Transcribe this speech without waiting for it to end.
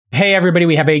Hey, everybody,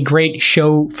 we have a great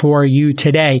show for you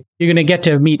today. You're going to get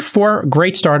to meet 4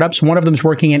 great startups. One of them is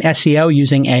working in SEO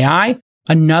using AI.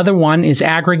 Another one is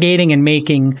aggregating and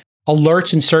making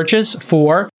alerts and searches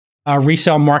for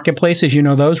resale marketplaces. You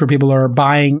know those where people are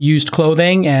buying used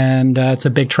clothing, and it's a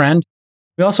big trend.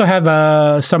 We also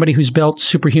have somebody who's built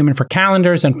Superhuman for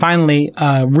calendars. And finally,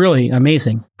 a really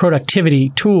amazing productivity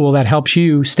tool that helps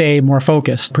you stay more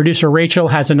focused. Producer Rachel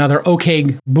has another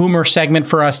OK Boomer segment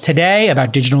for us today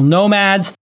about digital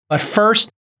nomads. But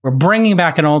first, we're bringing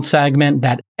back an old segment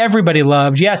that everybody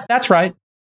loved. Yes, that's right.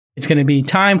 It's going to be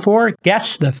time for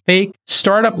Guess the Fake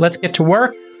Startup. Let's get to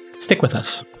work. Stick with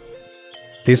us.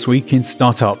 This Week in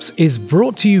Startups is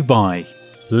brought to you by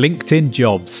LinkedIn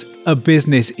Jobs. A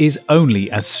business is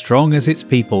only as strong as its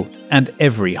people, and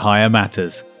every hire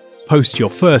matters. Post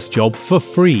your first job for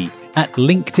free at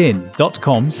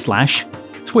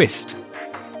linkedin.com/twist.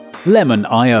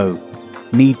 Lemon.io.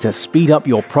 Need to speed up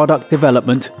your product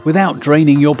development without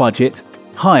draining your budget?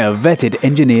 Hire vetted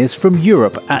engineers from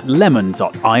Europe at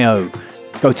lemon.io.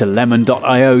 Go to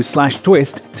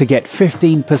lemon.io/twist to get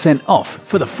 15% off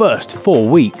for the first 4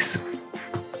 weeks.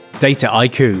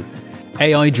 Dataiku.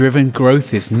 AI-driven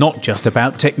growth is not just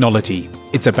about technology,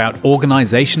 it's about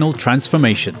organizational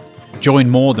transformation. Join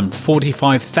more than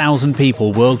 45,000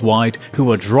 people worldwide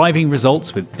who are driving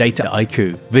results with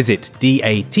Dataiku. Visit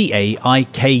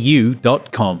dataiku.com.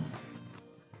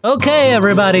 Okay,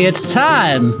 everybody, it's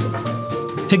time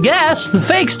to guess the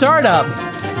fake startup.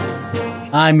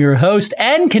 I'm your host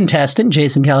and contestant,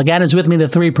 Jason Callaghan. Is with me the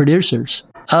 3 producers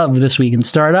of This Week in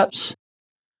Startups.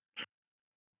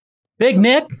 Big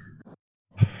Nick,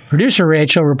 producer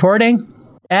Rachel reporting,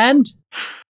 and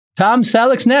Tom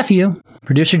Selleck's nephew,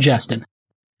 producer Justin.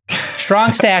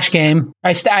 Strong stash game.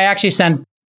 I actually sent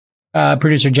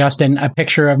producer Justin a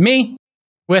picture of me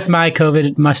with my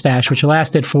COVID mustache, which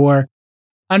lasted for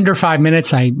under 5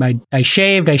 minutes. I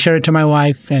shaved, I showed it to my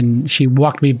wife, and she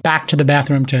walked me back to the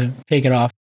bathroom to take it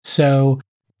off. So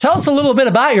tell us a little bit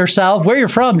about yourself, where you're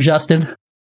from, Justin.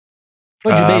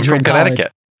 What'd you major in college?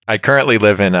 Connecticut. I currently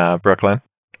live in Brooklyn.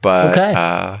 But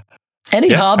okay.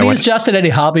 Any hobbies, Justin? Any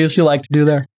hobbies you like to do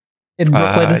there in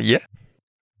Brooklyn? Yeah,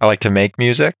 I like to make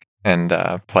music and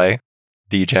play,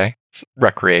 DJ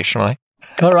recreationally.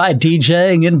 All right,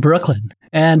 DJing in Brooklyn.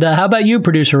 And how about you,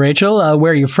 producer Rachel?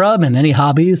 Where are you from, and any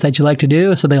hobbies that you like to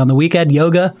do? Something on the weekend,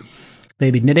 yoga,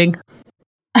 maybe knitting.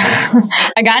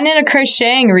 I got into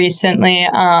crocheting recently.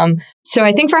 So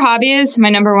I think for hobbies,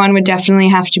 my number one would definitely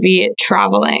have to be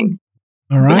traveling.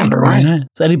 All right. Number one. Nice.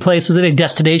 Any places, any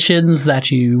destinations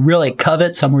that you really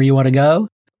covet, somewhere you want to go?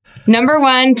 Number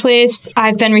one place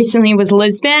I've been recently was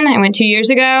Lisbon. I went 2 years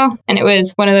ago, and it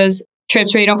was one of those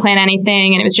trips where you don't plan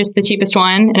anything, and it was just the cheapest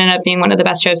one. It ended up being one of the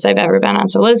best trips I've ever been on.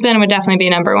 So Lisbon would definitely be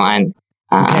number one.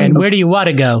 Okay, and where do you want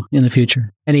to go in the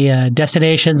future? Any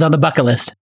destinations on the bucket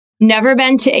list? Never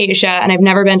been to Asia, and I've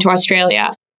never been to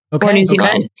Australia or New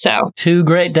Zealand. So 2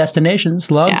 great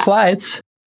destinations, long flights.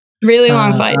 Really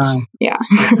long flights. Yeah.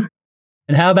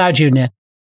 And how about you, Nick?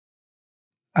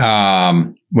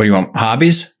 What do you want?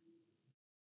 Hobbies?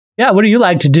 Yeah. What do you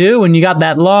like to do when you got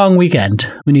that long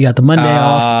weekend? When you got the Monday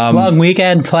off? Long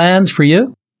weekend plans for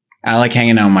you? I like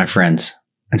hanging out with my friends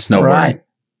and snowboarding. Right.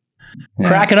 Yeah.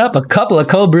 Cracking up a couple of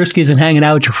cold brewskis and hanging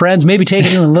out with your friends. Maybe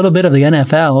taking in a little bit of the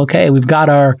NFL. Okay. We've got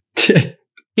our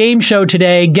game show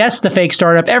today. Guess the fake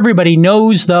startup. Everybody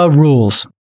knows the rules.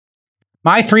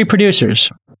 My 3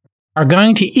 producers are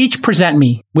going to each present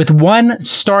me with 1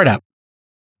 startup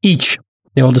each.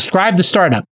 They will describe the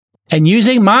startup, and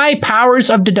using my powers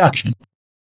of deduction,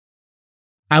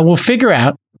 I will figure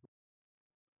out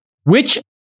which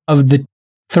of the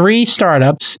 3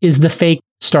 startups is the fake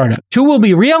startup. 2 will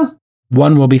be real,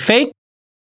 1 will be fake,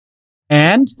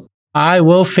 and I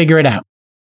will figure it out.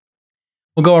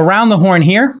 We'll go around the horn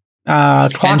here,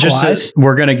 clockwise.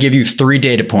 We're going to give you 3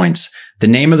 data points: the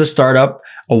name of the startup,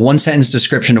 a 1-sentence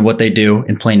description of what they do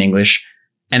in plain English,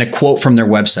 and a quote from their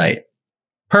website.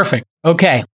 Perfect.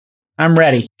 Okay. I'm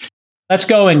ready. Let's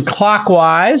go in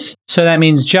clockwise. So that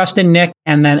means Justin, Nick,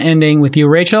 and then ending with you,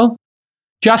 Rachel.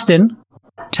 Justin,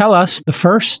 tell us the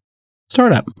first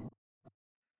startup.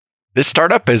 This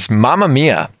startup is Mamma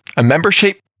Mia, a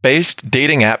membership-based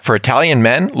dating app for Italian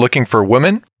men looking for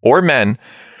women or men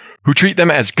who treat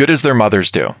them as good as their mothers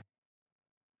do.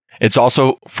 It's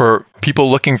also for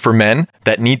people looking for men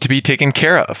that need to be taken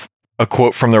care of. A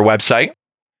quote from their website: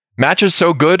 "Matches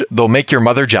so good, they'll make your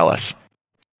mother jealous."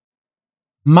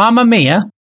 Mamma Mia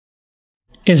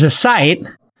is a site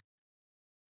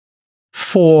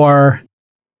for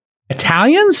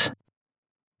Italians?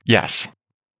 Yes.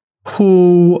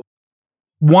 Who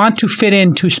want to fit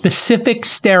into specific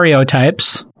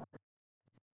stereotypes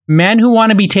men who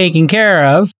want to be taken care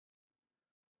of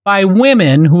by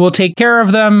women who will take care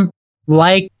of them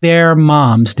like their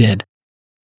moms did,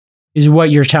 is what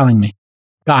you're telling me.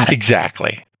 Got it.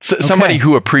 Exactly. So, somebody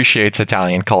who appreciates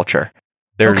Italian culture.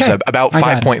 There's about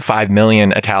 5.5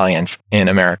 million Italians in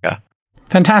America.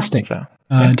 Fantastic. So,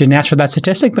 didn't ask for that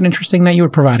statistic, but interesting that you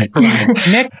would provide it.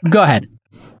 Nick, go ahead.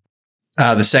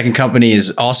 The second company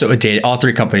is also all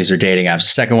three companies are dating apps. The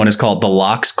second one is called The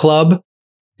Locks Club.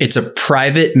 It's a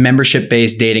private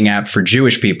membership-based dating app for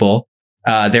Jewish people.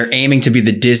 They're aiming to be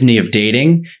the Disney of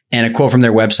dating. And a quote from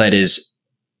their website is,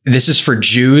 "This is for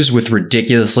Jews with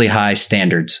ridiculously high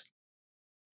standards."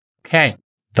 Okay.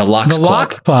 The Locks Club.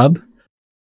 Locks Club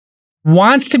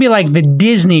wants to be like the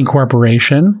Disney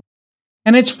Corporation,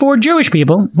 and it's for Jewish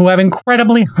people who have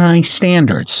incredibly high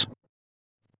standards.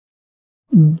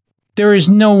 There is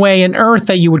no way on earth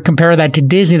that you would compare that to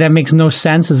Disney. That makes no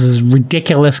sense. This is a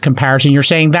ridiculous comparison. You're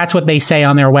saying that's what they say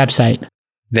on their website.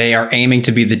 They are aiming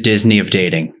to be the Disney of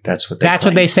dating. That's what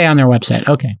they say on their website.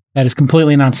 Okay. That is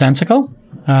completely nonsensical,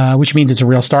 which means it's a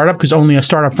real startup, because only a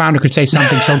startup founder could say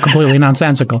something so completely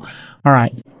nonsensical. All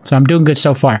right. So I'm doing good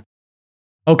so far.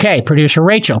 Okay. Producer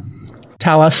Rachel,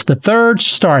 tell us the third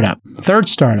startup.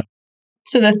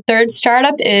 So the third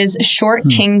startup is Short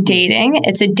King Dating.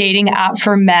 It's a dating app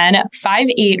for men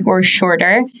 5'8" or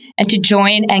shorter, and to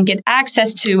join and get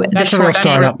access to That's a real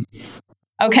startup.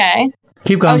 Okay.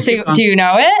 Keep going. Oh, so do you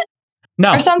know it?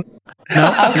 No. Or something? No.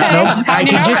 Okay. No. I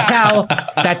can just tell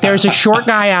that there's a short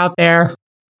guy out there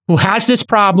who has this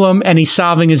problem, and he's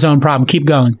solving his own problem. Keep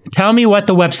going. Tell me what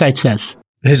the website says.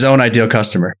 His own ideal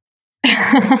customer.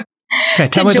 Okay,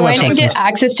 to join and get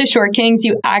access to Short Kings,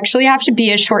 you actually have to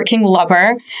be a Short King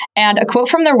lover. And a quote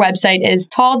from their website is,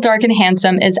 "Tall, dark, and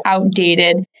handsome is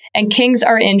outdated, and kings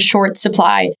are in short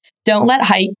supply. Don't let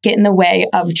height get in the way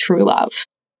of true love."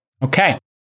 Okay.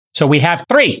 So we have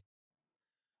 3.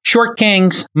 Short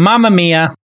Kings, Mamma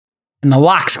Mia, and the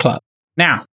Locks Club.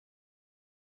 Now,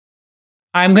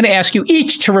 I'm going to ask you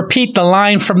each to repeat the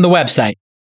line from the website.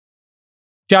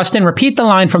 Justin, repeat the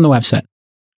line from the website.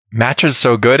 Match is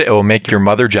so good, it will make your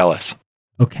mother jealous.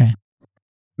 Okay.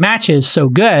 Match is so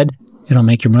good, it'll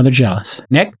make your mother jealous.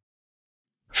 Nick?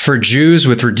 For Jews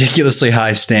with ridiculously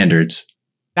high standards.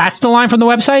 That's the line from the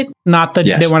website? Not that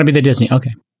they want to be the Disney.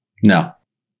 Okay. No.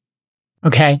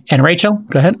 Okay. And Rachel,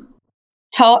 go ahead.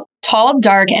 Tall,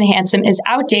 dark, and handsome is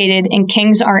outdated, and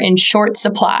kings are in short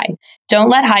supply. Don't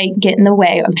let height get in the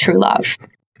way of true love.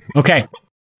 Okay.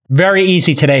 Very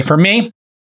easy today for me.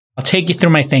 I'll take you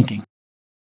through my thinking.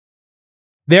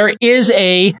 There is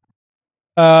a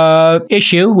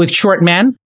issue with short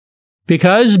men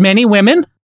because many women,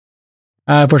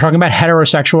 if we're talking about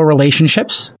heterosexual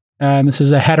relationships, this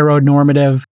is a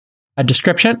heteronormative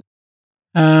description.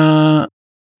 A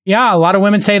lot of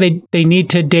women say they need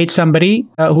to date somebody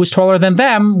who's taller than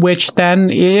them, which then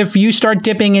if you start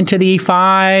dipping into the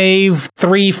 5,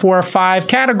 3, 4, 5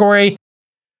 category,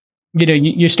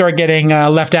 you start getting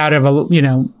left out of,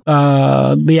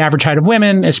 the average height of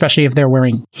women, especially if they're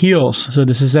wearing heels. So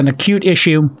this is an acute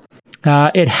issue.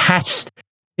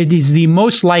 It is the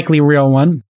most likely real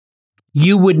one.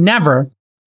 You would never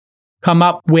come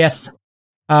up with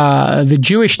the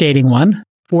Jewish dating one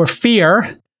for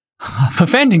fear of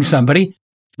offending somebody,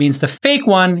 which means the fake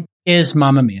one is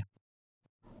Mamma Mia.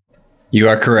 You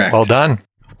are correct. Well done.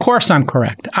 Of course I'm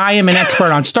correct. I am an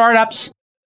expert on startups.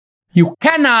 You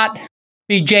cannot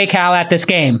be J-Cal at this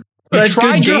game. That's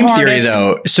good game theory,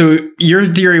 though. So your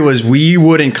theory was we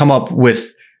wouldn't come up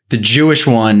with the Jewish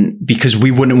one because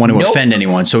we wouldn't want to offend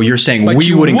anyone. So you're saying but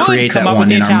we wouldn't create that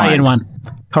one in our mind. Italian one.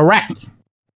 Correct.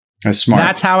 That's smart.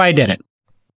 That's how I did it.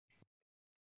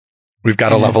 We've got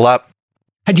to level up.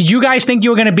 Did you guys think you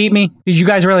were going to beat me? Did you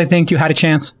guys really think you had a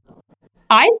chance?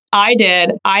 I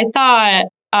did. I thought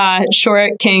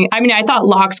Short King. I thought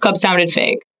Locks Club sounded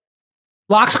fake.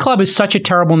 Locks Club is such a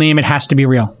terrible name. It has to be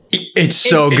real. It's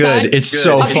so good. It's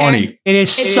so funny. It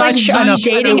is such a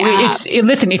dating app.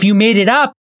 Listen, if you made it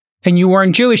up and you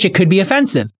weren't Jewish, it could be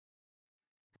offensive.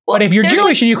 Well, but if you're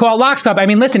Jewish and you call it Locks Club,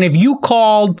 listen, if you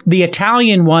called the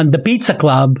Italian one the Pizza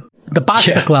Club, the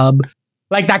Pasta Club,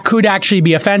 that could actually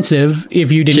be offensive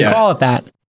if you didn't call it that.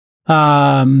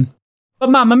 But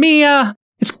Mamma Mia,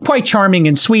 it's quite charming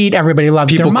and sweet. Everybody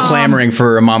loves their mom. People clamoring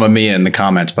for a Mamma Mia in the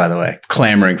comments, by the way.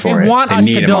 Clamoring for it. They want us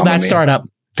to build that startup.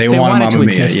 They want a Mamma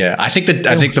Mia, yeah. I think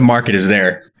the market is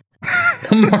there.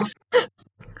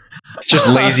 Just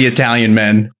lazy Italian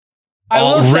men. I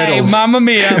will say Mamma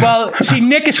Mia. Well, see,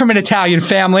 Nick is from an Italian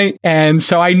family, and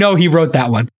so I know he wrote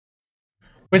that one.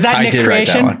 Was that Nick's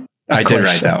creation? I did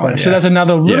write that one. So that's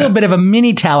another little bit of a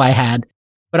mini tell I had.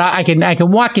 but I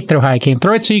can walk you through how I came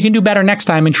through it so you can do better next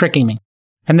time in tricking me.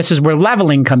 And this is where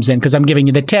leveling comes in because I'm giving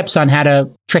you the tips on how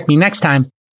to trick me next time.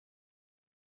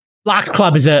 Locks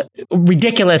Club is a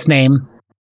ridiculous name.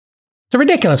 It's a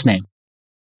ridiculous name.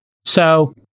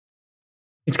 So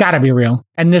it's got to be real.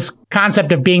 And this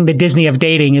concept of being the Disney of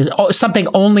dating is something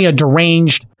only a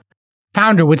deranged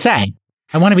founder would say.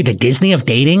 I want to be the Disney of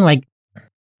dating. Like,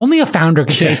 only a founder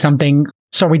could say something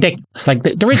so ridiculous. Like,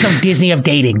 there is no Disney of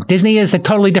dating. Disney is a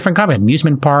totally different company.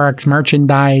 Amusement parks,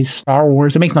 merchandise, Star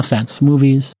Wars. It makes no sense.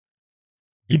 Movies.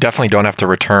 You definitely don't have to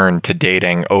return to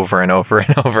dating over and over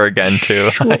and over again, too.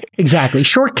 Exactly.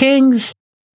 Short Kings.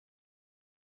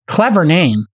 Clever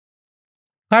name.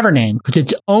 Clever name, because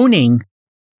it's owning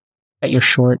that you're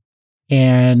short.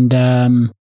 And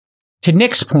to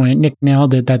Nick's point, Nick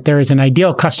nailed it, that there is an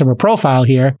ideal customer profile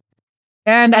here.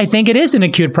 And I think it is an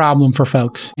acute problem for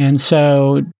folks. And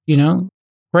so,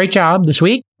 great job this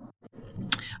week.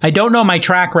 I don't know my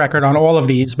track record on all of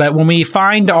these, but when we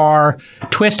find our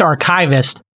Twist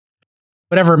archivist,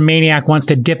 whatever maniac wants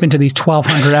to dip into these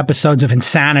 1,200 episodes of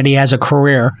insanity as a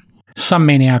career, some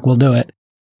maniac will do it.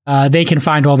 They can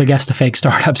find all the Guess the Fake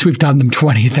startups. We've done them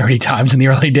 20, 30 times in the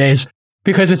early days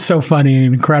because it's so funny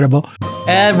and incredible.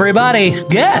 Everybody,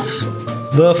 guess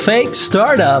the fake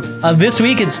startup of This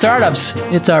Week in Startups.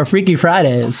 It's our Freaky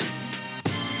Fridays.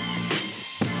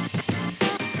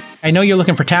 I know you're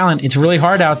looking for talent. It's really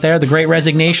hard out there. The Great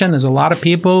Resignation. There's a lot of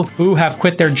people who have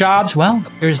quit their jobs. Well,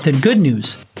 there's the good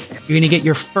news. You're going to get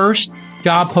your first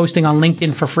job posting on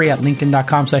LinkedIn for free at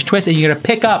linkedin.com/twist. And you're going to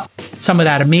pick up some of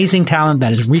that amazing talent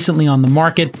that is recently on the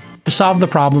market to solve the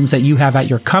problems that you have at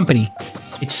your company.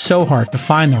 It's so hard to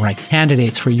find the right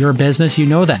candidates for your business. You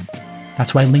know that.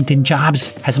 That's why LinkedIn Jobs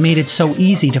has made it so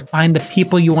easy to find the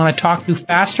people you want to talk to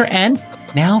faster and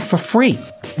now for free.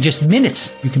 In just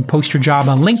minutes, you can post your job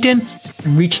on LinkedIn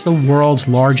and reach the world's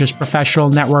largest professional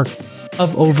network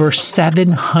of over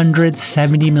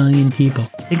 770 million people.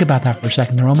 Think about that for a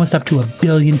second. They're almost up to 1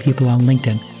 billion people on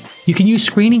LinkedIn. You can use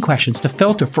screening questions to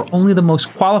filter for only the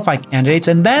most qualified candidates,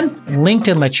 and then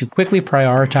LinkedIn lets you quickly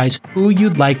prioritize who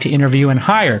you'd like to interview and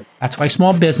hire. That's why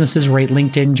small businesses rate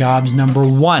LinkedIn Jobs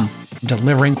 #1 in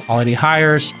delivering quality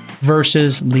hires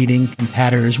versus leading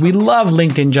competitors. We love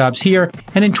LinkedIn Jobs here,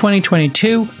 and in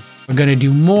 2022, we're going to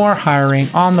do more hiring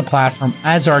on the platform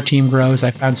as our team grows.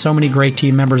 I found so many great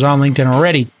team members on LinkedIn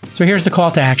already. So here's the call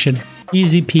to action.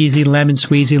 Easy peasy, lemon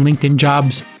squeezy. LinkedIn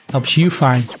Jobs helps you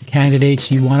find the candidates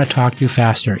you want to talk to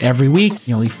faster. Every week,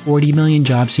 nearly 40 million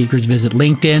job seekers visit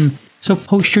LinkedIn. So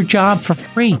post your job for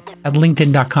free at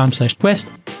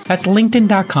linkedin.com/twist. That's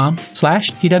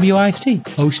linkedin.com/TWIST.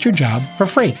 Post your job for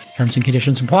free. Terms and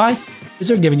conditions apply because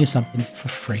they're giving you something for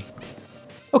free.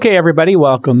 Okay, everybody,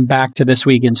 welcome back to This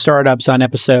Week in Startups on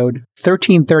episode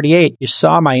 1338. You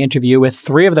saw my interview with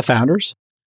 3 of the founders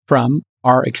from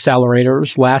our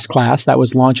accelerators last class. That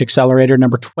was Launch Accelerator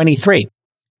number 23.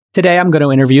 Today, I'm going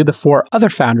to interview the 4 other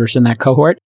founders in that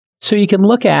cohort so you can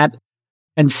look at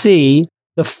and see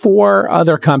the 4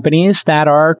 other companies that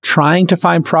are trying to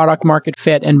find product market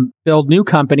fit and build new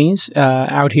companies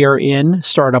out here in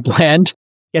startup land,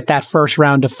 get that first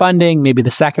round of funding, maybe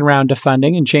the second round of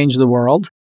funding, and change the world.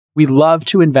 We love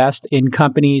to invest in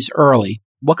companies early.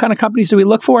 What kind of companies do we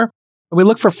look for? We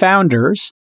look for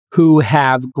founders who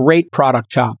have great product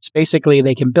chops. Basically,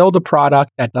 they can build a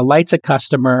product that delights a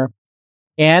customer,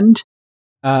 and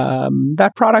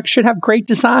that product should have great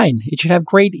design. It should have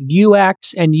great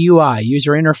UX and UI,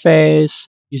 user interface,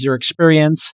 user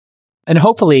experience. And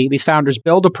hopefully, these founders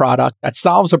build a product that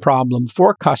solves a problem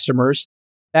for customers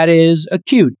that is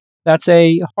acute. That's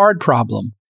a hard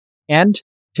problem. And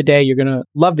today, you're going to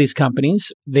love these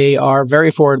companies. They are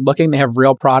very forward-looking. They have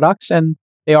real products, and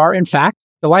they are, in fact,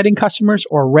 delighting customers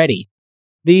already.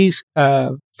 These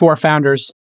 4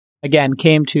 founders, again,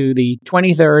 came to the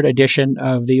 23rd edition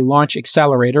of the Launch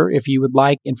Accelerator. If you would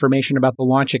like information about the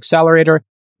Launch Accelerator,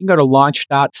 you can go to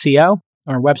launch.co,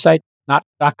 our website,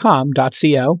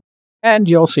 not.com.co, and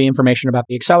you'll see information about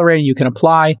the accelerator. You can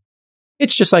apply.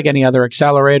 It's just like any other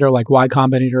accelerator, like Y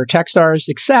Combinator or Techstars,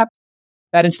 except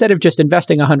that instead of just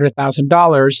investing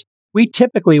 $100,000, we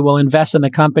typically will invest in the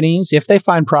companies, if they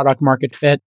find product market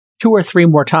fit, 2 or 3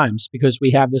 more times, because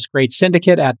we have this great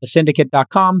syndicate at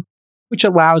thesyndicate.com, which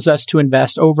allows us to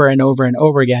invest over and over and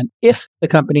over again if the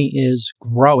company is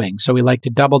growing. So we like to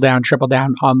double down, triple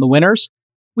down on the winners.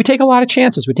 We take a lot of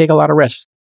chances. We take a lot of risks.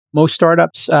 Most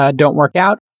startups don't work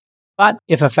out. But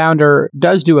if a founder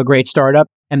does do a great startup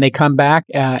and they come back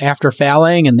after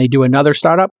failing and they do another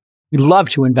startup, we love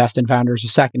to invest in founders a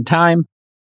second time.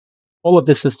 All of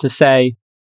this is to say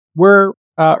we're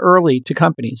early to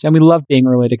companies, and we love being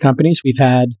early to companies. We've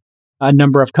had A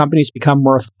number of companies become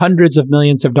worth hundreds of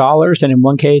millions of dollars. And in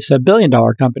one case, $1 billion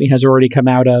company has already come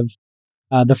out of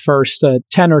the first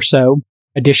 10 or so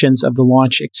editions of the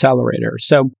Launch Accelerator.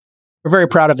 So we're very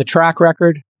proud of the track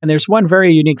record. And there's one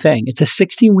very unique thing. It's a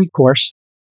 16-week course.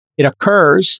 It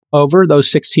occurs over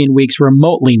those 16 weeks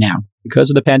remotely now.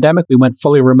 Because of the pandemic, we went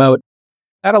fully remote.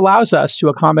 That allows us to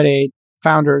accommodate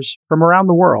founders from around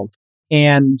the world.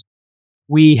 And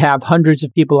we have hundreds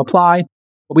of people apply,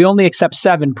 but we only accept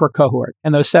 7 per cohort.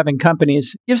 And those 7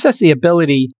 companies gives us the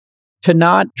ability to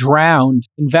not drown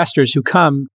investors who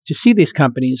come to see these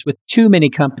companies with too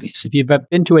many companies. If you've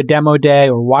been to a demo day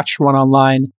or watched one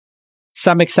online,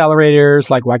 some accelerators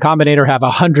like Y Combinator have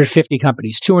 150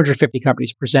 companies, 250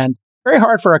 companies present. Very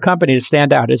hard for a company to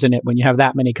stand out, isn't it, when you have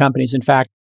that many companies? In fact,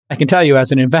 I can tell you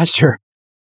as an investor,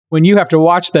 when you have to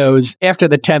watch those after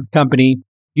the 10th company,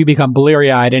 you become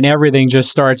bleary-eyed and everything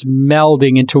just starts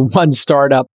melding into one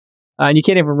startup. And you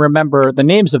can't even remember the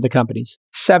names of the companies.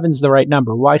 7's the right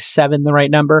number. Why 7 the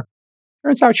right number?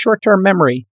 Turns out short-term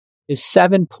memory is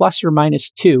 7 plus or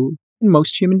minus 2 in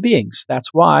most human beings. That's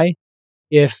why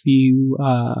if you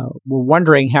were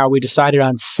wondering how we decided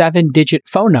on 7-digit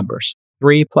phone numbers,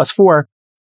 3 plus 4,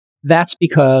 that's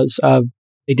because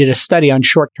they did a study on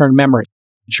short-term memory.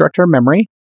 Short-term memory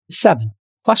is 7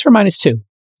 plus or minus 2.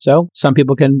 So some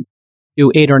people can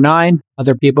do 8 or 9.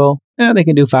 Other people, they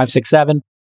can do 5, 6, 7.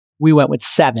 We went with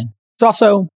 7. It's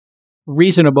also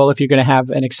reasonable if you're going to have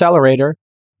an accelerator.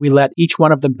 We let each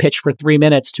one of them pitch for 3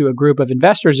 minutes to a group of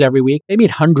investors every week. They meet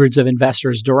hundreds of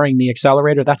investors during the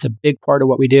accelerator. That's a big part of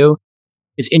what we do,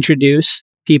 is introduce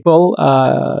people,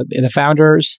 the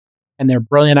founders, and their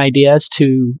brilliant ideas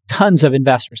to tons of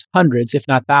investors, hundreds, if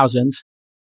not thousands.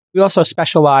 We also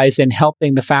specialize in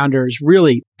helping the founders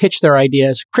really pitch their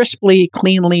ideas crisply,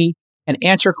 cleanly, and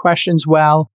answer questions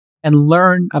well, and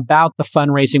learn about the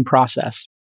fundraising process.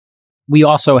 We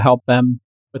also help them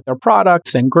with their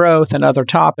products and growth and other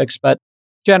topics, but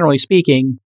generally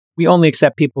speaking, we only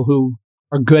accept people who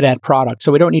are good at product.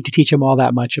 So we don't need to teach them all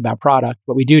that much about product,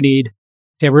 but we do need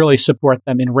to really support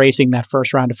them in raising that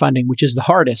first round of funding, which is the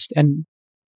hardest. And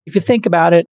if you think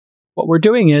about it, what we're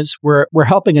doing is we're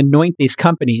helping anoint these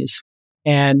companies,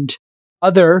 and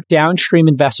other downstream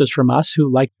investors from us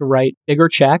who like to write bigger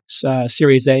checks,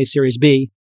 Series A, Series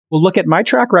B, will look at my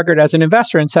track record as an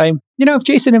investor and say, if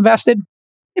Jason invested,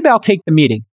 maybe I'll take the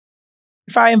meeting.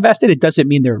 If I invested, it doesn't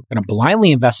mean they're going to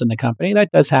blindly invest in the company.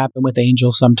 That does happen with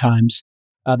angels sometimes.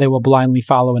 They will blindly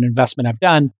follow an investment I've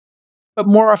done. But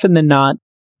more often than not,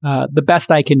 the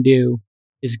best I can do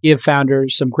is give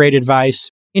founders some great advice,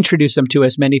 introduce them to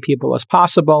as many people as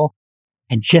possible,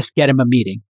 and just get them a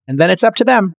meeting. And then it's up to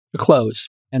them to close.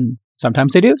 And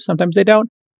sometimes they do, sometimes they don't.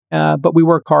 But we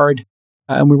work hard,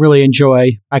 and we really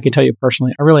enjoy, I can tell you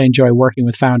personally, I really enjoy working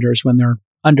with founders when they're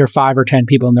under 5 or 10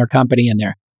 people in their company and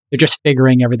they're just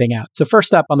figuring everything out. So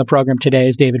first up on the program today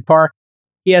is David Park.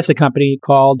 He has a company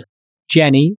called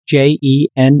Jenni, Jenni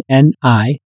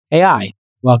AI.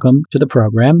 Welcome to the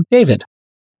program, David.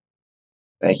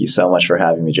 Thank you so much for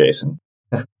having me, Jason.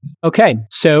 Okay,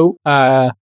 so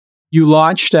you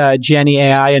launched Jenni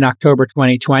AI in October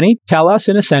 2020. Tell us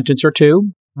in a sentence or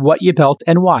two what you built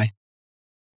and why.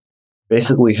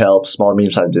 Basically, we help small and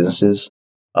medium-sized businesses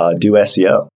do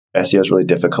SEO. SEO is really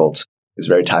difficult. It's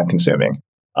very time-consuming.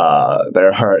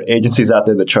 There are agencies out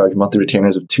there that charge monthly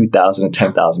retainers of $2,000 and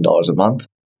 $10,000 a month.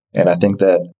 And I think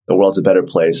that the world's a better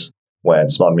place when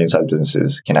small and medium-sized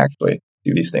businesses can actually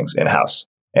do these things in-house.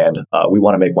 And we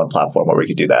want to make one platform where we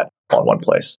could do that all in one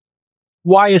place.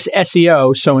 Why is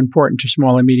SEO so important to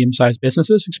small and medium-sized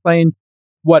businesses? Explain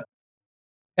what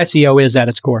SEO is at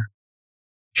its core.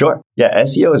 Sure. Yeah,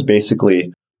 SEO is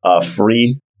basically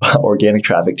free organic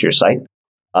traffic to your site.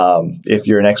 If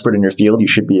you're an expert in your field, you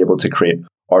should be able to create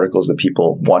articles that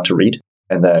people want to read.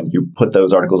 And then you put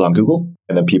those articles on Google,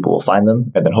 and then people will find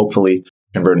them and then hopefully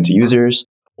convert into users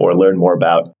or learn more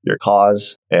about your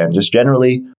cause, and just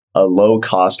generally a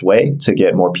low-cost way to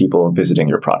get more people visiting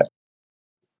your product.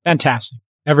 Fantastic.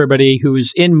 Everybody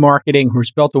who's in marketing,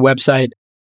 who's built a website,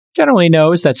 generally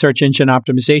knows that search engine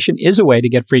optimization is a way to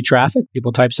get free traffic.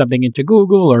 People type something into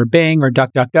Google or Bing or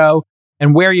DuckDuckGo,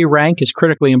 and where you rank is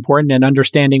critically important, and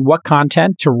understanding what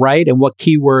content to write and what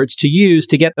keywords to use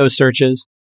to get those searches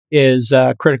is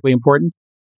critically important.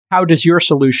 How does your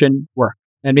solution work?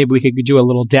 And maybe we could do a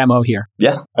little demo here.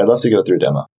 Yeah, I'd love to go through a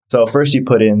demo. So first you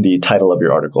put in the title of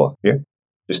your article here.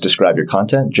 Just describe your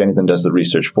content. Jenni then does the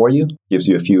research for you, gives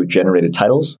you a few generated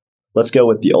titles. Let's go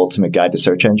with the ultimate guide to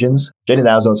search engines. Jenni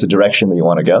now knows the direction that you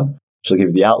want to go. She'll give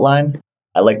you the outline.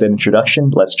 I like that introduction.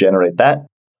 Let's generate that.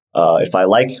 If I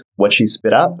like what she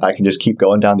spit out, I can just keep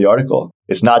going down the article.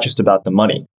 It's not just about the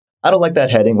money. I don't like that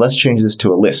heading. Let's change this to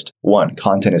a list. 1,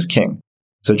 content is king.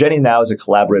 So Jenny now is a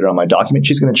collaborator on my document.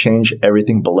 She's going to change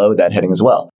everything below that heading as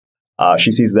well.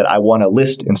 She sees that I want a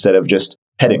list instead of just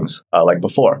headings like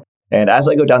before. And as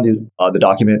I go down the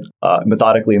document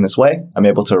methodically in this way, I'm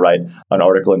able to write an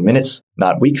article in minutes,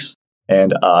 not weeks.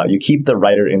 And you keep the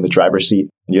writer in the driver's seat,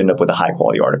 and you end up with a high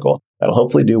quality article that'll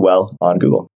hopefully do well on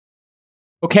Google.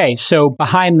 Okay, so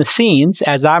behind the scenes,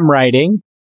 as I'm writing,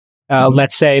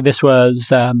 let's say this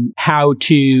was how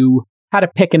to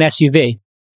pick an SUV.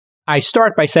 I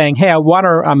start by saying, hey,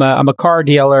 I'm a car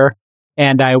dealer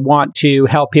and I want to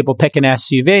help people pick an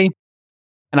SUV.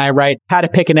 And I write how to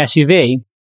pick an SUV.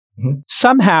 Mm-hmm.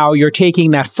 Somehow you're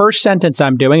taking that first sentence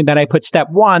I'm doing, then I put step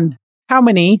 1, how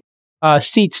many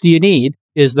seats do you need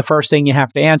is the first thing you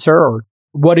have to answer, or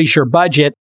what is your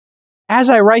budget? As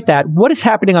I write that, what is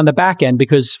happening on the back end?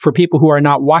 Because for people who are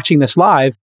not watching this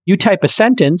live, you type a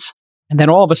sentence and then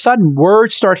all of a sudden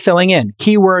words start filling in,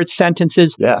 keywords,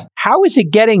 sentences. Yeah. How is it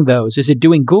getting those? Is it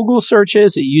doing Google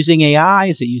searches? Is it using AI?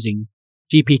 Is it using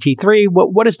GPT-3?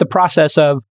 What is the process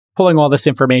of pulling all this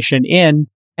information in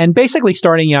and basically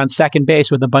starting you on second base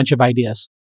with a bunch of ideas?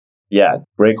 Yeah,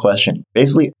 great question.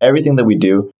 Basically, everything that we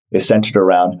do is centered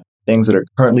around things that are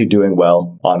currently doing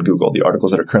well on Google, the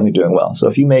articles that are currently doing well. So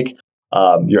if you make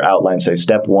your outline, say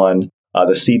step 1,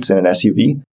 the seats in an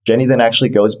SUV, Jenny then actually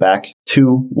goes back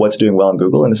to what's doing well on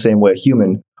Google in the same way a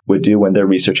human would do when they're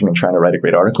researching and trying to write a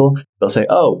great article. They'll say,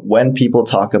 oh, when people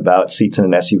talk about seats in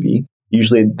an SUV,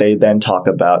 usually they then talk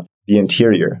about the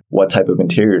interior, what type of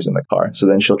interior is in the car. So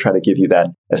then she'll try to give you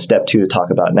that as step 2 to talk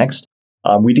about next.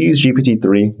 We do use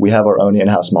GPT-3. We have our own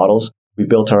in-house models. We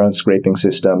built our own scraping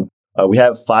system. We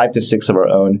have 5 to 6 of our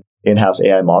own in-house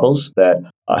AI models that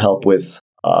help with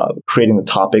creating the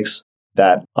topics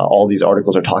that all these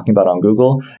articles are talking about on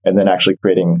Google, and then actually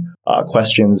creating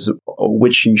questions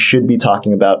which you should be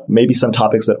talking about, maybe some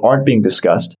topics that aren't being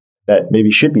discussed that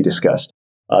maybe should be discussed.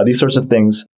 These sorts of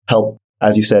things help,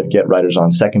 as you said, get writers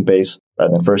on second base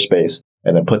rather than first base,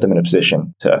 and then put them in a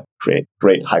position to create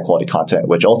great high-quality content,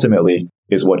 which ultimately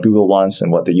is what Google wants and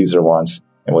what the user wants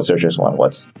and what searchers want,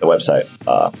 what the website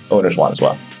owners want as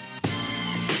well.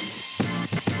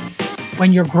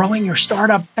 When you're growing your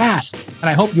startup fast, and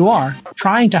I hope you are,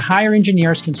 trying to hire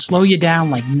engineers can slow you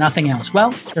down like nothing else. Well,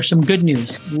 there's some good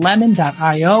news.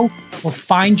 Lemon.io will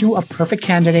find you a perfect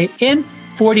candidate in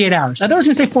 48 hours. I thought I was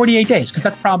going to say 48 days because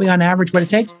that's probably on average what it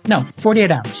takes. No,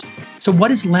 48 hours. So what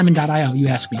is Lemon.io, you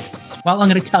ask me? Well, I'm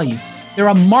going to tell you. They're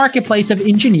a marketplace of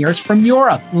engineers from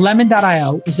Europe.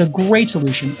 Lemon.io is a great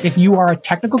solution if you are a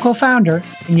technical co-founder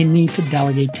and you need to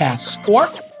delegate tasks, or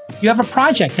you have a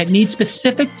project that needs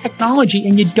specific technology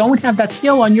and you don't have that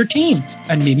skill on your team.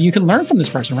 And maybe you can learn from this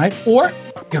person, right? Or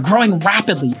you're growing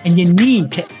rapidly and you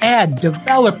need to add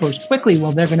developers quickly.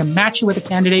 Well, they're going to match you with a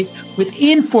candidate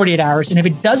within 48 hours. And if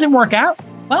it doesn't work out,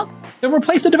 well, they'll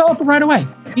replace the developer right away.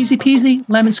 Easy peasy,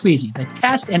 lemon squeezy. They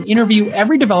test and interview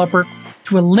every developer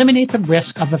to eliminate the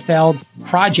risk of a failed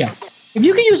project. If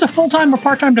you can use a full-time or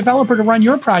part-time developer to run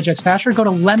your projects faster, go to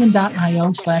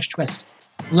lemon.io/twist.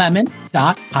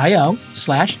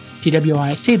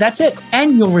 lemon.io/TWIST. That's it.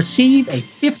 And you'll receive a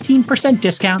 15%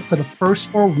 discount for the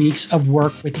first 4 weeks of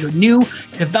work with your new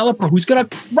developer who's going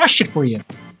to crush it for you.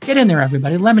 Get in there,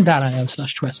 everybody.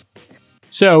 lemon.io/twist.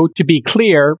 So to be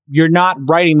clear, you're not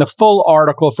writing the full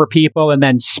article for people and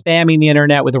then spamming the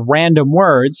internet with random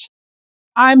words.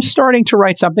 I'm starting to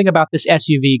write something about this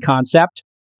SUV concept.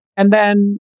 And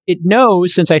then it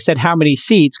knows, since I said how many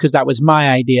seats, because that was my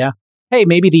idea, hey,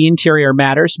 maybe the interior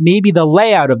matters. Maybe the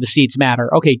layout of the seats matter.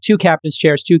 Okay, 2 captain's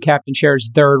chairs, 2 captain chairs,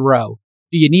 third row.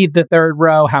 Do you need the third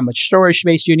row? How much storage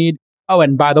space do you need? Oh,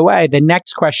 and by the way, the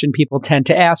next question people tend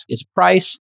to ask is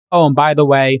price. Oh, and by the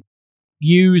way,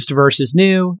 used versus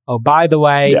new. Oh, by the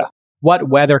way, what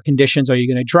weather conditions are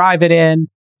you going to drive it in?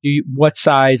 What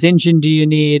size engine do you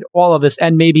need? All of this,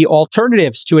 and maybe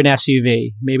alternatives to an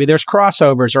SUV. Maybe there's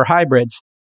crossovers or hybrids.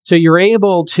 So you're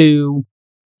able to,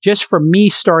 just from me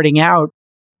starting out,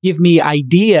 give me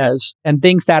ideas and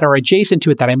things that are adjacent to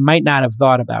it that I might not have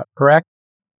thought about, correct?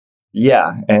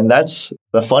 Yeah. And that's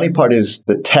the funny part is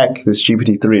the tech, this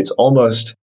GPT-3, it's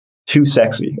almost too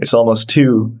sexy. It's almost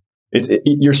too,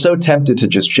 you're so tempted to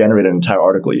just generate an entire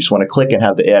article. You just want to click and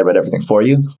have the AI write everything for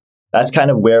you. That's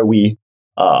kind of where we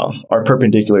are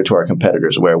perpendicular to our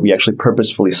competitors, where we actually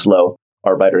purposefully slow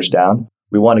our writers down.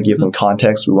 We want to give them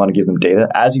context. We want to give them data.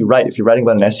 As you write, if you're writing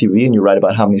about an SUV and you write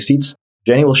about how many seats,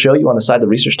 Jenny will show you on the side of the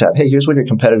research tab, hey, here's what your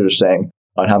competitor is saying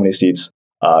on how many seats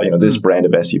this brand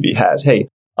of SUV has. Hey,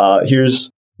 here's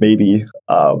maybe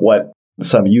what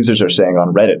some users are saying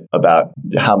on Reddit about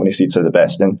how many seats are the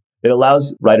best. And it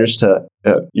allows writers to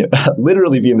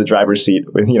literally be in the driver's seat,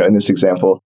 in this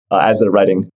example, as they're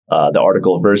writing the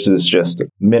article versus just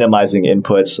minimizing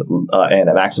inputs and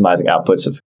maximizing outputs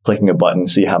of clicking a button,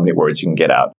 see how many words you can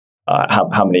get out,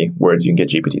 how many words you can get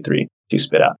GPT-3 to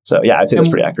spit out. So yeah, I'd say that's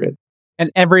pretty accurate. And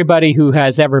everybody who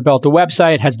has ever built a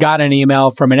website has got an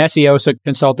email from an SEO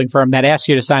consulting firm that asks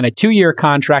you to sign a 2-year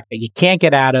contract that you can't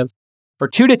get out of for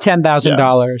 $2,000 to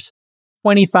 $10,000,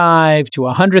 $25,000 to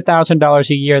 $100,000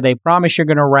 a year. They promise you're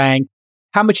going to rank.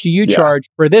 How much do you charge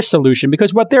for this solution?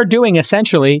 Because what they're doing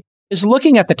essentially is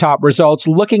looking at the top results,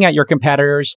 looking at your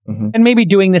competitors, and maybe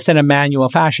doing this in a manual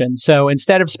fashion. So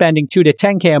instead of spending $2,000 to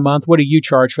 $10,000 a month, what do you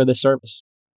charge for this service?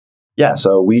 Yeah,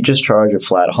 so we just charge a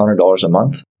flat $100 a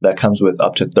month. That comes with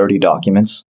up to 30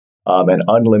 documents and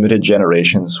unlimited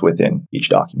generations within each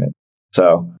document.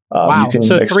 So wow, you can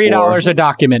so $3 a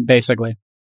document, basically.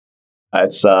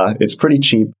 It's pretty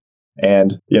cheap,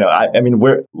 and I mean,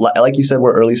 we're like you said,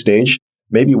 we're early stage.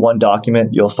 Maybe one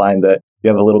document you'll find that you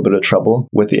have a little bit of trouble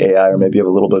with the AI, or maybe you have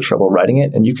a little bit of trouble writing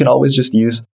it, and you can always just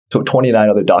use 29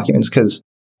 other documents because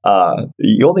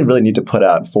you only really need to put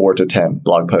out 4 to 10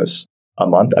 blog posts a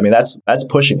month. I mean, that's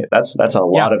pushing it. That's a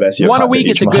lot of SEO. One a week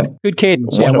is a good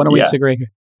cadence. One a week is a great.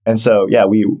 And so, yeah,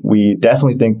 we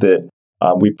definitely think that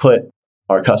we put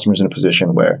our customers in a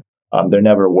position where they're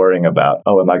never worrying about,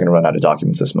 am I going to run out of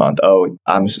documents this month? Oh,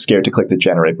 I'm scared to click the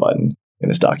generate button in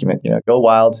this document. Go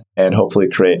wild and hopefully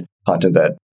create content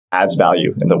that adds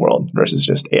value in the world versus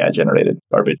just AI generated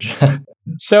garbage.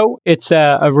 So it's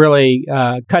a really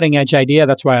cutting edge idea.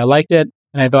 That's why I liked it.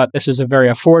 And I thought this is a very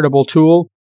affordable tool.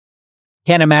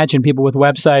 Can't imagine people with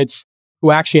websites who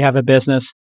actually have a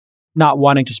business not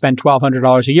wanting to spend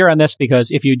 $1,200 a year on this, because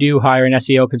if you do hire an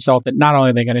SEO consultant, not only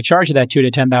are they going to charge you that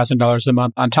 $2,000 to $10,000 a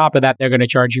month, on top of that, they're going to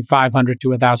charge you $500 to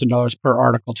 $1,000 per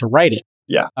article to write it.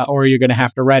 Yeah. Or you're going to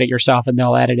have to write it yourself and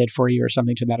they'll edit it for you or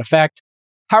something to that effect.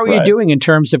 How are you doing in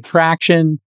terms of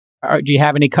traction? Do you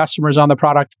have any customers on the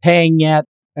product paying yet?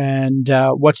 And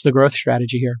what's the growth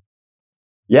strategy here?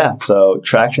 Yeah, so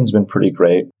traction's been pretty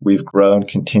great. We've grown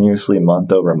continuously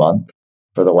month over month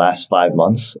for the last 5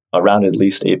 months, around at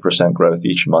least 8% growth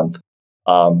each month.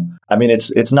 I mean,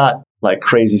 it's not like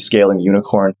crazy scaling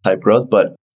unicorn type growth,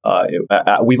 but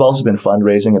we've also been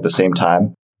fundraising at the same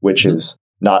time, which is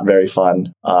not very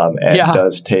fun and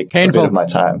does take painful. A bit of my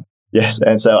time. Yes,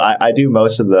 and so I do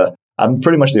most of I'm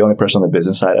pretty much the only person on the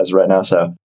business side as of right now,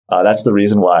 so that's the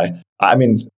reason why. I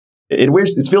mean, it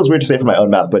feels weird to say from my own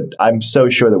mouth, but I'm so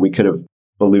sure that we could have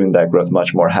ballooned that growth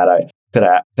much more could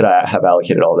I have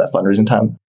allocated all of that fundraising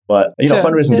time. But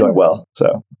fundraising is going well.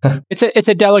 So it's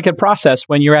a delicate process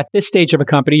when you're at this stage of a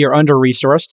company. You're under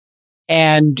resourced,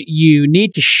 and you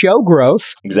need to show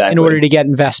growth in order to get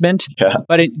investment. Yeah.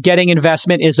 But getting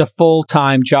investment is a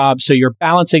full-time job, so you're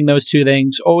balancing those two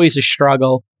things. Always a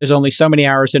struggle. There's only so many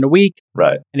hours in a week,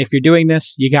 right? And if you're doing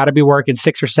this, you got to be working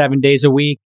 6 or 7 days a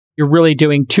week. You're really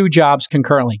doing 2 jobs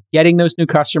concurrently, getting those new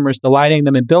customers, delighting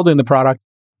them, and building the product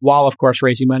while, of course,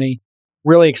 raising money.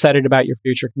 Really excited about your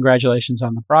future. Congratulations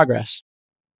on the progress.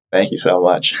 Thank you so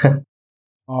much.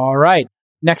 All right.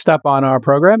 Next up on our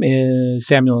program is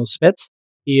Samuel Spitz.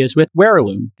 He is with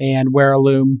Weralume, and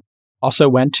Weralume also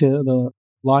went to the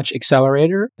Launch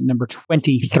Accelerator number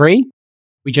 23.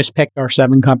 We just picked our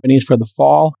 7 companies for the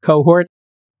fall cohort,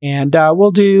 and we'll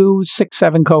do 6,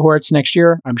 7 cohorts next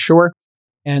year, I'm sure.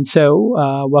 And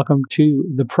so, welcome to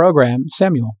the program,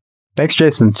 Samuel. Thanks,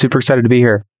 Jason. Super excited to be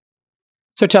here.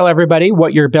 So tell everybody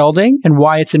what you're building and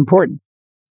why it's important.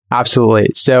 Absolutely.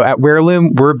 So at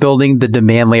Weralume, we're building the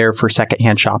demand layer for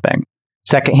secondhand shopping.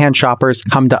 Secondhand shoppers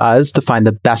come to us to find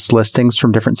the best listings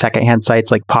from different secondhand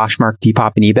sites like Poshmark,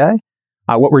 Depop, and eBay.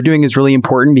 What we're doing is really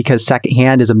important because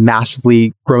secondhand is a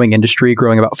massively growing industry,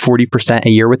 growing about 40% a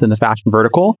year within the fashion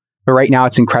vertical. But right now,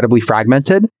 it's incredibly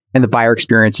fragmented, and the buyer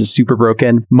experience is super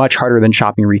broken, much harder than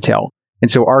shopping retail.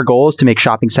 And so our goal is to make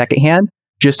shopping secondhand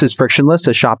just as frictionless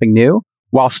as shopping new,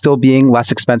 while still being less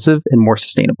expensive and more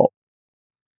sustainable.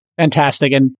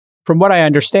 Fantastic. And from what I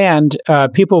understand,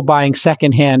 people buying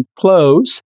secondhand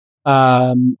clothes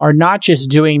are not just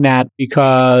doing that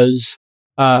because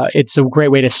it's a great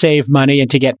way to save money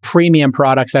and to get premium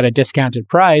products at a discounted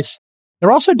price.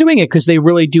 They're also doing it because they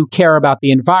really do care about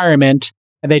the environment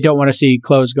and they don't want to see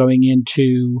clothes going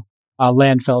into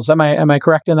landfills. Am I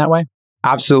correct in that way?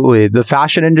 Absolutely. The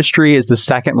fashion industry is the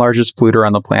second largest polluter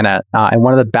on the planet. And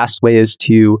one of the best ways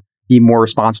to be more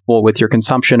responsible with your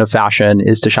consumption of fashion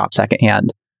is to shop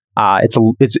secondhand.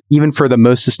 It's even for the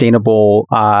most sustainable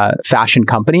fashion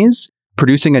companies,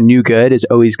 producing a new good is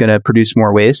always going to produce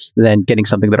more waste than getting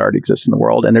something that already exists in the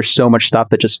world. And there's so much stuff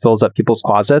that just fills up people's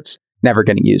closets, never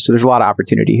getting used. So there's a lot of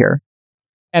opportunity here.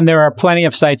 And there are plenty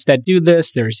of sites that do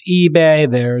this. There's eBay.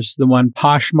 There's the one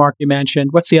Poshmark you mentioned.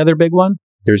 What's the other big one?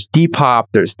 There's Depop.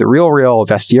 There's The RealReal,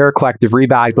 Vestiaire Collective,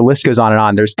 Rebag. The list goes on and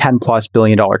on. There's 10 plus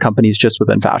billion dollar companies just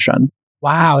within fashion.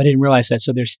 Wow, I didn't realize that.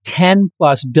 So there's 10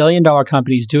 plus billion dollar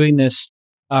companies doing this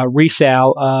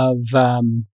resale of,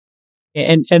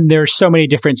 and there's so many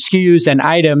different SKUs and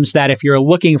items that if you're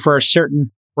looking for a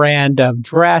certain brand of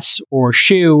dress or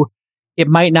shoe, it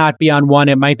might not be on one,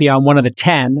 it might be on one of the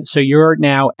 10. So you're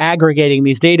now aggregating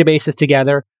these databases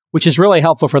together, which is really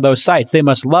helpful for those sites. They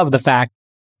must love the fact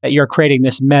that you're creating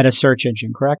this meta search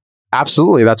engine, correct?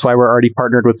 Absolutely. That's why we're already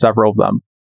partnered with several of them.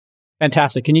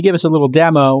 Fantastic. Can you give us a little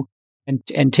demo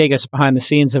and take us behind the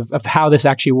scenes of how this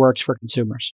actually works for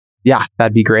consumers? Yeah,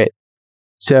 that'd be great.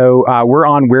 So we're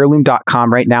on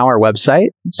wearloom.com right now, our website.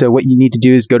 So what you need to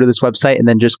do is go to this website and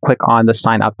then just click on the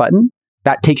sign up button.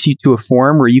 That takes you to a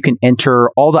form where you can enter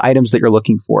all the items that you're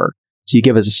looking for. So you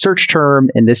give us a search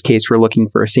term. In this case, we're looking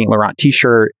for a Saint Laurent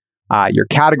t-shirt. Your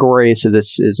category, so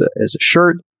this is a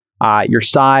shirt. Your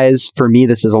size, for me,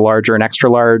 this is a large or an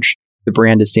extra large. The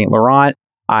brand is Saint Laurent.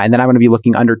 And then I'm going to be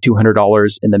looking under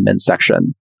 $200 in the men's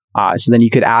section. So then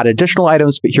you could add additional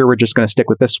items, but here we're just going to stick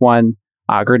with this one.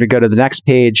 We're going to go to the next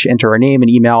page, enter our name and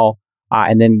email,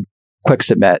 and then click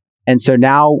submit. And so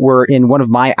now we're in one of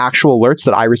my actual alerts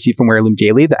that I receive from Wearloom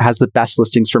Daily that has the best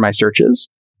listings for my searches.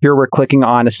 Here we're clicking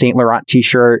on a Saint Laurent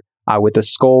t-shirt with a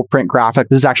skull print graphic.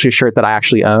 This is actually a shirt that I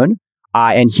actually own.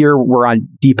 And here we're on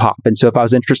Depop. And so if I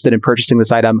was interested in purchasing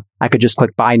this item, I could just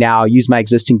click buy now, use my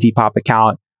existing Depop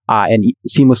account, and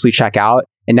seamlessly check out.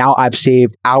 And now I've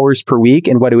saved hours per week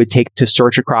in what it would take to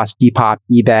search across Depop,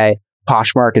 eBay,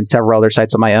 Poshmark, and several other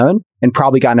sites on my own, and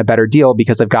probably gotten a better deal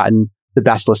because I've gotten the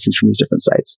best listings from these different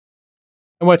sites.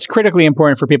 And what's critically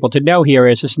important for people to know here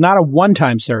is it's not a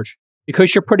one-time search.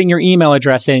 Because you're putting your email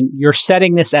address in, you're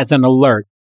setting this as an alert.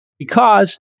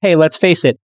 Because, hey, let's face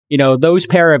it, those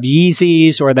pair of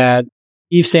Yeezys or that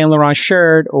Yves Saint Laurent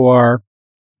shirt or,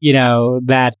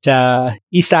 that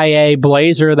Isaïe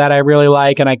blazer that I really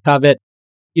like and I covet,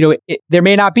 there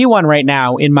may not be one right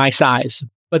now in my size,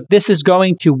 but this is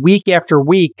going to week after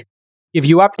week give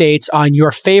you updates on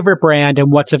your favorite brand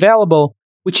and what's available,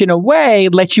 which in a way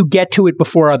lets you get to it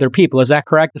before other people. Is that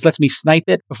correct? This lets me snipe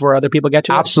it before other people get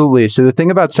to it? Absolutely. So the thing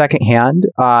about secondhand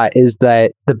is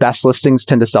that the best listings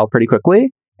tend to sell pretty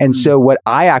quickly. And so what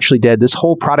I actually did, this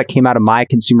whole product came out of my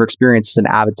consumer experience as an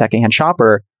avid secondhand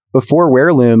shopper. Before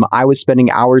Wearloom, I was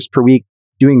spending hours per week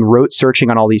doing rote searching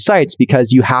on all these sites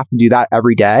because you have to do that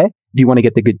every day if you want to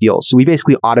get the good deals. So we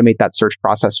basically automate that search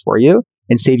process for you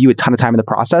and save you a ton of time in the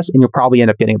process. And you'll probably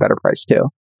end up getting a better price too.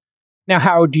 Now,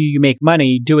 how do you make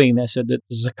money doing this?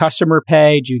 Does a customer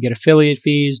pay? Do you get affiliate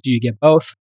fees? Do you get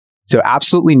both? So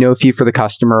absolutely no fee for the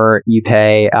customer. You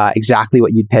pay exactly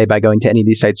what you'd pay by going to any of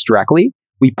these sites directly.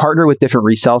 We partner with different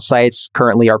resale sites.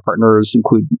 Currently, our partners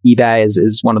include eBay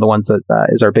is one of the ones that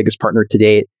is our biggest partner to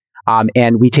date.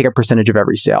 And we take a percentage of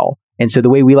every sale. And so the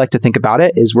way we like to think about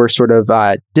it is we're sort of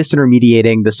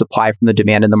disintermediating the supply from the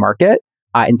demand in the market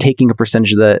and taking a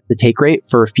percentage of the take rate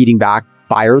for feeding back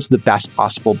buyers the best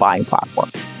possible buying platform.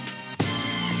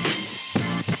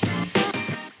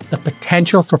 The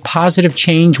potential for positive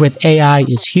change with AI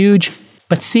is huge,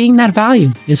 but seeing that value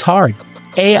is hard.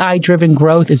 AI-driven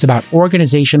growth is about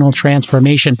organizational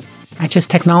transformation, not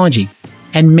just technology.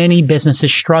 And many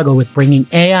businesses struggle with bringing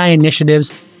AI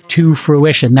initiatives to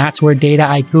fruition. That's where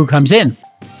Dataiku comes in.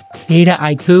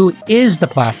 Dataiku is the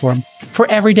platform for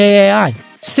everyday AI,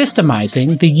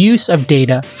 systemizing the use of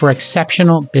data for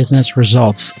exceptional business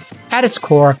results. At its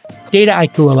core,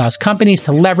 Dataiku allows companies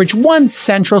to leverage one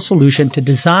central solution to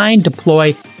design,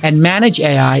 deploy, and manage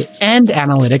AI and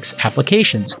analytics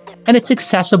applications. And it's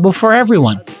accessible for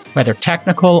everyone, whether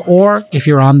technical or if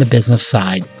you're on the business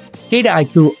side.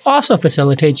 Dataiku also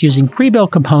facilitates using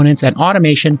pre-built components and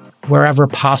automation wherever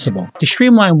possible to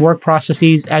streamline work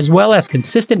processes as well as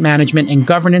consistent management and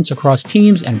governance across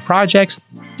teams and projects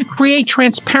to create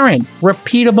transparent,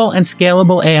 repeatable, and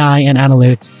scalable AI and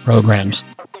analytics programs.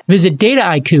 Visit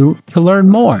Dataiku to learn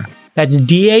more. That's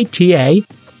DATAIKU.com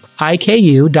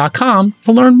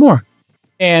to learn more.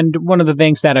 And one of the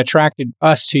things that attracted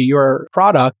us to your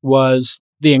product was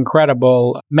the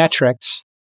incredible metrics.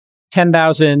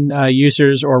 10,000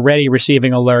 users already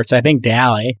receiving alerts, I think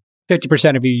daily.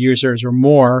 50% of your users or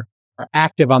more are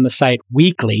active on the site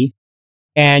weekly.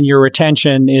 And your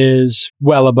retention is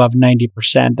well above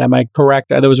 90%. Am I correct?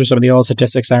 Those are some of the old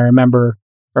statistics I remember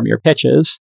from your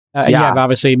pitches. You have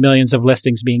obviously millions of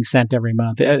listings being sent every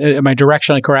month. Am I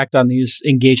directionally correct on these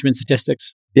engagement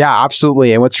statistics? Yeah,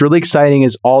 absolutely. And what's really exciting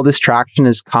is all this traction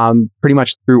has come pretty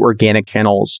much through organic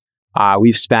channels.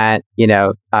 We've spent,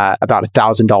 about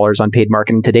 $1,000 on paid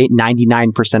marketing to date.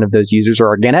 99% of those users are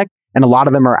organic, and a lot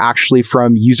of them are actually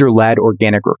from user-led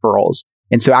organic referrals.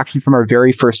 And so actually from our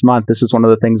very first month, this is one of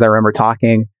the things I remember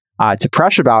talking to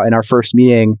Presh about in our first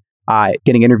meeting,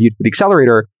 getting interviewed for the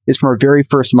accelerator, is from our very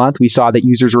first month, we saw that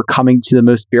users were coming to the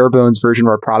most bare bones version of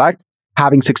our product,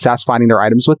 having success finding their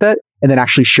items with it, and then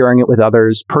actually sharing it with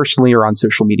others personally or on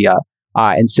social media.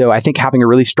 And so I think having a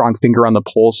really strong finger on the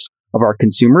pulse of our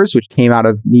consumers, which came out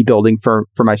of me building for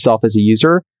myself as a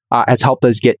user, has helped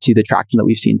us get to the traction that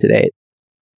we've seen to date.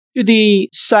 Do the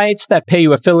sites that pay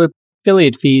you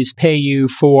affiliate fees pay you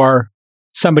for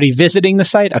somebody visiting the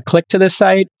site, a click to the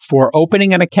site, for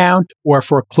opening an account, or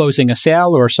for closing a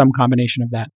sale, or some combination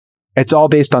of that? It's all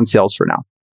based on sales for now.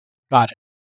 Got it.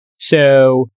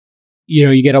 So,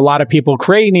 you get a lot of people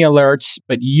creating the alerts,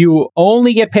 but you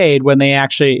only get paid when they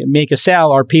actually make a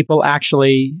sale. Are people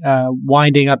actually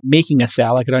winding up making a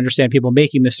sale? I could understand people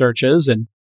making the searches and,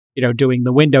 doing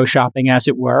the window shopping, as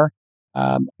it were.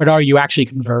 But are you actually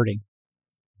converting?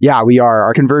 Yeah, we are.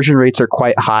 Our conversion rates are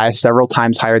quite high, several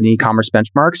times higher than e-commerce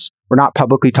benchmarks. We're not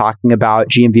publicly talking about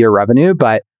GMV or revenue,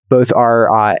 but both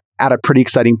are at a pretty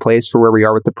exciting place for where we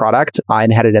are with the product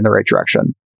and headed in the right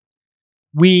direction.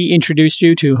 We introduced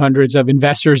you to hundreds of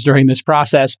investors during this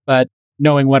process, but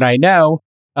knowing what I know,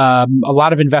 a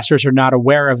lot of investors are not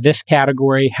aware of this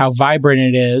category, how vibrant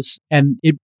it is. And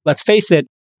let's face it,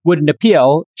 wouldn't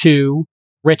appeal to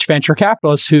rich venture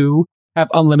capitalists who have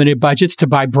unlimited budgets to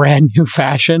buy brand new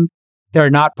fashion. They're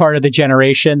not part of the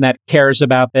generation that cares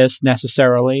about this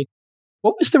necessarily.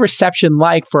 What was the reception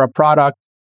like for a product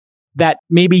that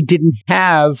maybe didn't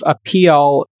have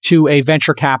appeal to a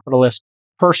venture capitalist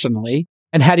personally?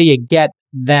 And how do you get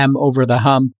them over the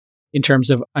hump in terms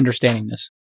of understanding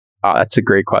this? Oh, that's a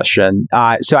great question.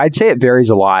 So I'd say it varies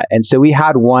a lot. And so we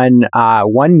had one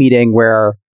meeting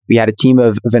where we had a team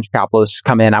of venture capitalists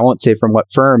come in. I won't say from what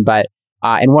firm, but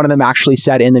and one of them actually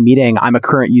said in the meeting, "I'm a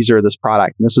current user of this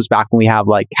product." And this was back when we have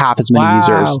like half as many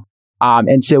users.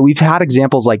 And so we've had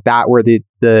examples like that where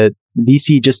the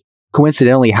VC just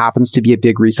coincidentally happens to be a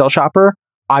big resale shopper.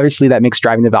 Obviously, that makes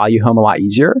driving the value home a lot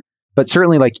easier. But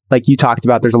certainly, like you talked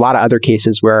about, there's a lot of other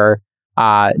cases where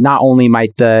not only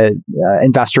might the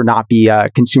investor not be a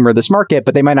consumer of this market,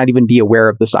 but they might not even be aware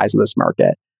of the size of this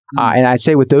market. And I'd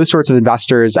say with those sorts of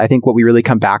investors, I think what we really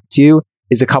come back to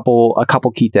is a couple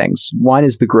key things. One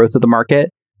is the growth of the market,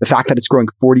 the fact that it's growing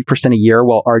 40% a year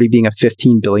while already being a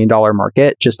 $15 billion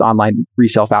market, just online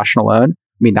resale fashion alone.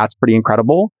 I mean, that's pretty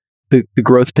incredible. The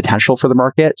growth potential for the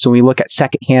market. So when we look at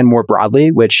secondhand more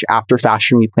broadly, which after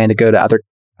fashion, we plan to go to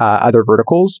other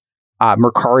verticals.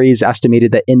 Mercari has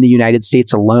estimated that in the United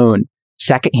States alone,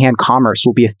 secondhand commerce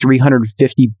will be a $350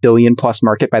 billion plus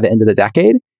market by the end of the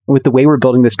decade. And with the way we're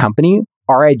building this company,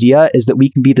 our idea is that we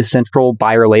can be the central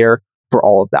buyer layer for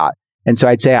all of that. And so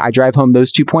I'd say I drive home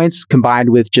those 2 points combined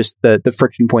with just the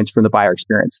friction points from the buyer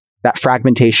experience. That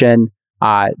fragmentation,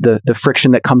 the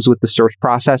friction that comes with the search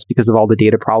process because of all the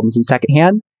data problems in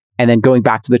secondhand, and then going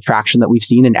back to the traction that we've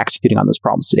seen and executing on those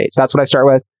problems to date. So that's what I start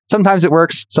with. Sometimes it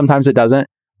works, sometimes it doesn't.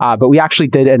 But we actually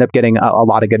did end up getting a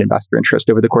lot of good investor interest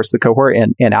over the course of the cohort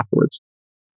and afterwards.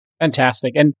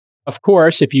 Fantastic. And of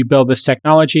course, if you build this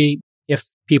technology, if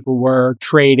people were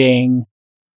trading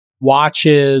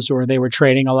watches or they were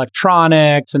trading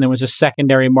electronics and there was a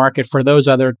secondary market for those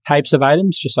other types of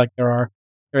items, just like there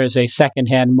is a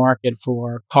secondhand market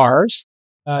for cars,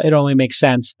 it only makes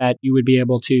sense that you would be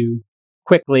able to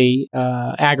quickly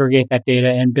aggregate that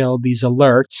data and build these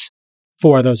alerts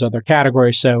for those other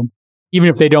categories. So even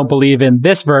if they don't believe in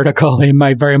this vertical, they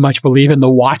might very much believe in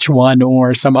the watch one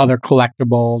or some other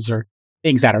collectibles or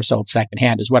things that are sold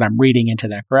secondhand is what I'm reading into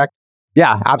that, correct?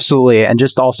 Yeah, absolutely. And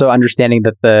just also understanding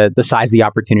that the size of the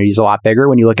opportunity is a lot bigger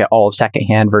when you look at all of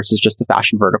secondhand versus just the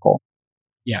fashion vertical.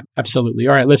 Yeah, absolutely.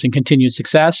 All right, listen, continued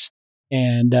success.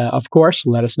 And of course,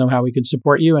 let us know how we can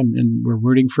support you. And we're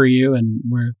rooting for you. And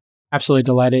we're absolutely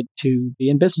delighted to be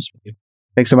in business with you.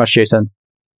 Thanks so much, Jason.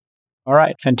 All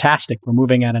right, fantastic. We're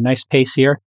moving at a nice pace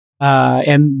here.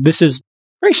 And this is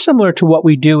very similar to what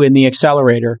we do in the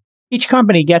accelerator. Each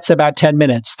company gets about 10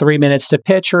 minutes, 3 minutes to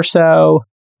pitch or so.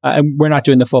 And we're not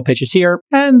doing the full pitches here.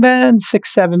 And then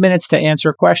 6-7 minutes to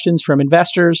answer questions from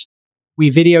investors. We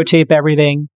videotape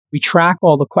everything. We track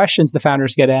all the questions the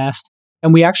founders get asked.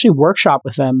 And we actually workshop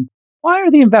with them. Why are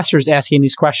the investors asking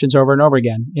these questions over and over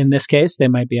again? In this case, they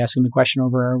might be asking the question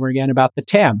over and over again about the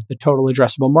TAM, the total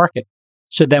addressable market.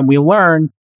 So then we learn,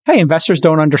 hey, investors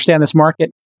don't understand this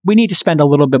market. We need to spend a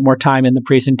little bit more time in the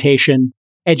presentation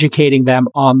educating them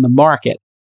on the market.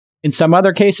 In some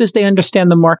other cases, they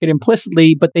understand the market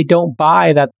implicitly, but they don't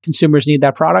buy that consumers need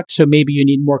that product. So maybe you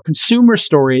need more consumer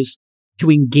stories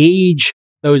to engage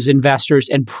those investors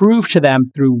and prove to them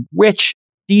through rich,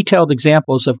 detailed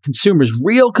examples of consumers,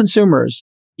 real consumers,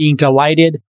 being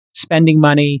delighted, spending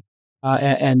money,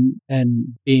 and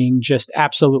being just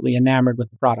absolutely enamored with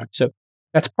the product. So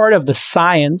that's part of the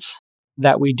science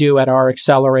that we do at our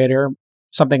accelerator,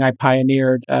 something I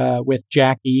pioneered with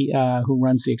Jackie, who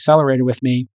runs the accelerator with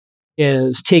me,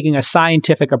 is taking a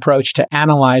scientific approach to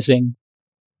analyzing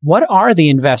what are the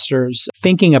investors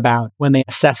thinking about when they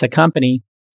assess a company,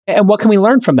 and what can we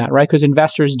learn from that, right? Because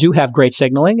investors do have great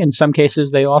signaling. In some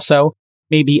cases, they also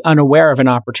may be unaware of an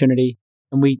opportunity.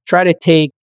 And we try to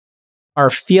take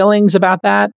our feelings about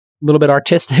that, a little bit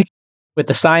artistic, with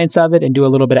the science of it, and do a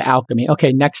little bit of alchemy.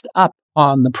 Okay, next up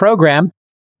on the program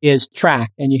is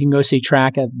Track. And you can go see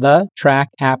Track at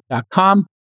thetrackapp.com.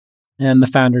 And the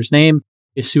founder's name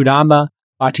is Sudama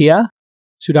Bhatia.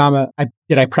 Sudama,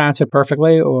 did I pronounce it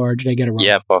perfectly or did I get it wrong?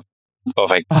 Yeah,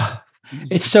 perfect. Oh,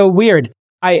 it's so weird.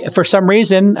 For some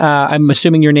reason, I'm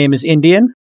assuming your name is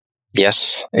Indian.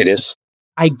 Yes, it is.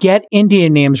 I get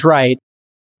Indian names right,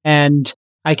 and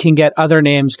I can get other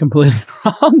names completely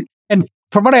wrong. And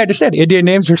from what I understand, Indian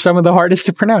names are some of the hardest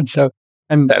to pronounce. So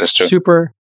I'm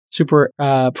super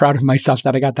proud of myself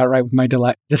that I got that right with my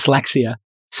dyslexia.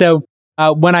 So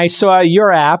when I saw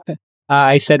your app,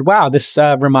 I said, wow, this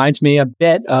reminds me a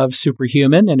bit of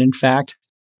Superhuman. And in fact,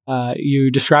 you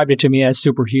described it to me as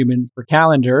Superhuman for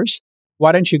calendars.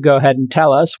 Why don't you go ahead and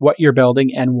tell us what you're building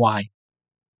and why?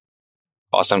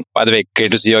 Awesome. By the way,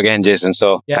 great to see you again, Jason.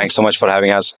 So thanks so much for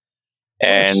having us.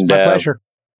 And my pleasure.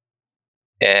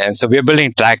 And so we're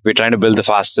building Track. We're trying to build the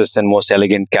fastest and most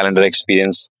elegant calendar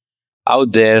experience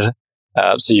out there.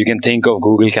 So you can think of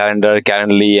Google Calendar,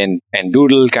 Calendly, and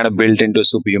Doodle kind of built into a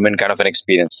Superhuman kind of an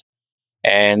experience.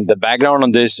 And the background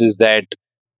on this is that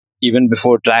even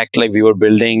before Track, like we were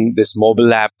building this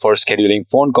mobile app for scheduling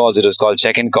phone calls. It was called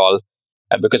Check and Call,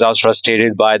 because I was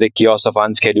frustrated by the chaos of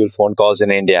unscheduled phone calls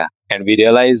in India. And we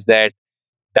realized that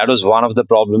was one of the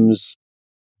problems,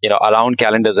 around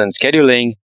calendars and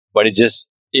scheduling. But it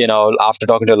just, after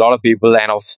talking to a lot of people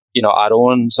and of, our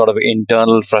own sort of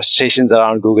internal frustrations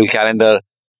around Google Calendar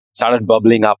started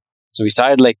bubbling up. So we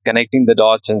started like connecting the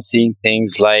dots and seeing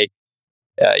things like,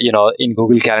 in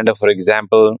Google Calendar, for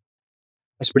example,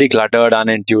 it's pretty cluttered,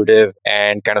 unintuitive,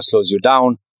 and kind of slows you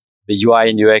down. The UI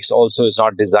and UX also is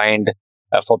not designed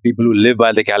for people who live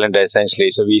by the calendar,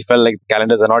 essentially. So we felt like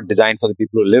calendars are not designed for the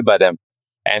people who live by them.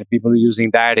 And people were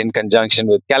using that in conjunction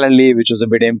with Calendly, which was a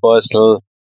bit impersonal.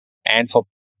 And for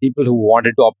people who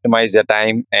wanted to optimize their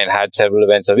time and had several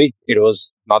events a week, it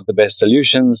was not the best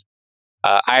solutions.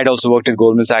 I had also worked at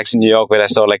Goldman Sachs in New York, where I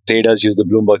saw like traders use the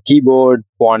Bloomberg keyboard,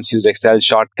 quants use Excel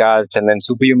shortcuts, and then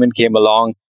Superhuman came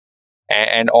along,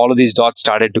 and all of these dots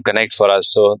started to connect for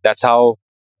us. So that's how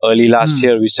early last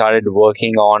year we started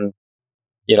working on,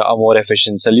 a more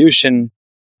efficient solution.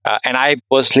 And I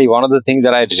personally, one of the things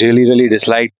that I really, really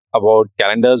disliked about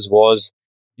calendars was,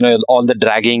 all the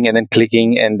dragging and then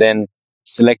clicking and then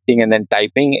selecting and then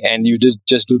typing, and you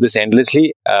just do this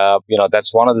endlessly.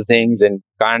 That's one of the things, and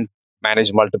can't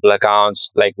manage multiple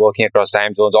accounts, like working across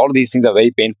time zones. All of these things are very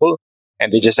painful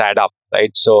and they just add up, right?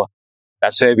 So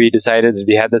that's where we decided that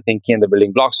we had the thinking and the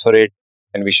building blocks for it,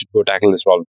 and we should go tackle this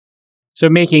problem. So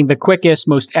making the quickest,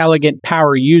 most elegant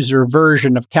power user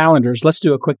version of calendars. Let's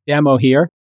do a quick demo here.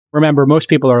 Remember, most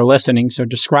people are listening, so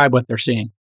describe what they're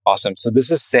seeing. Awesome. So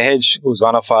this is Sehaj, who's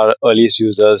one of our earliest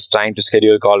users trying to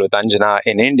schedule a call with Anjana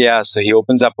in India. So he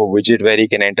opens up a widget where he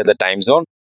can enter the time zone.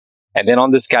 And then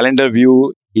on this calendar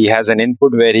view, he has an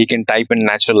input where he can type in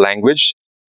natural language,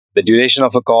 the duration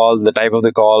of a call, the type of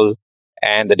the call,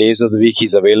 and the days of the week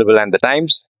he's available and the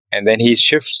times. And then he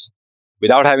shifts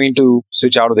without having to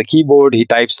switch out of the keyboard. He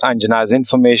types Anjana's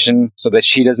information so that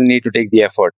she doesn't need to take the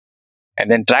effort. And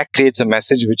then Track creates a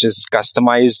message which is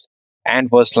customized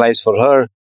and personalized for her,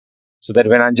 so that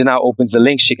when Anjana opens the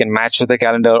link, she can match with the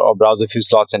calendar or browse a few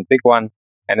slots and pick one,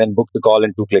 and then book the call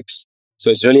in 2 clicks.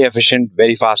 So it's really efficient,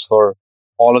 very fast for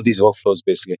all of these workflows,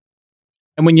 basically.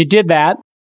 And when you did that,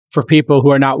 for people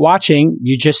who are not watching,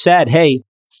 you just said, hey,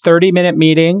 30-minute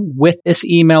meeting with this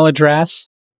email address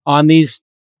on these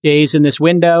days in this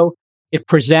window. It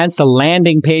presents a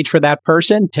landing page for that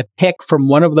person to pick from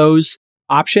one of those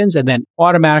options and then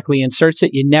automatically inserts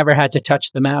it. You never had to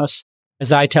touch the mouse.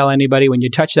 As I tell anybody, when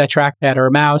you touch that trackpad or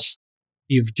a mouse,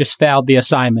 you've just failed the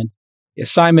assignment. The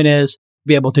assignment is to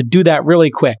be able to do that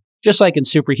really quick. Just like in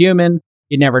Superhuman,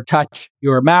 you never touch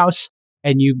your mouse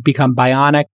and you become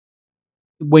bionic.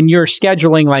 When you're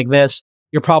scheduling like this,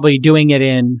 you're probably doing it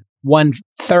in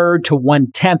 1/3 to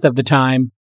 1/10 of the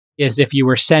time is if you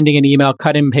were sending an email,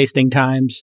 cut and pasting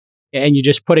times, and you're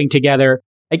just putting together,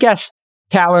 I guess,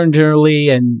 Calendarly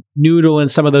and Noodle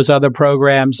and some of those other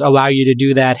programs allow you to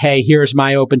do that. Hey, here's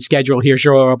my open schedule. Here's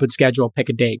your open schedule. Pick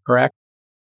a date, correct?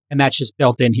 And that's just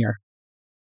built in here.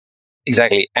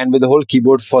 Exactly. And with the whole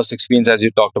keyboard first experience, as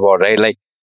you talked about, right? Like,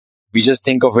 we just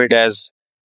think of it as,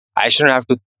 I shouldn't have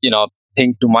to,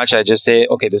 think too much. I just say,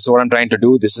 okay, this is what I'm trying to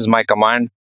do. This is my command.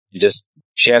 You just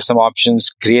share some options,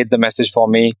 create the message for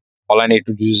me. All I need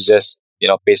to do is just,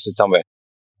 paste it somewhere.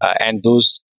 And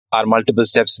those are multiple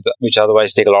steps which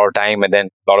otherwise take a lot of time and then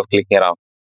a lot of clicking around.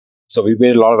 So we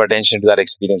paid a lot of attention to that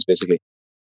experience, basically.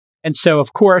 And so,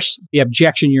 of course, the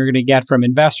objection you're going to get from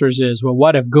investors is, well,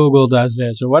 what if Google does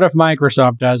this? Or what if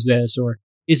Microsoft does this? Or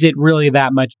is it really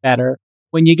that much better?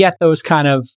 When you get those kind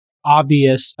of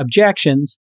obvious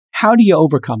objections, how do you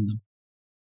overcome them?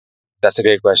 That's a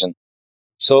great question.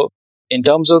 So in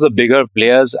terms of the bigger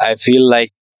players, I feel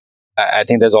like I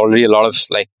think there's already a lot of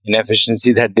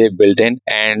inefficiency that they've built in,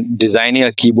 and designing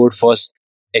a keyboard first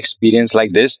experience like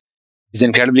this is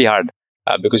incredibly hard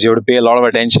because you have to pay a lot of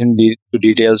attention to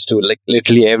details to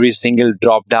literally every single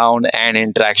drop down and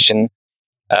interaction.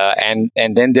 And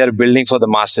then they're building for the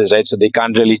masses, right? So they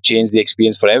can't really change the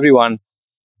experience for everyone.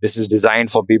 This is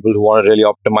designed for people who want to really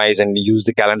optimize and use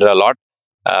the calendar a lot.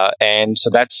 And so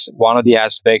that's one of the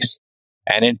aspects.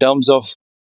 And in terms of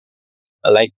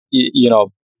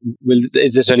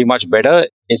is this really much better?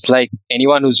 It's like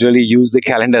anyone who's really used the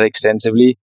calendar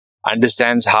extensively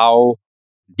understands how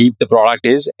deep the product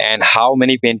is and how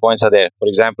many pain points are there. For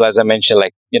example, as I mentioned,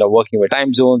 working with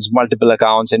time zones, multiple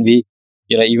accounts, and we,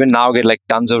 even now get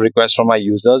tons of requests from our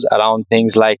users around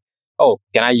things like, oh,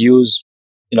 can I use,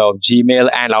 Gmail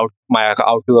and my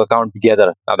Outlook account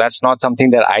together? Now, that's not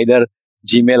something that either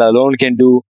Gmail alone can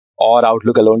do or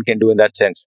Outlook alone can do in that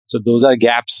sense. So those are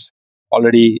gaps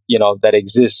already, that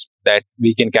exist that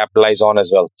we can capitalize on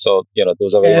as well. So,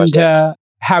 those are very much there.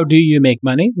 How do you make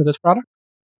money with this product?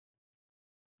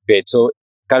 Great. So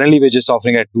currently we're just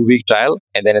offering a 2-week trial,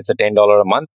 and then it's a $10 a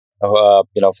month,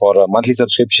 for a monthly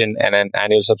subscription and an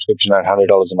annual subscription at $100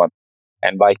 a month.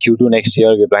 And by Q2 next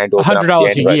year, we're planning to open up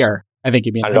 $100 a year. I think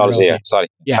you mean $100 a year. Sorry.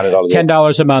 Yeah.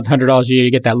 $10 a month, $100 a year.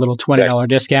 You get that little $20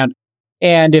 discount.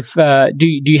 And if do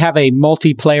you have a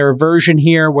multiplayer version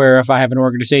here where if I have an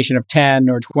organization of 10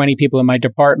 or 20 people in my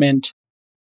department,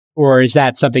 or is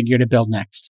that something you're going to build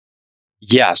next?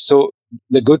 Yeah. So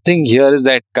the good thing here is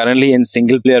that currently in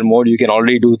single player mode, you can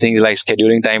already do things like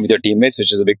scheduling time with your teammates,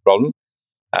 which is a big problem.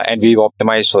 And we've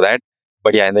optimized for that.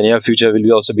 But yeah, in the near future,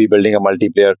 we'll also be building a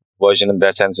multiplayer version in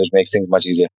that sense, which makes things much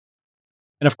easier.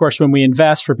 And of course, when we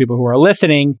invest, for people who are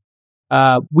listening,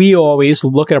 we always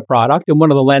look at a product, and one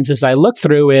of the lenses I look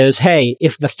through is, hey,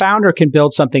 if the founder can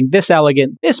build something this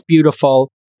elegant, this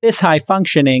beautiful, this high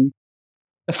functioning,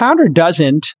 the founder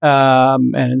doesn't,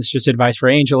 and it's just advice for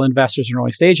angel investors and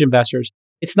early stage investors,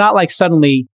 it's not like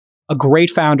suddenly a great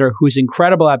founder who's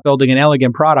incredible at building an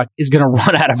elegant product is going to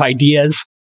run out of ideas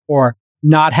or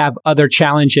not have other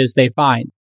challenges they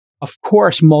find. Of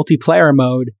course, multiplayer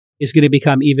mode is going to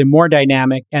become even more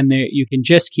dynamic, and you can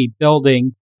just keep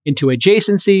building into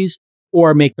adjacencies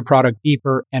or make the product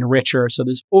deeper and richer. So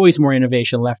there's always more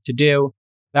innovation left to do.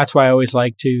 That's why I always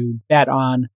like to bet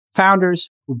on founders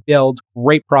who build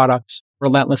great products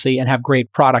relentlessly and have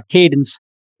great product cadence.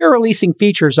 You're releasing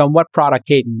features on what product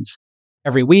cadence?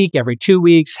 Every week, every 2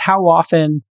 weeks? How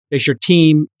often does your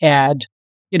team add,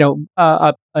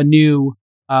 a new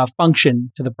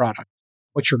function to the product?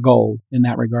 What's your goal in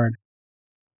that regard?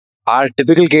 Our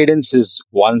typical cadence is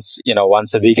once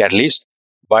a week at least.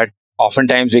 But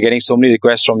oftentimes we're getting so many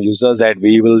requests from users that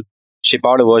we will ship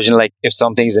out a version if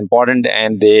something is important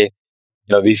and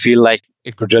we feel like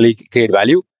it could really create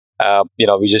value.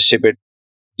 We just ship it,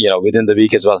 within the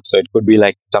week as well. So it could be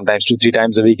sometimes 2-3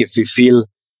 times a week if we feel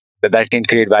that can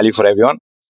create value for everyone.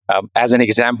 As an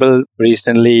example,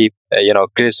 recently,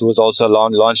 Chris, who was also a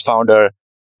launch founder,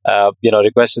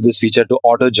 requested this feature to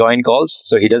auto join calls.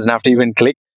 So he doesn't have to even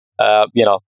click,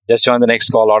 just join the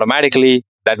next call automatically.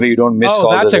 That way you don't miss calls.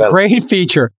 Oh, that's a great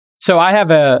feature. So I have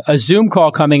a Zoom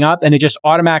call coming up and it just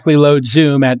automatically loads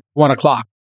Zoom at 1:00.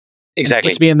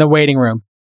 Exactly. Puts me in the waiting room.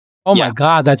 Oh my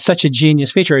God, that's such a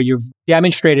genius feature. You've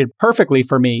demonstrated perfectly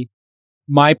for me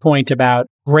my point about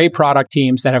great product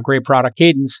teams that have great product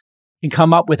cadence can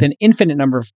come up with an infinite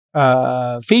number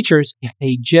of features if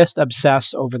they just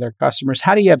obsess over their customers.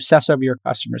 How do you obsess over your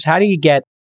customers? How do you get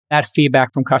that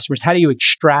feedback from customers? How do you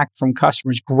extract from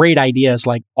customers great ideas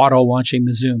like auto launching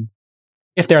the Zoom?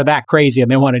 If they're that crazy and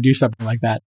they want to do something like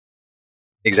that.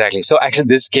 Exactly. So actually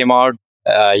this came out,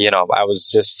 I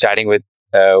was just chatting with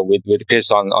with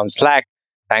Chris on Slack,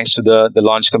 thanks to the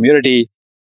launch community.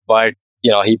 But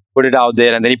he put it out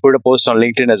there, and then he put a post on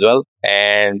LinkedIn as well,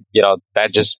 and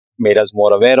that just made us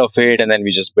more aware of it, and then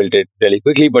we just built it really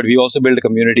quickly. But we also built a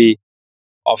community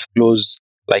of close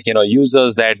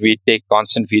users that we take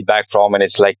constant feedback from, and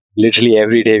it's like literally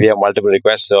every day we have multiple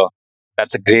requests. So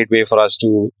that's a great way for us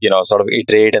to sort of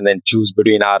iterate and then choose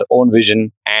between our own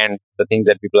vision and the things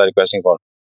that people are requesting for.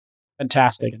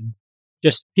 Fantastic.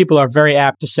 Just people are very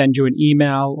apt to send you an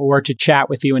email or to chat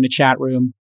with you in a chat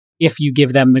room if you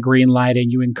give them the green light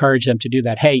and you encourage them to do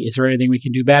that. Hey, is there anything we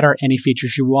can do better? Any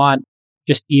features you want?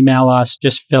 Just email us,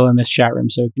 just fill in this chat room.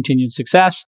 So continued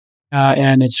success.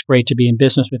 And it's great to be in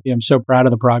business with you. I'm so proud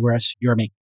of the progress you're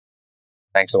making.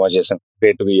 Thanks so much, Jason.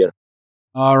 Great to be here.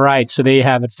 All right. So there you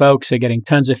have it, folks. They're getting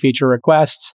tons of feature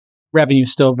requests. Revenue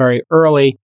is still very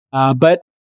early, but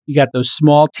you got those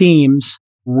small teams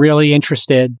really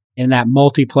interested in that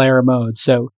multiplayer mode.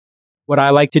 So what I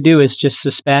like to do is just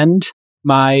suspend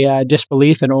my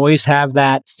disbelief and always have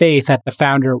that faith that the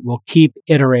founder will keep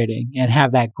iterating and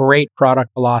have that great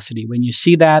product velocity. When you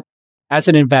see that as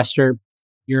an investor,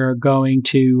 you're going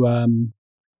to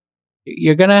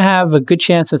have a good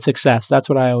chance at success. That's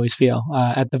what I always feel.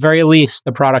 At the very least,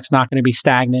 the product's not going to be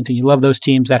stagnant, and you love those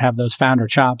teams that have those founder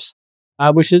chops,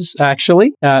 which is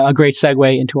actually a great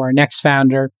segue into our next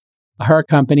founder. Her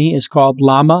company is called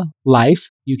Llama Life.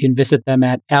 You can visit them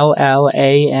at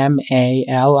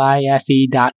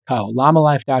LLAMALIFE.co,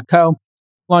 LlamaLife.co,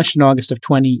 launched in August of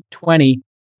 2020,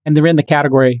 and they're in the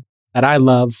category that I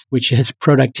love, which is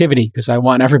productivity, because I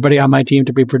want everybody on my team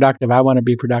to be productive. I want to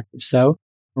be productive. So,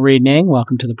 Marie Ning,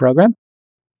 welcome to the program.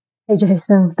 Hey,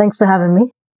 Jason. Thanks for having me.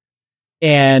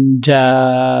 And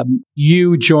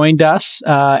you joined us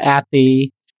at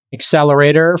the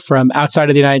accelerator from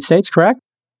outside of the United States, correct?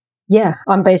 Yeah,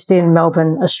 I'm based in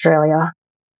Melbourne, Australia.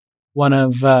 One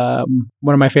of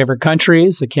my favorite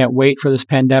countries. I can't wait for this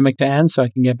pandemic to end so I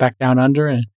can get back down under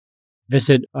and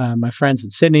visit my friends in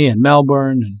Sydney and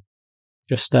Melbourne and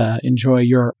just enjoy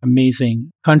your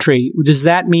amazing country. Does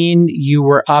that mean you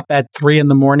were up at 3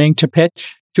 a.m. to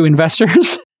pitch to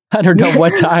investors? I don't know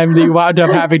what time you wound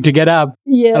up having to get up.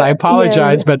 Yeah, and I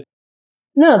apologize, but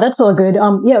no, that's all good.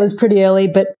 Yeah, it was pretty early,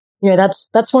 but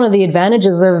that's one of the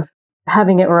advantages of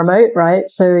having it remote, right?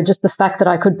 So just the fact that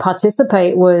I could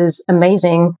participate was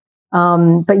amazing.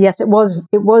 But yes, it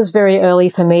was very early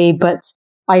for me, but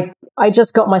I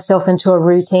just got myself into a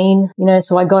routine,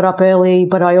 so I got up early,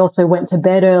 but I also went to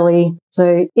bed early.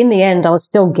 So in the end, I was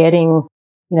still getting,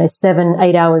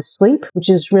 7-8 hours sleep, which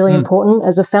is really important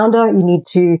as a founder. You need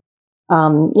to,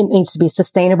 it needs to be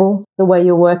sustainable the way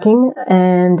you're working.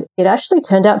 And it actually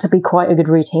turned out to be quite a good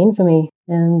routine for me.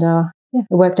 And it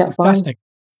worked out fine. Fantastic.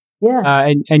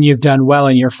 Yeah. And you've done well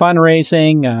in your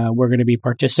fundraising. We're going to be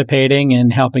participating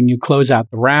and helping you close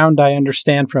out the round, I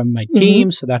understand, from my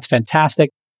team. So that's fantastic.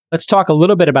 Let's talk a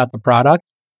little bit about the product.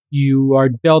 You are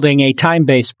building a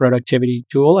time-based productivity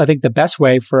tool. I think the best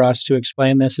way for us to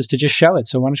explain this is to just show it.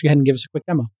 So why don't you go ahead and give us a quick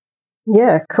demo?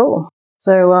 Yeah, cool.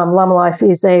 So Llama Life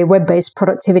is a web-based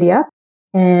productivity app.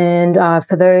 And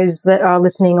for those that are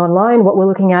listening online, what we're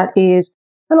looking at is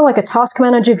kind of like a task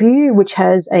manager view, which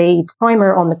has a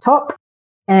timer on the top.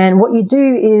 And what you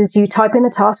do is you type in the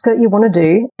task that you want to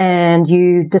do and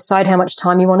you decide how much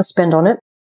time you want to spend on it.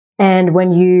 And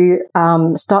when you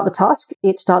start the task,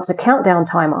 it starts a countdown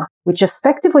timer, which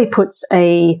effectively puts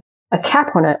a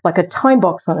cap on it, like a time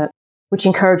box on it, which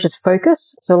encourages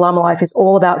focus. So Llama Life is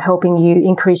all about helping you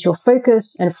increase your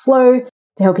focus and flow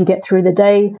to help you get through the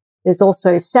day. There's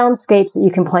also soundscapes that you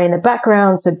can play in the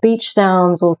background, so beach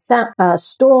sounds or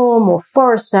storm or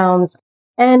forest sounds.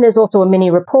 And there's also a mini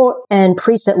report and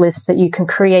preset lists that you can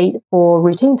create for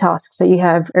routine tasks that you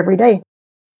have every day.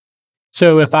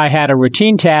 So if I had a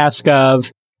routine task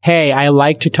of, hey, I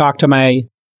like to talk to my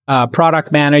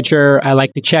product manager, I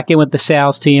like to check in with the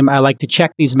sales team, I like to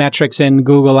check these metrics in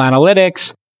Google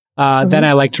Analytics, then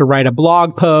I like to write a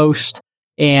blog post,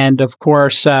 and of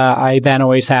course, I then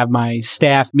always have my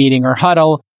staff meeting or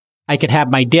huddle. I could have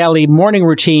my daily morning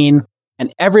routine,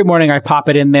 and every morning I pop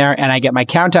it in there, and I get my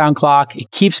countdown clock.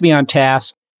 It keeps me on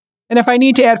task. And if I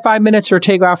need to add 5 minutes or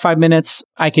take off 5 minutes,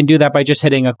 I can do that by just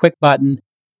hitting a quick button.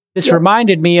 This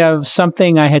reminded me of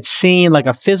something I had seen, like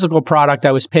a physical product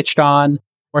I was pitched on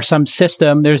or some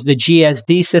system. There's the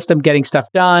GSD system, getting stuff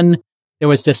done. There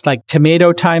was this like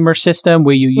tomato timer system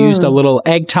where you used a little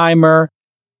egg timer.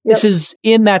 This is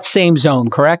in that same zone,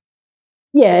 correct?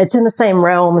 Yeah, it's in the same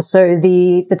realm. So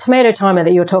the tomato timer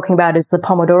that you're talking about is the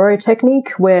Pomodoro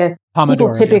technique, where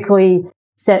people typically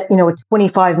set, a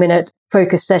 25-minute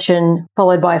focus session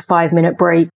followed by a 5-minute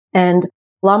break. And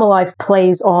Llama Life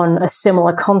plays on a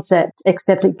similar concept,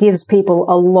 except it gives people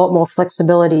a lot more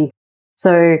flexibility.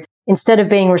 So instead of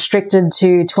being restricted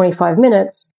to 25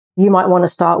 minutes, you might want to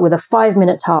start with a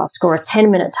 5-minute task or a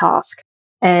 10-minute task.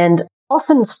 And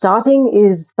often starting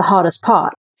is the hardest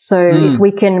part. So if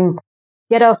we can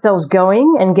get ourselves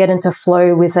going and get into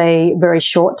flow with a very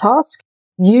short task,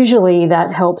 usually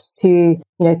that helps to,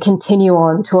 continue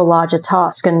on to a larger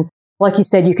task. And like you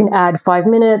said, you can add 5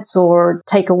 minutes or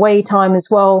take away time as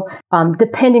well,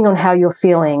 depending on how you're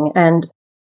feeling. And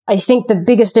I think the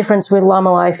biggest difference with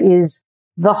Llama Life is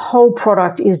the whole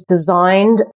product is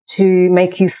designed to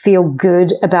make you feel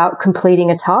good about completing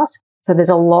a task. So there's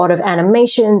a lot of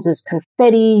animations, there's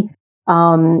confetti.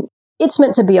 It's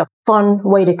meant to be a fun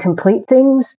way to complete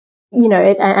things,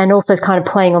 and also kind of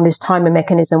playing on this timer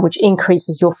mechanism, which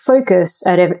increases your focus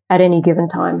at any given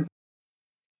time.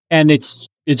 And it's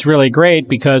really great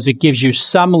because it gives you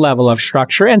some level of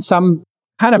structure and some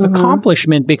kind of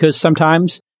accomplishment, because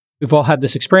sometimes we've all had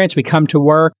this experience. We come to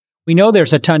work. We know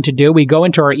there's a ton to do. We go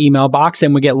into our email box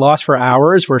and we get lost for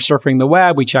hours. We're surfing the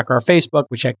web. We check our Facebook.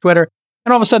 We check Twitter.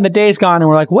 And all of a sudden the day's gone and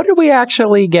we're like, what did we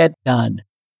actually get done?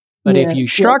 But if you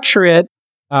structure it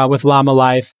with Llama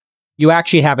Life, you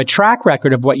actually have a track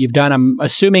record of what you've done. I'm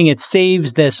assuming it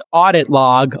saves this audit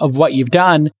log of what you've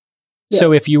done. Yeah.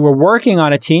 So if you were working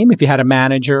on a team, if you had a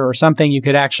manager or something, you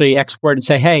could actually export and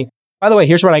say, hey, by the way,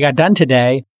 here's what I got done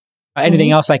today. Anything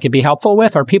else I could be helpful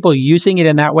with? Are people using it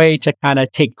in that way to kind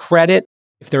of take credit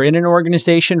if they're in an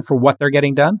organization for what they're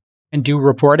getting done and do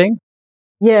reporting?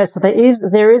 Yeah, so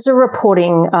there is a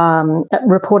reporting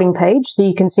page, so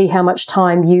you can see how much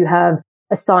time you have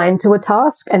assigned to a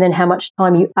task and then how much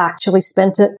time you actually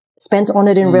spent on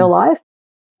it in real life.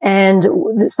 And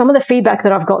some of the feedback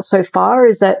that I've got so far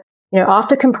is that,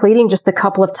 after completing just a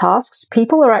couple of tasks,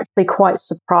 people are actually quite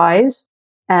surprised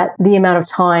at the amount of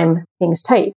time things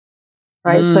take,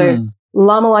 right? So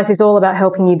Llama Life is all about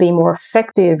helping you be more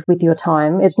effective with your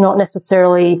time. It's not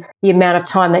necessarily the amount of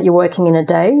time that you're working in a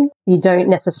day. You don't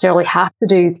necessarily have to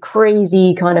do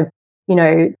crazy kind of,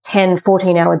 10,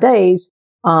 14-hour days.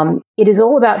 It is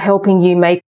all about helping you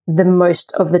make the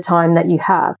most of the time that you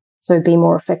have. So be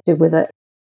more effective with it.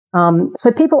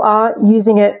 So people are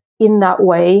using it in that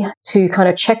way to kind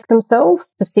of check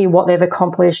themselves to see what they've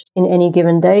accomplished in any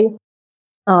given day.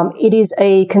 It is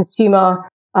a consumer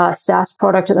SaaS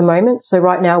product at the moment. So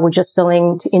right now we're just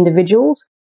selling to individuals.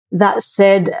 That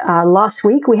said, last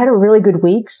week we had a really good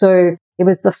week. So it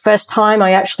was the first time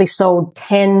I actually sold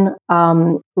 10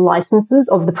 licenses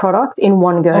of the product in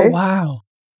one go. Oh, wow.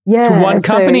 Yeah. To one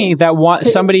company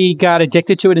somebody got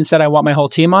addicted to it and said, I want my whole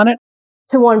team on it?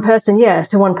 To one person. Yeah,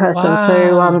 to one person. Wow.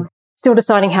 So still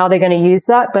deciding how they're going to use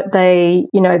that, but they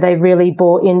really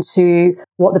bought into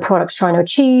what the product's trying to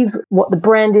achieve, what the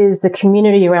brand is, the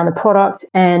community around the product,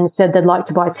 and said they'd like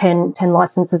to buy 10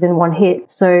 licenses in one hit.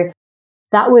 So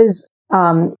that was,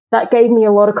 that gave me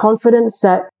a lot of confidence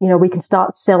that, we can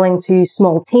start selling to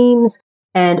small teams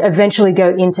and eventually go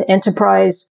into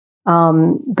enterprise.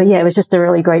 But yeah, it was just a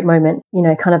really great moment,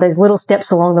 kind of those little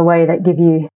steps along the way that give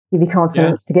you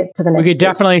confidence to get to the next. We could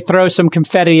definitely throw some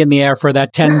confetti in the air for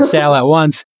that 10 sale at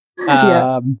once.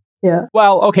 Yes. Yeah.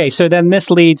 Well, okay. So then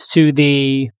this leads to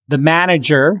the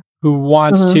manager who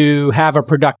wants to have a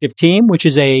productive team, which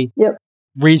is a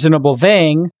reasonable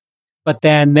thing. But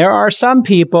then there are some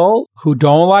people who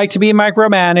don't like to be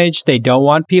micromanaged. They don't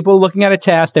want people looking at a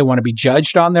task. They want to be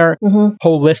judged on their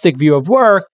holistic view of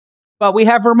work. But we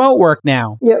have remote work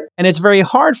now. And it's very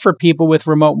hard for people with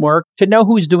remote work to know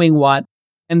who's doing what.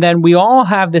 And then we all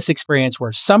have this experience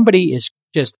where somebody is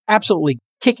just absolutely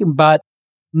kicking butt,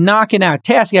 knocking out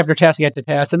task after task after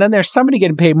task. And then there's somebody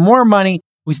getting paid more money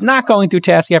who's not going through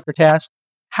task after task.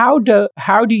 How do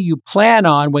you plan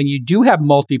on when you do have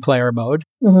multiplayer mode,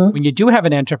 when you do have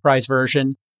an enterprise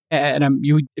version, and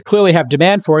you clearly have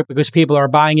demand for it because people are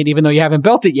buying it even though you haven't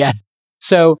built it yet.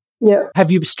 So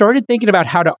have you started thinking about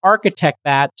how to architect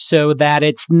that so that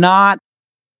it's not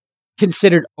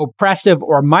considered oppressive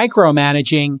or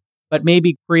micromanaging, but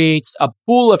maybe creates a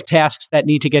pool of tasks that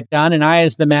need to get done? And I,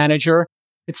 as the manager,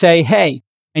 could say, hey,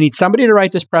 I need somebody to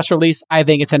write this press release. I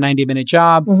think it's a 90-minute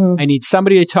job. I need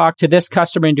somebody to talk to this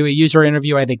customer and do a user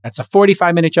interview. I think that's a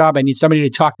 45-minute job. I need somebody to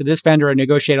talk to this vendor and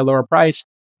negotiate a lower price.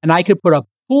 And I could put a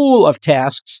pool of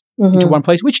tasks into one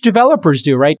place, which developers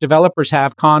do, right? Developers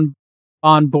have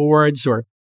on boards or,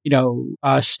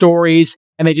 stories,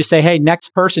 and they just say, hey,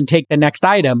 next person, take the next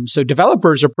item. So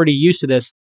developers are pretty used to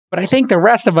this, but I think the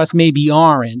rest of us maybe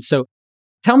aren't. So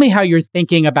tell me how you're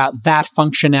thinking about that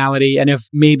functionality, and if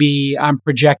maybe I'm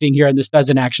projecting here and this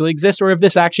doesn't actually exist, or if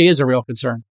this actually is a real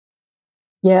concern.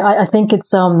 Yeah, I think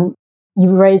it's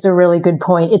you raise a really good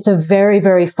point. It's a very,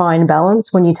 very fine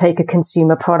balance when you take a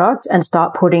consumer product and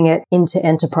start putting it into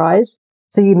enterprise.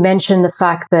 So you mentioned the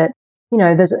fact that,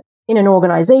 there's in an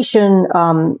organization,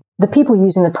 the people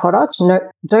using the product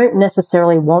don't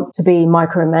necessarily want to be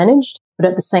micromanaged, but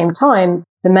at the same time,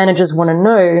 the managers want to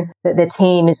know that their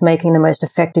team is making the most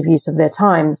effective use of their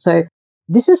time. So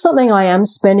this is something I am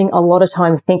spending a lot of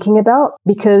time thinking about,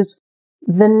 because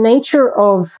the nature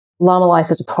of Llama Life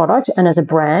as a product and as a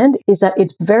brand is that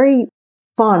it's very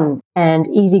fun and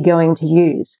easygoing to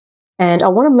use. And I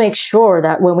want to make sure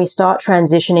that when we start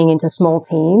transitioning into small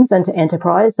teams and to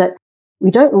enterprise, that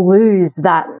we don't lose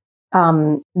that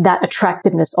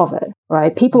attractiveness of it,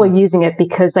 right? People are using it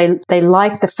because they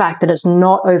like the fact that it's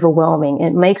not overwhelming.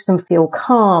 It makes them feel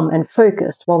calm and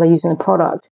focused while they're using the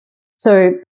product.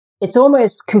 So it's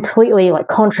almost completely like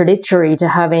contradictory to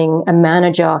having a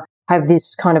manager have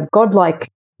this kind of godlike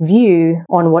view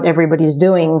on what everybody's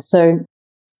doing. So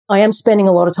I am spending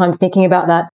a lot of time thinking about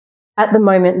that. At the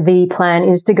moment, the plan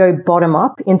is to go bottom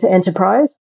up into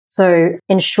enterprise. So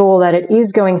ensure that it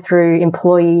is going through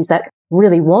employees that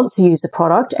really want to use the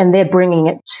product and they're bringing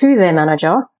it to their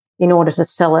manager in order to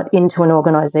sell it into an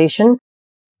organization.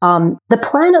 The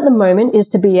plan at the moment is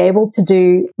to be able to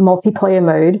do multiplayer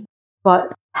mode,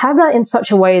 but have that in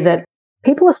such a way that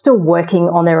people are still working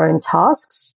on their own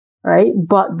tasks, right?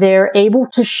 But they're able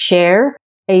to share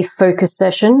a focus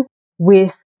session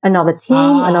with another team,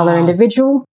 another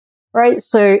individual, right?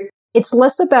 So it's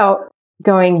less about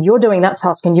going, you're doing that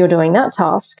task and you're doing that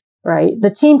task, right?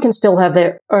 The team can still have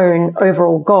their own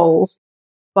overall goals,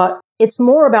 but it's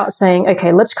more about saying,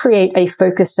 okay, let's create a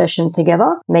focus session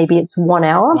together. Maybe it's 1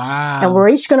 hour. Wow. And we're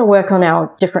each going to work on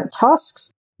our different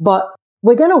tasks, but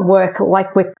we're going to work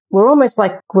like we're almost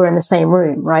like we're in the same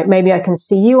room, right? Maybe I can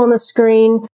see you on the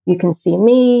screen. You can see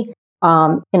me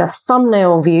in a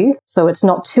thumbnail view, so it's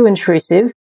not too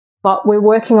intrusive, but we're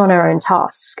working on our own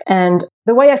tasks. And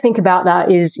the way I think about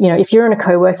that is, if you're in a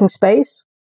co-working space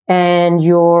and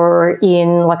you're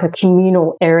in like a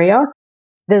communal area,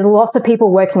 there's lots of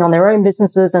people working on their own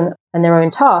businesses and their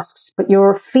own tasks, but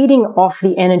you're feeding off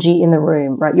the energy in the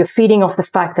room, right? You're feeding off the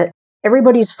fact that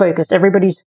everybody's focused,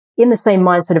 everybody's in the same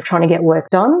mindset of trying to get work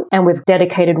done, and we've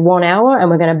dedicated 1 hour and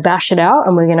we're going to bash it out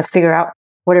and we're going to figure out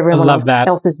what everyone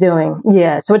else is doing.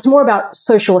 Yeah. So it's more about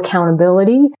social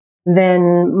accountability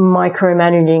than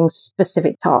micromanaging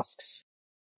specific tasks.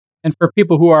 And for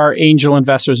people who are angel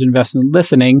investors investing and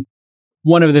listening,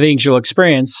 one of the things you'll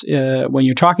experience when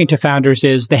you're talking to founders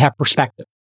is they have perspective.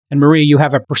 And Maria, you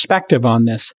have a perspective on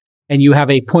this, and you have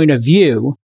a point of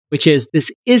view, which is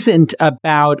this isn't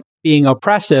about being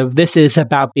oppressive. This is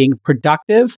about being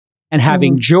productive and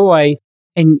having joy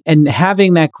and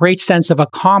having that great sense of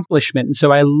accomplishment. And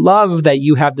so I love that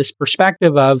you have this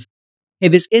perspective of, hey,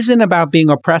 this isn't about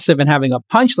being oppressive and having a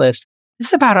punch list. This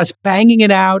is about us banging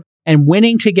it out and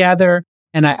winning together.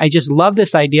 And I just love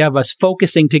this idea of us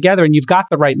focusing together. And you've got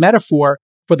the right metaphor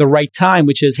for the right time,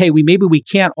 which is, hey, maybe we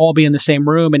can't all be in the same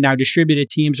room, and now distributed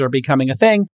teams are becoming a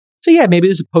thing. So yeah, maybe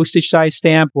there's a postage size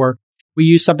stamp, or we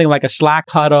use something like a Slack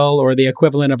huddle or the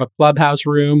equivalent of a Clubhouse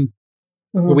room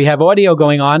where we have audio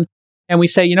going on. And we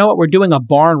say, you know what, we're doing a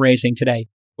barn raising today.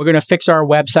 We're going to fix our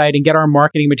website and get our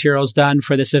marketing materials done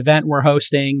for this event we're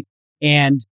hosting.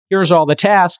 And here's all the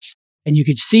tasks. And you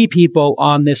could see people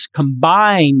on this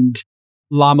combined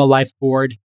Llama Life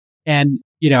board. And,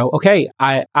 okay,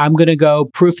 I'm going to go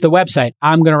proof the website.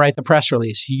 I'm going to write the press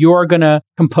release. You're going to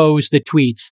compose the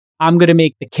tweets. I'm going to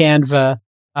make the Canva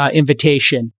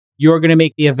invitation. You're going to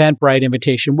make the Eventbrite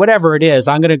invitation, whatever it is.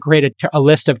 I'm going to create a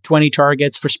list of 20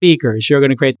 targets for speakers. You're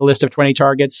going to create the list of 20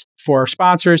 targets for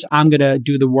sponsors. I'm going to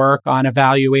do the work on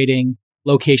evaluating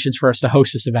locations for us to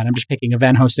host this event. I'm just picking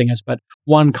event hosting as but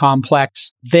one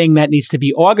complex thing that needs to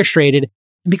be orchestrated.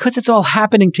 And because it's all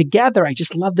happening together, I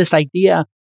just love this idea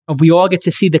of we all get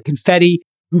to see the confetti.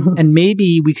 And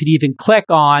maybe we could even click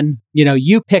on,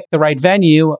 you picked the right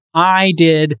venue. I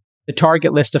did the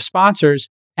target list of sponsors.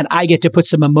 And I get to put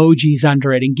some emojis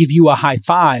under it and give you a high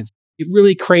five. It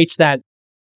really creates that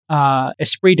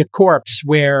esprit de corps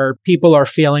where people are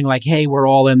feeling like, hey, we're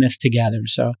all in this together.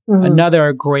 So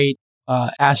another great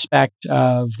aspect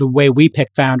of the way we pick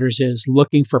founders is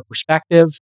looking for perspective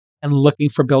and looking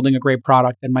for building a great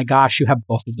product. And my gosh, you have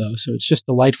both of those. So it's just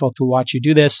delightful to watch you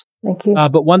do this. Thank you.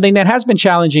 But one thing that has been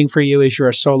challenging for you is you're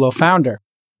a solo founder.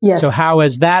 Yes. So how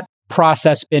has that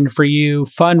process been for you?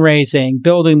 Fundraising,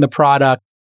 building the product?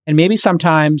 And maybe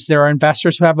sometimes there are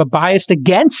investors who have a bias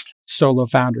against solo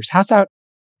founders. Has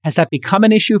that become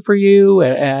an issue for you,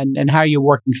 and how are you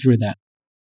working through that?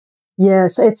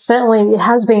 Yes, it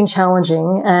has been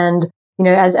challenging. And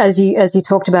as you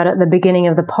talked about at the beginning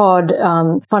of the pod,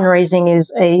 fundraising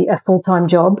is a full-time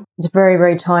job. It's very,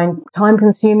 very time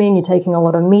consuming. You're taking a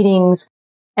lot of meetings.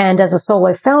 And as a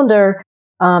solo founder,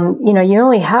 you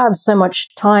only have so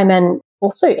much time and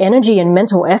also energy and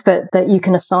mental effort that you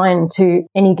can assign to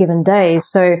any given day.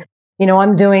 So,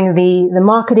 I'm doing the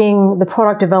marketing, the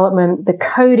product development, the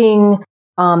coding,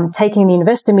 taking the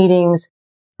investor meetings.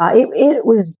 It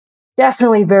was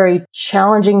definitely very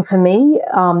challenging for me.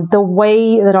 The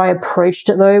way that I approached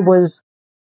it, though, was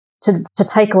to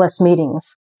take less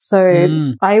meetings.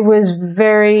 So I was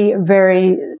very,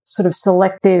 very sort of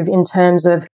selective in terms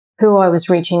of who I was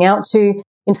reaching out to.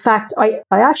 In fact, I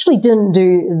actually didn't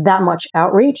do that much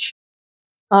outreach.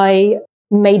 I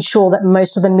made sure that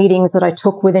most of the meetings that I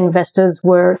took with investors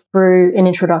were through an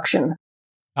introduction.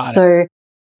 So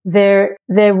there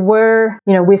were,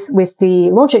 with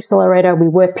the Launch Accelerator, we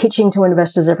were pitching to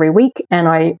investors every week, and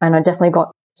I definitely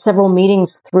got several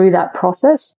meetings through that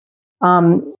process.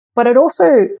 But I'd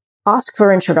also ask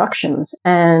for introductions,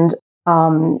 and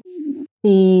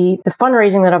the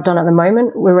fundraising that I've done at the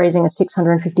moment, we're raising a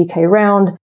 $650K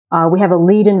round. We have a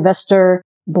lead investor,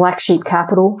 Black Sheep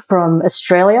Capital from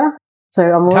Australia.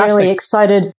 So I'm really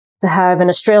excited to have an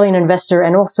Australian investor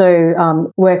and also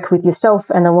work with yourself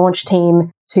and the launch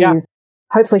team to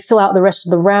hopefully fill out the rest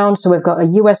of the round. So we've got a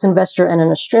US investor and an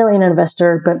Australian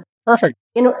investor. But perfect.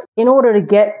 In order to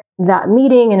get that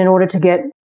meeting and in order to get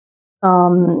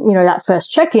that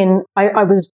first check-in, I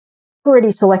was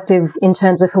pretty selective in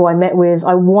terms of who I met with.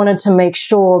 I wanted to make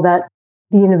sure that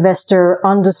the investor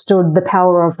understood the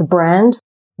power of the brand,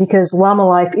 because Llama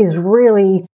Life is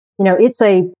really, it's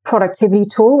a productivity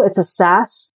tool. It's a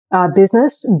SaaS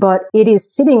business, but it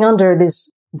is sitting under this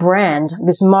brand,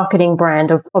 this marketing brand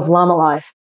of Llama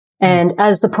Life. And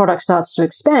as the product starts to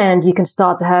expand, you can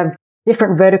start to have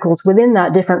different verticals within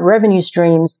that, different revenue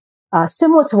streams,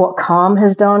 similar to what Calm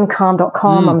has done,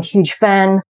 Calm.com. I'm a huge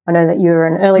fan. I know that you're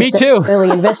an early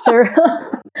investor.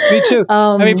 Me too.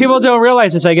 People don't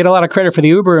realize this. I get a lot of credit for the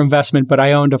Uber investment, but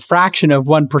I owned a fraction of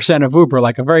 1% of Uber,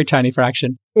 like a very tiny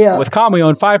fraction. Yeah. With Calm, we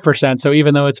own 5%. So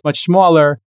even though it's much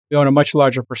smaller, we own a much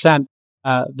larger percent.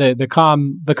 The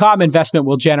Calm investment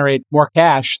will generate more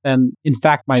cash than, in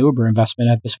fact, my Uber investment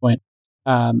at this point.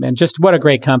 And just what a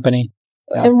great company.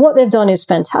 Yeah. And what they've done is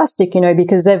fantastic,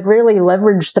 because they've really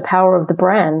leveraged the power of the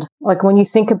brand. Like when you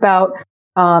think about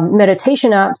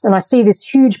meditation apps, and I see this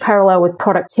huge parallel with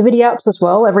productivity apps as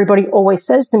well. Everybody always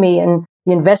says to me, and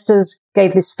the investors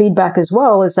gave this feedback as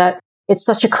well, is that it's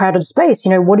such a crowded space.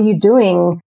 What are you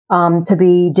doing to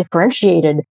be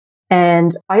differentiated?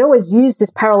 And I always use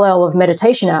this parallel of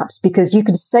meditation apps, because you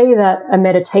could say that a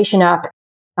meditation app,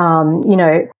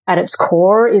 at its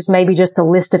core is maybe just a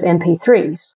list of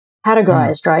MP3s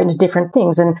categorized, right, into different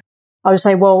things. And I would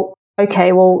say,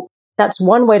 that's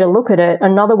one way to look at it.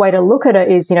 Another way to look at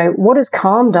it is, what has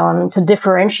Calm done to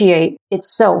differentiate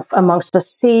itself amongst a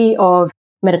sea of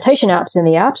meditation apps in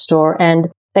the App Store? And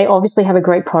they obviously have a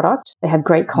great product. They have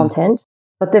great content,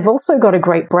 but they've also got a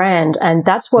great brand. And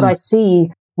that's what I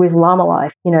see with Llama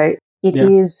Life. It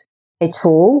is a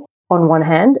tool on one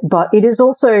hand, but it is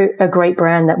also a great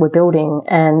brand that we're building.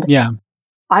 And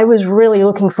I was really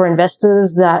looking for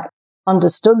investors that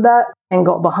understood that and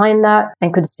got behind that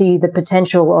and could see the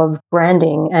potential of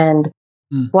branding. And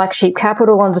Black Sheep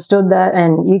Capital understood that,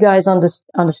 and you guys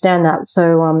understand that.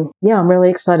 So, I'm really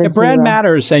excited. The brand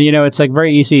matters. And, it's like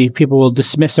very easy. People will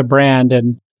dismiss a brand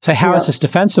and say, how is this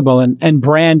defensible? And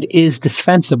brand is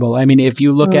defensible. I mean, if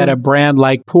you look at a brand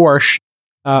like Porsche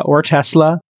or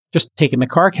Tesla, just taking the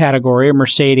car category, or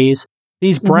Mercedes,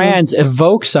 these brands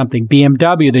evoke something.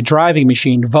 BMW, the driving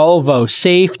machine, Volvo,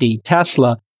 safety,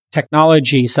 Tesla,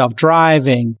 technology,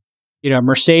 self-driving,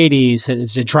 Mercedes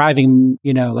is a driving,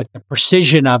 like the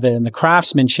precision of it and the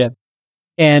craftsmanship.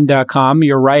 And Calm,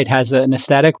 you're right, has an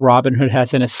aesthetic. Robinhood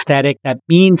has an aesthetic that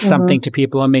means something to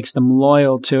people and makes them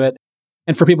loyal to it.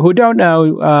 And for people who don't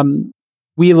know,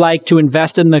 we like to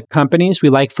invest in the companies. We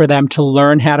like for them to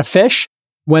learn how to fish.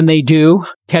 When they do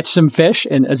catch some fish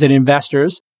and as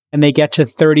investors, and they get to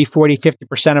 30, 40,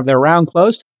 50% of their round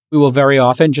closed, we will very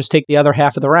often just take the other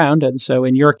half of the round. And so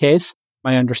in your case,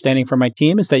 my understanding from my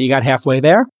team is that you got halfway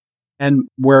there, and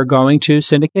we're going to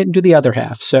syndicate and do the other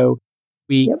half. So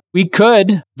we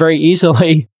could very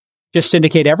easily just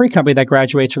syndicate every company that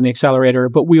graduates from the accelerator,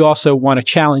 but we also want to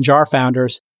challenge our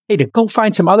founders, hey, to go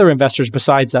find some other investors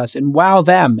besides us and wow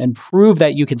them and prove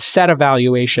that you can set a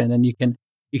valuation and you can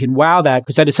wow that,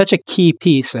 because that is such a key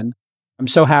piece. And I'm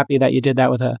so happy that you did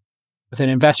that with an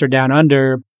investor down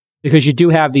under, because you do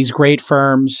have these great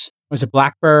firms. Was it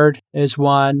Blackbird is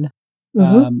one?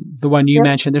 the one you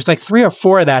mentioned. There's like 3 or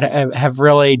 4 that have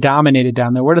really dominated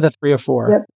down there. What are the 3 or 4?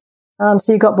 Yep.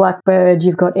 So you've got Blackbird,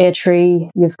 you've got Airtree,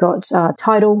 you've got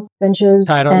Tidal Ventures.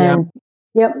 And,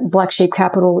 Black Sheep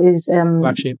Capital is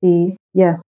Black Sheep.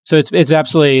 So it's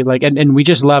absolutely like, and we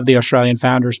just love the Australian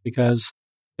founders because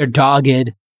they're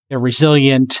dogged, they're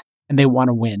resilient, and they want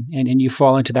to win. And you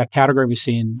fall into that category. We've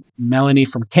seen Melanie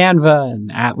from Canva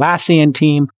and Atlassian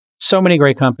team. So many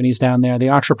great companies down there. The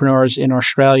entrepreneurs in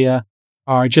Australia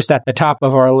are just at the top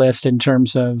of our list in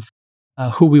terms of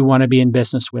who we want to be in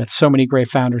business with. So many great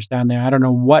founders down there. I don't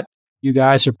know what you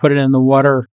guys are putting in the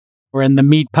water or in the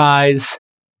meat pies,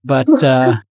 but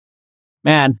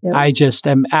man, I just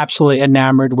am absolutely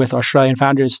enamored with Australian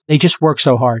founders. They just work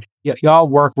so hard. Y'all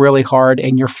work really hard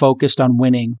and you're focused on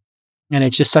winning. And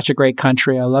it's just such a great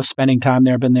country. I love spending time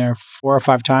there. I've been there 4 or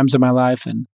 5 times in my life.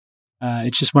 And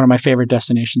it's just one of my favorite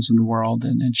destinations in the world.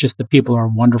 And it's just the people are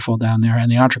wonderful down there.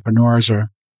 And the entrepreneurs are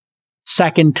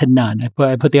second to none.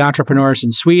 I put the entrepreneurs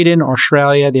in Sweden,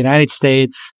 Australia, the United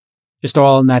States, just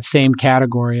all in that same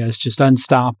category as just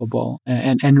unstoppable.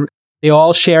 And they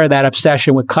all share that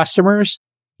obsession with customers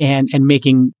and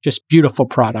making just beautiful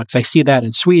products. I see that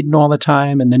in Sweden all the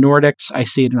time, in the Nordics. I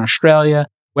see it in Australia.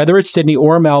 Whether it's Sydney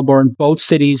or Melbourne, both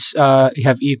cities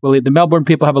have equally. The Melbourne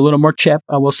people have a little more chip,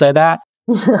 I will say that.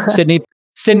 Sydney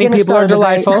people are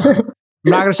delightful. I'm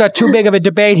not going to start too big of a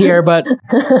debate here, but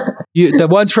the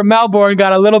ones from Melbourne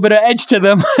got a little bit of edge to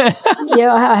them.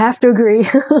 Yeah, I have to agree.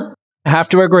 I have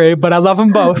to agree, but I love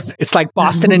them both. It's like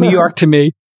Boston and New York to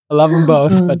me. I love them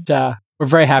both, but we're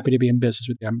very happy to be in business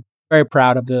with you. I'm very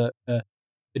proud of the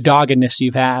doggedness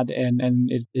you've had, and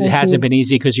it hasn't been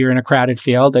easy because you're in a crowded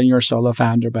field and you're a solo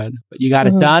founder, but you got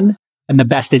it done, and the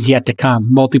best is yet to come.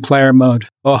 Multiplayer mode.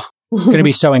 Oh, it's going to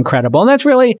be so incredible. And that's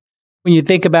really, when you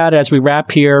think about it, as we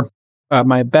wrap here,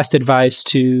 my best advice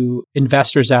to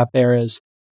investors out there is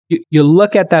you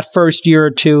look at that first year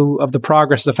or 2 of the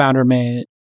progress the founder made,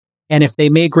 and if they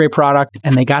made great product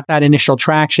and they got that initial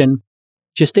traction,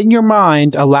 just in your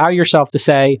mind, allow yourself to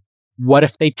say, what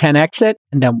if they 10x it?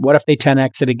 And then what if they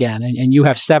 10x it again? And you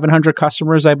have 700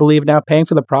 customers, I believe, now paying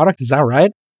for the product. Is that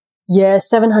right? Yeah,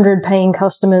 700 paying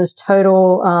customers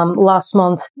total. Last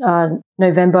month,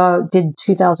 November, did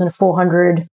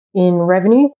 2,400 in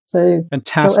revenue. So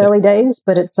fantastic. Still early days,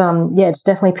 but it's it's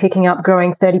definitely picking up,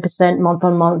 growing 30% month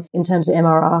on month in terms of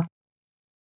MRR.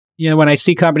 When I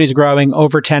see companies growing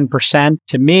over 10%,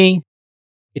 to me,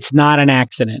 it's not an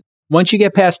accident. Once you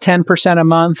get past 10% a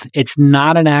month, it's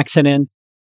not an accident.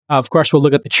 Of course, we'll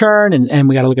look at the churn and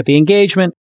we got to look at the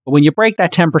engagement. But when you break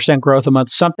that 10% growth a month,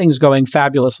 something's going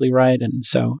fabulously right. And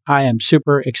so I am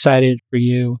super excited for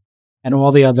you and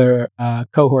all the other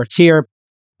cohorts here.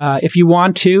 If you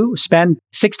want to spend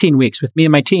 16 weeks with me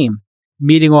and my team,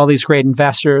 meeting all these great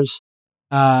investors,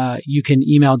 you can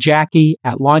email Jackie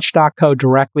at launch.co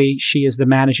directly. She is the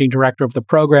managing director of the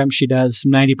program. She does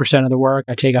 90% of the work.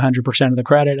 I take 100% of the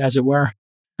credit, as it were.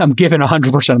 I'm given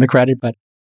 100% of the credit, but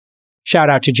shout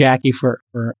out to Jackie for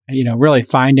really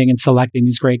finding and selecting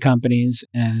these great companies.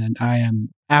 And I am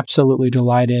absolutely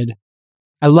delighted.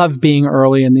 I love being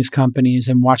early in these companies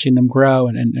and watching them grow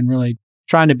and really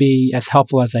trying to be as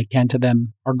helpful as I can to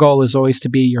them. Our goal is always to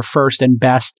be your first and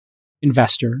best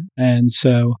investor. And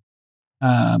so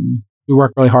we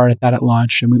work really hard at that at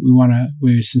Launch, and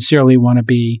we sincerely want to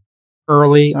be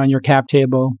early on your cap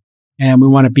table, and we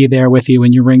want to be there with you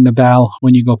when you ring the bell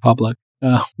when you go public,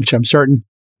 which I'm certain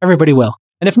everybody will.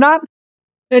 And if not,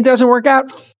 and it doesn't work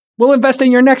out, we'll invest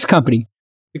in your next company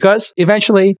because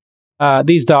eventually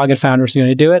these dogged founders are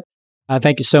going to do it.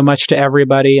 Thank you so much to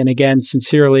everybody. And again,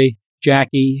 sincerely,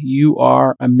 Jackie, you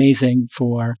are amazing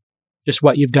for just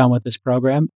what you've done with this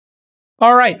program.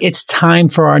 All right, it's time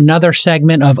for another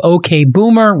segment of OK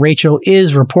Boomer. Rachel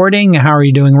is reporting. How are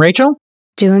you doing, Rachel?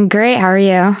 Doing great. How are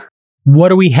you? What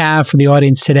do we have for the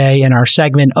audience today in our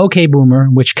segment OK Boomer,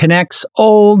 which connects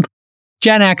old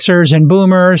Gen Xers and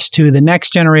Boomers to the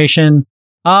next generation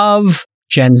of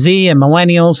Gen Z and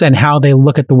Millennials and how they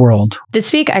look at the world?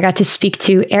 This week, I got to speak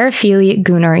to Arafili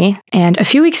Gunuri, and a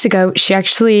few weeks ago, she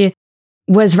actually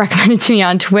was recommended to me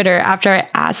on Twitter after I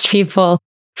asked people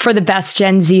for the best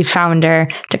Gen Z founder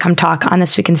to come talk on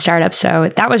This Week in Startup.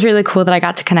 So that was really cool that I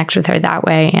got to connect with her that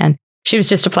way. And she was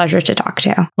just a pleasure to talk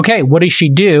to. Okay, what does she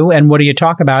do and what do you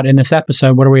talk about in this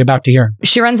episode? What are we about to hear?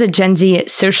 She runs a Gen Z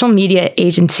social media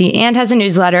agency and has a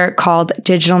newsletter called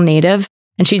Digital Native.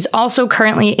 And she's also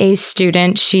currently a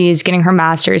student. She's getting her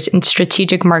master's in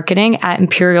strategic marketing at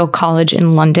Imperial College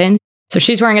in London. So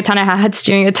she's wearing a ton of hats,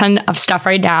 doing a ton of stuff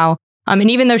right now.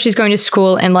 And even though she's going to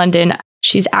school in London,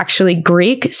 she's actually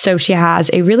Greek, so she has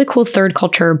a really cool third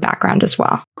culture background as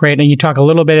well. Great. And you talk a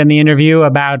little bit in the interview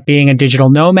about being a digital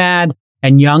nomad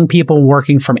and young people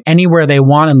working from anywhere they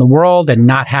want in the world and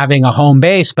not having a home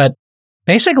base, but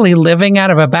basically living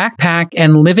out of a backpack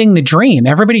and living the dream.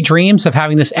 Everybody dreams of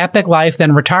having this epic life,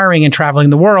 then retiring and traveling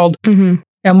the world. Mm-hmm.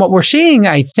 And what we're seeing,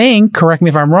 I think, correct me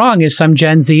if I'm wrong, is some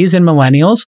Gen Zs and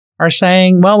millennials are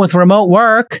saying, well, with remote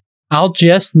work, I'll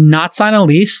just not sign a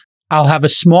lease. I'll have a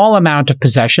small amount of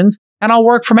possessions and I'll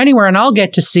work from anywhere and I'll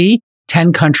get to see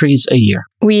 10 countries a year.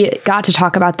 We got to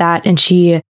talk about that. And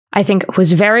she, I think,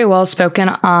 was very well spoken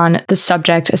on the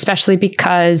subject, especially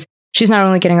because she's not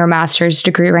only getting her master's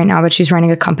degree right now, but she's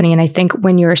running a company. And I think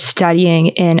when you're studying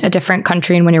in a different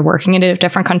country and when you're working in a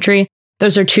different country,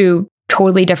 those are two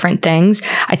totally different things.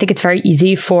 I think it's very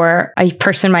easy for a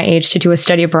person my age to do a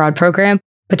study abroad program,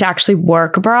 but to actually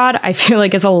work abroad, I feel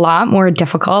like is a lot more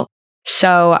difficult.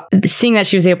 So seeing that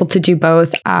she was able to do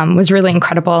both was really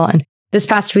incredible. And this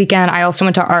past weekend, I also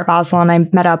went to Art Basel and I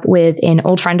met up with an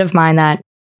old friend of mine that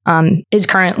is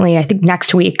currently, I think,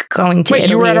 next week going to Italy.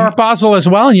 You were at Art Basel as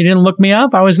well and you didn't look me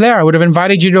up? I was there. I would have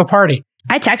invited you to a party.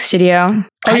 I texted you.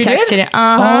 Oh, you texted did? it.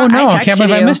 Uh-huh. Oh, no. I can't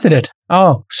believe I missed it.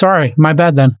 Oh, sorry. My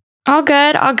bad then. All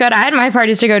good. All good. I had my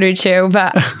parties to go to too.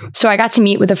 But so I got to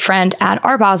meet with a friend at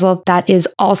Art Basel that is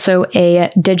also a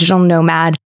digital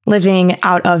nomad living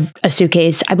out of a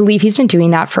suitcase. I believe he's been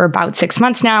doing that for about 6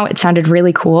 months now. It sounded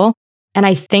really cool. And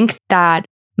I think that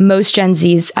most Gen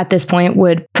Zs at this point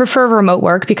would prefer remote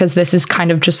work because this is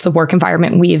kind of just the work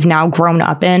environment we've now grown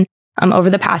up in over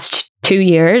the past 2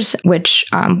 years, which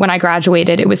when I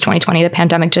graduated, it was 2020, the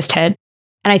pandemic just hit.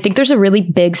 And I think there's a really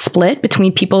big split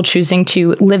between people choosing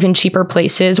to live in cheaper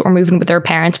places or move in with their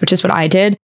parents, which is what I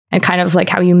did. And kind of like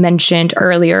how you mentioned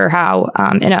earlier, how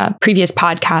in a previous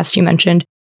podcast, you mentioned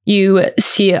you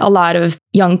see a lot of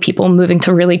young people moving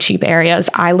to really cheap areas.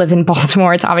 I live in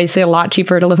Baltimore. It's obviously a lot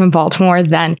cheaper to live in Baltimore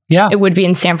than it would be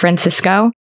in San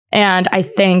Francisco. And I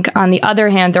think on the other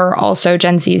hand, there are also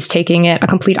Gen Zs taking it a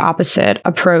complete opposite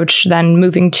approach than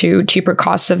moving to cheaper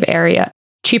cost of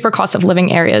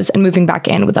living areas and moving back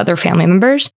in with other family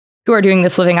members who are doing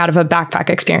this living out of a backpack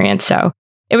experience. So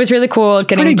it was really cool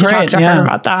getting to talk to her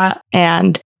about that.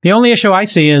 And the only issue I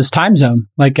see is time zone.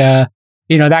 Like,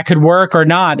 that could work or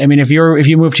not. I mean, if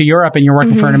you move to Europe and you're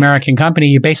working for an American company,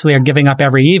 you basically are giving up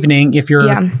every evening if your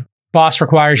boss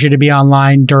requires you to be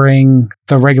online during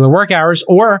the regular work hours.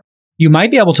 Or you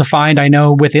might be able to find, I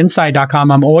know with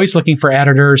Inside.com, I'm always looking for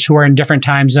editors who are in different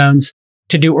time zones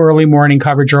to do early morning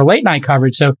coverage or late night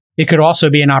coverage. So it could also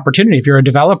be an opportunity if you're a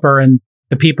developer and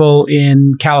the people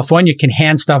in California can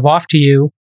hand stuff off to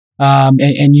you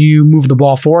and you move the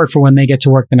ball forward for when they get to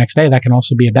work the next day. That can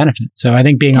also be a benefit. So I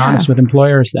think being honest with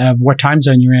employers of what time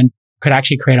zone you're in could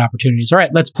actually create opportunities. All right,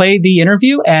 let's play the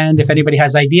interview. And if anybody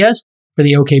has ideas for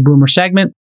the OK Boomer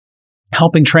segment,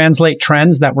 helping translate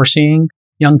trends that we're seeing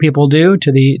young people do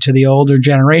to the older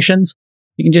generations,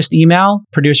 you can just email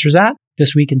producers at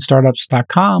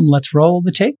thisweekinstartups.com. Let's roll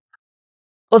the tape.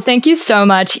 Well, thank you so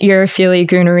much, Arafeli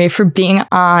Gunuri, for being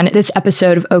on this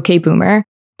episode of OK Boomer.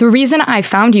 The reason I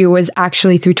found you was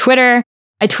actually through Twitter.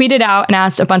 I tweeted out and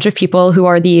asked a bunch of people who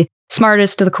are the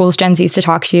smartest or the coolest Gen Zs to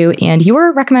talk to, and you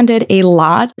were recommended a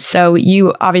lot. So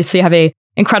you obviously have an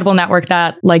incredible network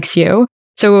that likes you.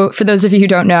 So for those of you who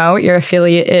don't know,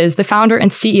 Arafeli is the founder and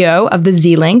CEO of the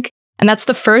Z-Link, and that's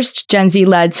the first Gen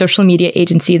Z-led social media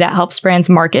agency that helps brands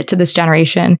market to this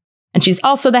generation. And she's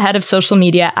also the head of social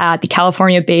media at the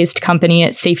California-based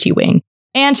company Safety Wing.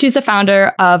 And she's the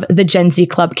founder of the Gen Z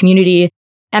Club community.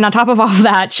 And on top of all of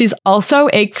that, she's also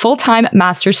a full-time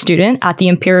master's student at the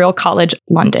Imperial College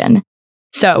London.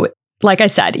 So, like I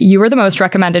said, you were the most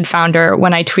recommended founder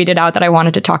when I tweeted out that I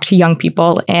wanted to talk to young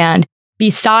people. And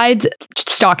besides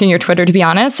stalking your Twitter, to be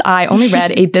honest, I only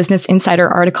read a Business Insider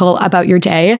article about your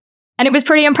day, and it was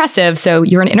pretty impressive. So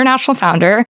you're an international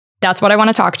founder. That's what I want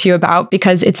to talk to you about,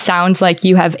 because it sounds like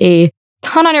you have a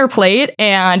ton on your plate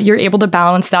and you're able to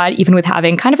balance that even with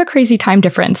having kind of a crazy time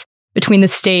difference between the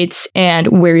States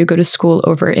and where you go to school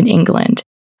over in England.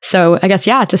 So I guess,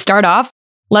 to start off,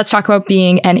 let's talk about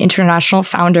being an international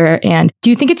founder. And do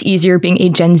you think it's easier being a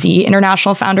Gen Z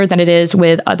international founder than it is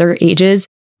with other ages?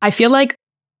 I feel like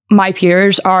my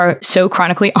peers are so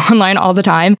chronically online all the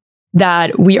time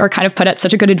that we are kind of put at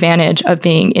such a good advantage of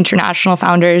being international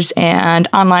founders and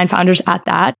online founders at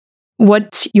that.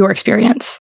 What's your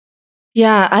experience?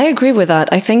 Yeah, I agree with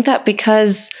that. I think that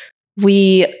because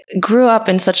we grew up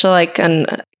in such an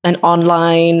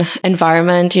online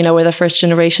environment, we're the first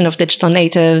generation of digital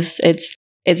natives.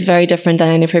 It's very different than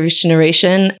any previous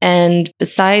generation. And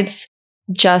besides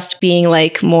just being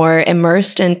like more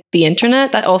immersed in the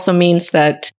internet. That also means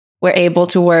that we're able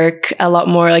to work a lot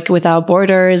more like without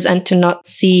borders and to not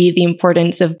see the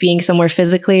importance of being somewhere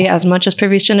physically as much as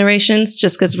previous generations,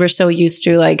 just because we're so used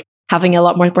to like having a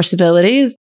lot more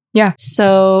possibilities. Yeah.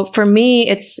 So for me,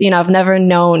 it's, I've never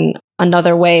known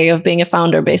another way of being a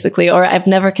founder, basically, or I've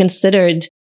never considered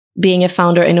being a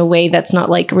founder in a way that's not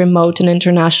like remote and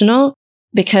international,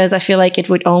 because I feel like it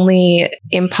would only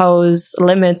impose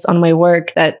limits on my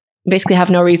work that basically have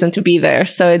no reason to be there.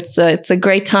 So it's a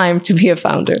great time to be a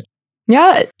founder.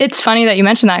 Yeah, it's funny that you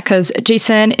mentioned that because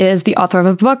Jason is the author of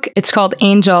a book. It's called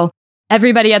Angel.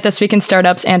 Everybody at This Week in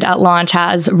Startups and at launch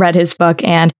has read his book,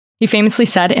 and he famously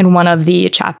said in one of the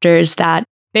chapters that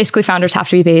basically founders have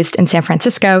to be based in San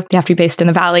Francisco. They have to be based in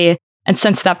the Valley. And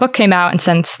since that book came out and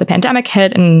since the pandemic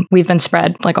hit and we've been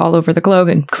spread like all over the globe,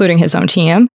 including his own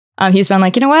team, he's been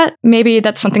like, you know what? Maybe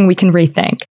that's something we can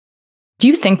rethink. Do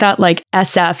you think that like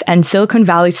SF and Silicon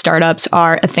Valley startups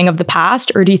are a thing of the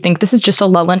past, or do you think this is just a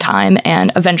lull in time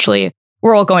and eventually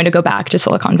we're all going to go back to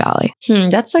Silicon Valley?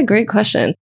 That's a great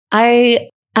question. I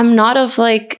am not of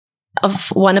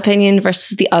one opinion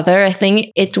versus the other. I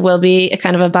think it will be a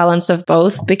kind of a balance of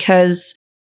both, because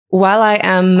while I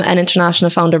am an international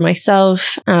founder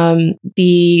myself,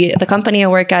 the company I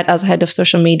work at as head of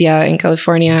social media in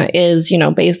California is,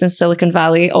 based in Silicon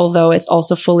Valley, although it's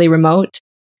also fully remote.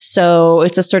 So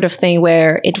it's a sort of thing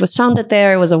where it was founded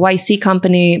there. It was a YC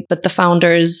company, but the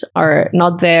founders are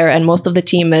not there. And most of the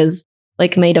team is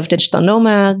like made of digital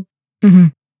nomads. Mm-hmm.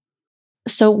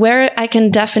 So where I can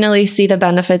definitely see the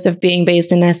benefits of being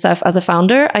based in SF as a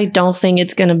founder, I don't think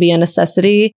it's going to be a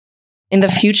necessity in the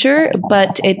future,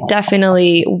 but it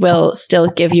definitely will still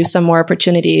give you some more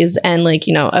opportunities and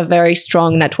a very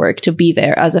strong network to be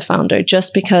there as a founder,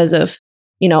 just because of,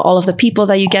 all of the people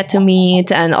that you get to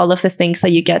meet and all of the things that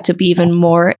you get to be even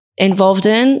more involved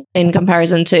in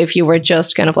comparison to if you were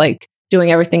just kind of like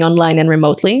doing everything online and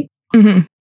remotely. Mm-hmm.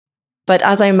 But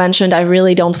as I mentioned, I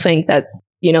really don't think that,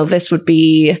 this would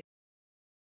be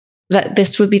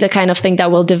the kind of thing that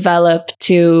will develop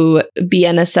to be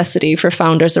a necessity for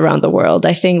founders around the world.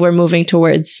 I think we're moving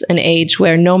towards an age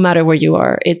where no matter where you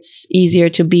are, it's easier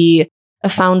to be a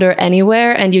founder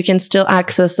anywhere, and you can still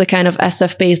access the kind of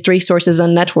SF-based resources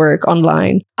and network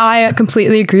online. I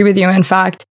completely agree with you. In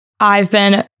fact, I've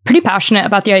been pretty passionate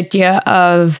about the idea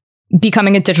of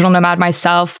becoming a digital nomad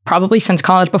myself, probably since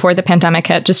college before the pandemic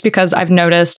hit, just because I've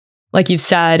noticed, like you've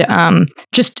said,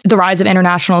 just the rise of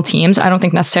international teams. I don't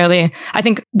think necessarily, I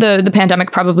think the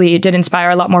pandemic probably did inspire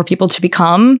a lot more people to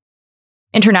become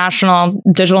international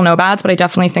digital nomads, but I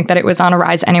definitely think that it was on a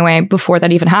rise anyway before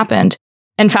that even happened.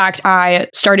 In fact, I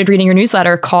started reading your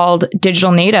newsletter called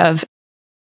Digital Native,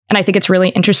 and I think it's really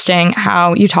interesting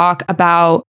how you talk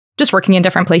about just working in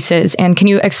different places. And can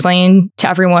you explain to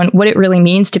everyone what it really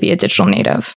means to be a digital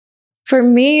native? For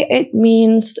me, it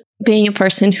means being a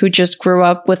person who just grew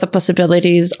up with the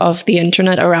possibilities of the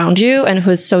internet around you and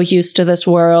who's so used to this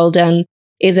world and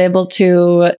is able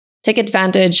to take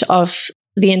advantage of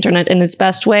the internet in its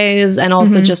best ways, and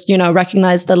also just,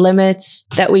 recognize the limits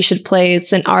that we should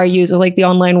place in our use of like the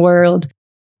online world.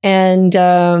 And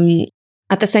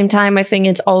at the same time, I think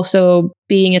it's also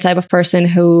being a type of person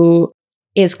who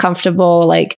is comfortable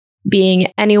like being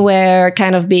anywhere,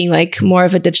 kind of being like more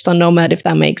of a digital nomad, if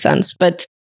that makes sense. But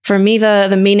for me,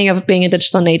 the meaning of being a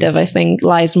digital native, I think,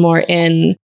 lies more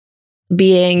in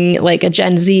being like a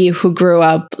Gen Z who grew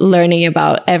up learning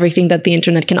about everything that the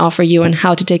internet can offer you and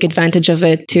how to take advantage of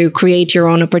it to create your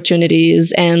own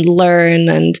opportunities and learn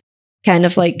and kind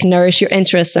of like nourish your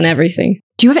interests and everything.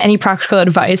 Do you have any practical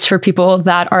advice for people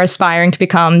that are aspiring to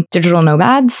become digital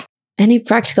nomads? Any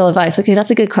practical advice? Okay,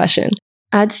 that's a good question.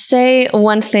 I'd say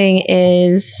one thing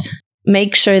is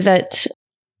make sure that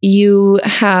you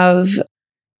have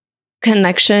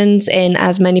connections in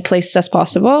as many places as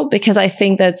possible, because I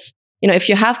think that's, if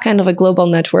you have kind of a global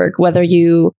network, whether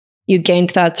you gained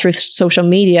that through social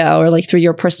media or like through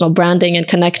your personal branding and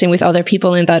connecting with other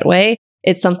people in that way,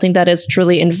 it's something that is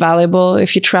truly invaluable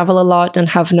if you travel a lot and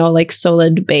have no like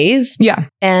solid base. Yeah.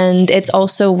 And it's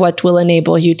also what will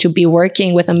enable you to be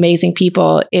working with amazing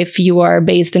people if you are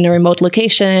based in a remote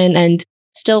location and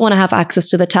still want to have access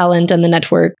to the talent and the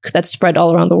network that's spread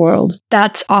all around the world.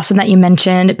 That's awesome that you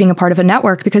mentioned being a part of a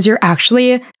network, because you're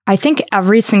actually, I think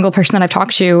every single person that I've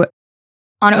talked to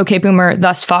on OKBoomer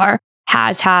thus far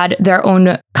has had their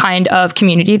own kind of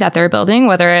community that they're building,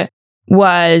 whether it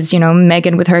was,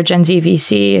 Megan with her Gen Z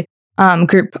VC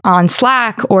group on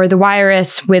Slack, or The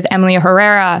Wireless with Emily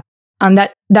Herrera.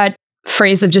 That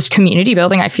phrase of just community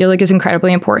building, I feel like is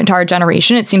incredibly important to our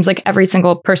generation. It seems like every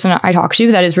single person I talk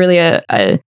to that is really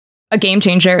a a game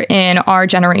changer in our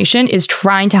generation is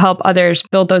trying to help others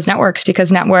build those networks,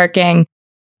 because networking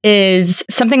is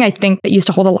something I think that used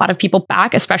to hold a lot of people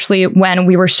back, especially when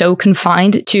we were so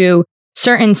confined to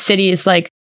certain cities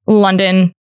like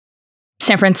London,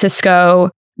 San Francisco,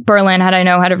 Berlin had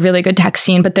a really good tech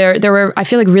scene, but there were, I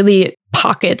feel like, really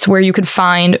pockets where you could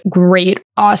find great,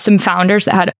 awesome founders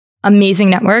that had amazing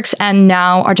networks. And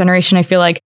now our generation, I feel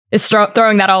like, is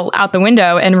throwing that all out the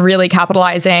window and really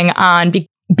capitalizing on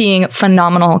being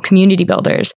phenomenal community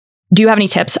builders. Do you have any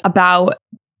tips about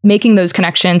making those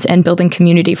connections and building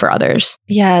community for others?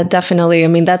 Yeah, definitely. I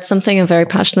mean, that's something I'm very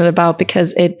passionate about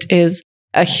because it is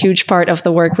a huge part of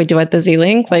the work we do at the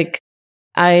Z-Link. Like,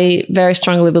 I very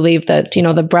strongly believe that,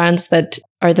 the brands that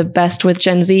are the best with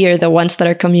Gen Z are the ones that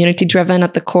are community driven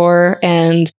at the core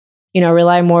and,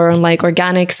 rely more on like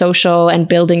organic, social, and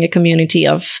building a community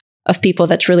of people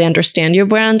that really understand your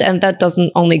brand. And that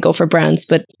doesn't only go for brands,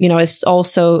 but, it's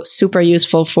also super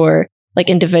useful for like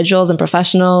individuals and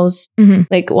professionals. Mm-hmm.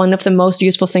 Like, one of the most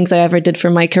useful things I ever did for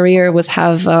my career was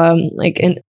have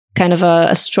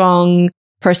a strong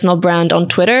personal brand on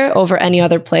Twitter over any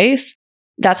other place.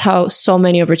 That's how so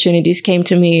many opportunities came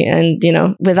to me. And,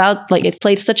 without it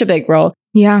played such a big role.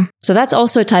 Yeah. So that's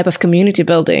also a type of community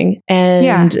building.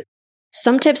 And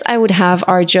some tips I would have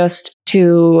are just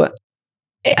to,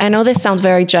 I know this sounds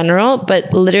very general,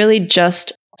 but literally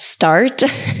just start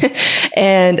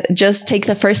and just take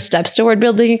the first steps toward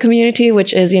building a community,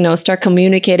 which is, start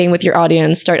communicating with your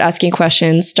audience, start asking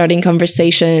questions, starting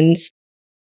conversations,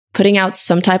 putting out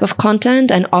some type of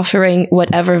content and offering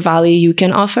whatever value you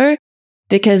can offer,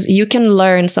 because you can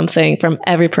learn something from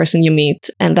every person you meet.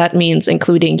 And that means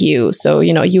including you. So,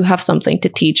 you have something to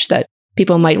teach that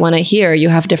people might want to hear. You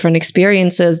have different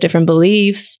experiences, different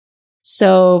beliefs.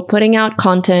 So putting out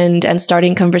content and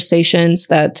starting conversations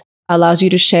that allows you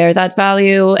to share that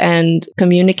value and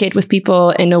communicate with people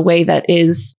in a way that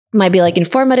might be like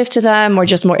informative to them or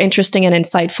just more interesting and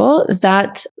insightful,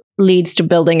 that leads to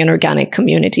building an organic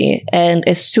community and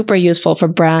is super useful for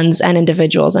brands and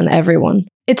individuals and everyone.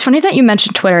 It's funny that you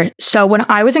mentioned Twitter. So when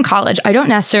I was in college, I don't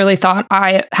necessarily thought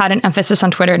I had an emphasis on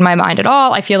Twitter in my mind at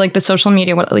all. I feel like the social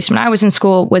media, at least when I was in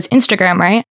school, was Instagram,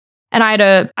 right? And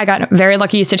I got a very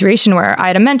lucky situation where I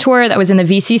had a mentor that was in the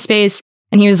VC space.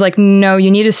 And he was like, no, you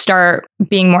need to start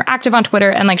being more active on Twitter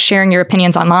and like sharing your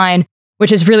opinions online,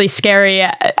 which is really scary,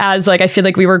 as like, I feel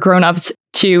like we were grown up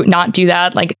to not do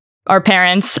that. Like, our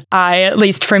parents, at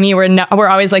least for me, we're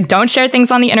always like, don't share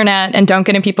things on the internet and don't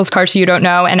get in people's cars so you don't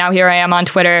know. And now here I am on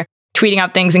Twitter tweeting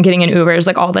out things and getting in Ubers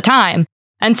like all the time.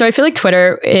 And so I feel like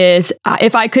Twitter is,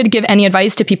 if I could give any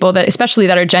advice to people that, especially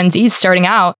that are Gen Zs starting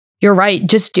out, you're right,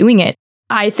 just doing it.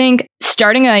 I think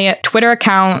starting a Twitter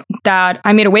account that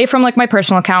I made away from like my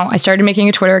personal account, I started making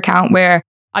a Twitter account where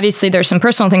obviously there's some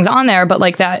personal things on there, but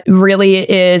like that really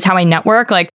is how I network.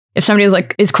 Like, if somebody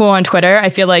like is cool on Twitter, I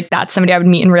feel like that's somebody I would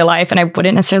meet in real life. And I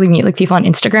wouldn't necessarily meet like people on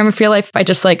Instagram in real life if I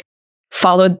just like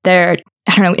followed their,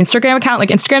 Instagram account.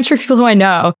 Like, Instagram's for people who I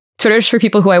know, Twitter's for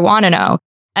people who I want to know.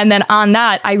 And then on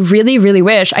that, I really, really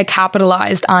wish I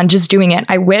capitalized on just doing it.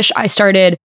 I wish I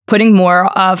started putting more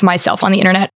of myself on the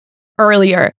internet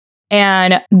earlier.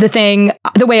 And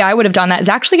the way I would have done that is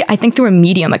actually, I think, through a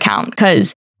Medium account.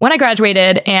 Because when I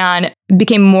graduated and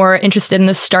became more interested in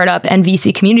the startup and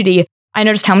VC community, I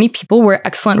noticed how many people were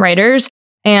excellent writers.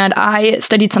 And I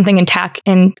studied something in tech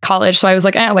in college. So I was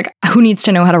like, who needs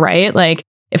to know how to write? Like,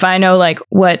 if I know like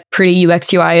what pretty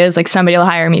UX UI is, like somebody will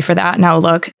hire me for that. Now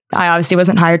look, I obviously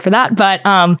wasn't hired for that, but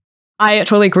I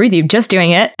totally agree with you. Just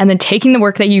doing it and then taking the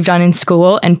work that you've done in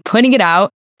school and putting it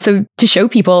out. So to show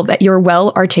people that you're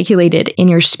well articulated in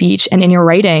your speech and in your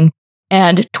writing.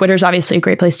 And Twitter's obviously a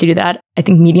great place to do that. I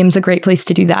think Medium's a great place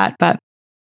to do that. But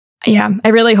yeah, I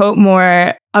really hope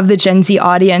more of the Gen Z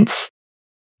audience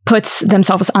puts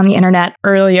themselves on the internet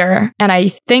earlier. And I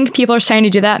think people are starting to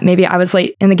do that. Maybe I was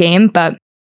late in the game, but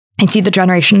I see the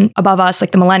generation above us,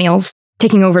 like the millennials,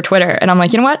 taking over Twitter. And I'm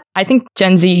like, you know what? I think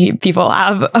Gen Z people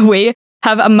have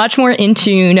a much more in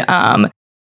tune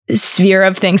sphere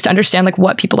of things to understand like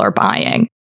what people are buying.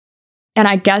 And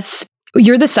I guess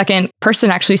you're the second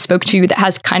person I actually spoke to that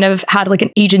has kind of had like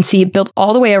an agency built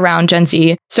all the way around Gen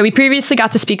Z. So we previously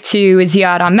got to speak to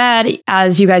Ziad Ahmed,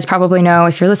 as you guys probably know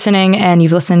if you're listening and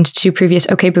you've listened to previous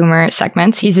OK Boomer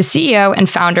segments. He's the CEO and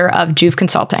founder of Juve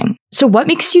Consulting. So what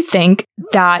makes you think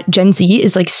that Gen Z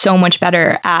is like so much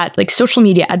better at like social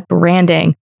media, at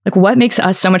branding? Like, what makes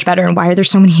us so much better and why are there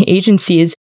so many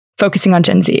agencies focusing on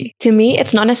Gen Z? To me,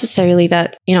 it's not necessarily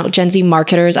that, Gen Z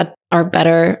marketers are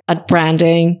better at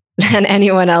branding than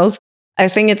anyone else. I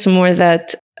think it's more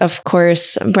that of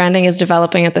course, branding is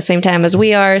developing at the same time as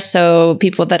we are. So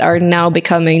people that are now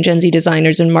becoming Gen Z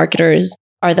designers and marketers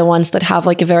are the ones that have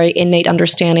like a very innate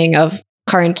understanding of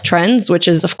current trends, which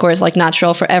is, of course, like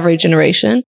natural for every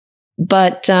generation.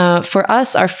 But for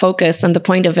us, our focus and the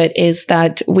point of it is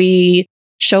that we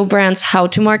show brands how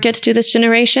to market to this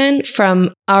generation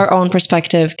from our own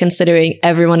perspective, considering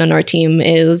everyone on our team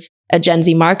is a Gen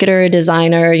Z marketer,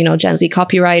 designer, Gen Z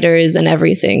copywriters and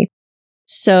everything.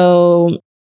 So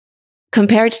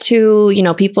compared to,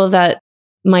 people that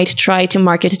might try to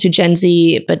market to Gen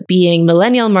Z, but being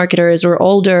millennial marketers or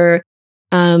older,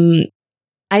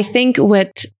 I think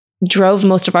what drove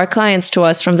most of our clients to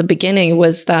us from the beginning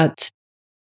was that,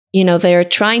 they're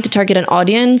trying to target an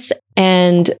audience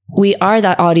and we are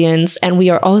that audience and we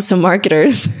are also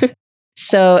marketers.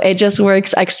 So it just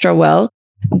works extra well.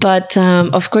 But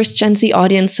of course, Gen Z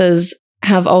audiences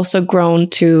have also grown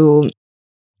to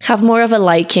have more of a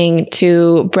liking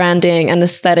to branding and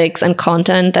aesthetics and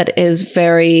content that is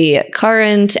very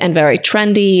current and very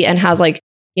trendy and has like,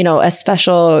 a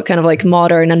special kind of like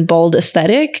modern and bold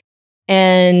aesthetic.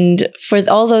 And for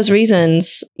all those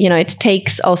reasons, it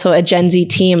takes also a Gen Z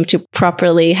team to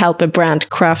properly help a brand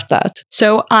craft that.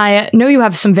 So I know you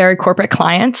have some very corporate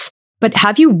clients, but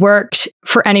have you worked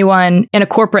for anyone in a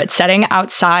corporate setting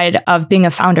outside of being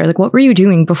a founder? Like, what were you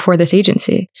doing before this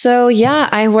agency? So yeah,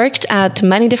 I worked at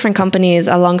many different companies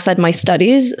alongside my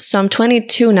studies. So I'm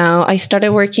 22 now. I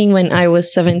started working when I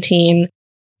was 17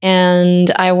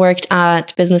 and I worked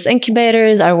at business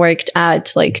incubators. I worked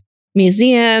at like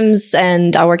museums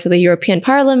and I worked at the European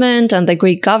Parliament and the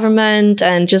Greek government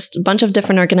and just a bunch of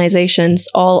different organizations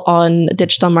all on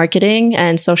digital marketing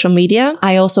and social media.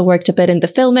 I also worked a bit in the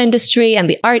film industry and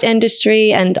the art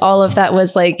industry and all of that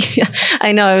was like,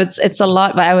 I know it's a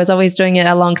lot, but I was always doing it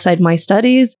alongside my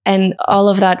studies. And all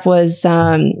of that was,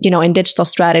 in digital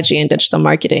strategy and digital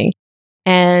marketing.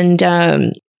 And,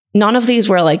 none of these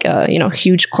were like,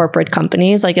 huge corporate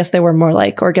companies. I guess they were more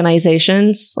like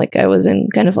organizations. Like I was in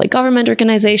kind of like government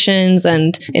organizations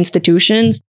and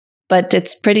institutions, but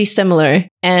it's pretty similar.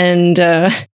 And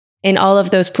in all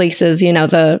of those places,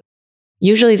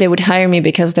 usually they would hire me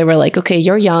because they were like, okay,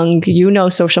 you're young,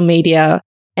 social media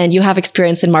and you have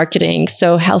experience in marketing.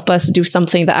 So help us do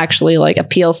something that actually like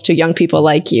appeals to young people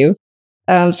like you.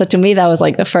 So to me, that was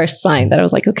like the first sign that I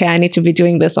was like, okay, I need to be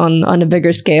doing this on a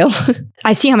bigger scale.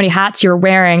 I see how many hats you're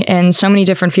wearing in so many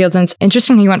different fields. And it's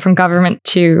interesting you went from government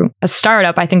to a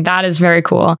startup. I think that is very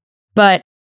cool. But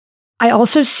I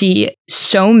also see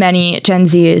so many Gen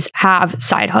Zs have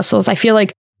side hustles. I feel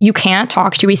like you can't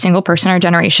talk to a single person in our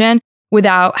generation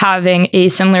without having a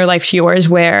similar life to yours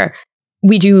where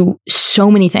we do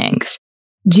so many things.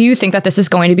 Do you think that this is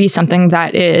going to be something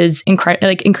that is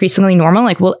increasingly normal?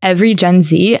 Like, will every Gen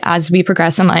Z, as we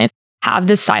progress in life, have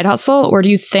this side hustle? Or do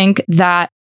you think that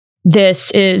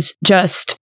this is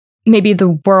just maybe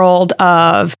the world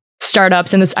of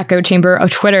startups in this echo chamber of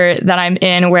Twitter that I'm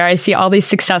in, where I see all these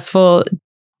successful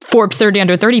Forbes 30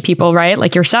 under 30 people, right?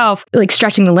 Like yourself, like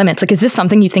stretching the limits. Like, is this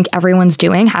something you think everyone's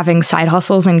doing, having side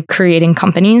hustles and creating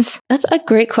companies? That's a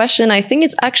great question. I think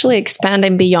it's actually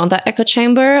expanding beyond that echo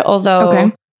chamber,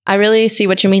 although I really see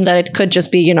what you mean that it could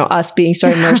just be, us being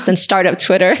so immersed in startup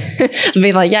Twitter,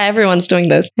 being like, yeah, everyone's doing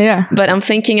this. Yeah. But I'm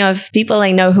thinking of people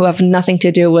I know who have nothing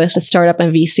to do with the startup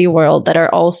and VC world that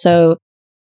are also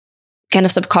kind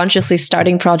of subconsciously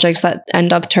starting projects that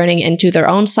end up turning into their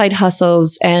own side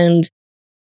hustles. And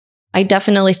I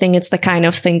definitely think it's the kind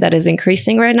of thing that is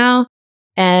increasing right now.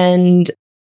 And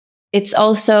it's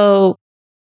also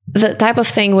the type of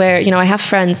thing where, I have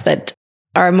friends that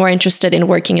are more interested in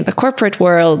working in the corporate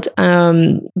world,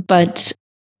 but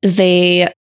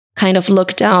they kind of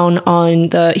look down on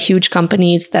the huge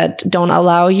companies that don't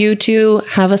allow you to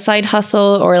have a side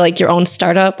hustle or like your own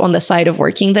startup on the side of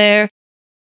working there.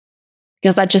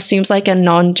 Because that just seems like a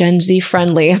non-Gen Z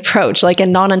friendly approach, like a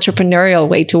non-entrepreneurial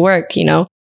way to work,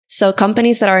 So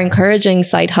companies that are encouraging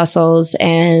side hustles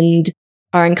and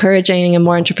are encouraging a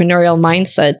more entrepreneurial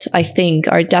mindset, I think,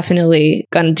 are definitely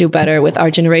going to do better with our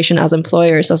generation as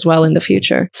employers as well in the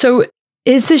future. So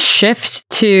is this shift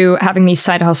to having these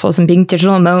side hustles and being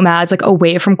digital nomads, like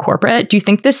away from corporate, do you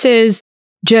think this is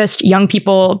just young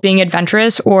people being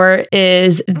adventurous, or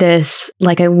is this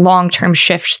like a long-term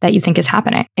shift that you think is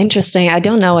happening? Interesting. I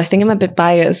don't know. I think I'm a bit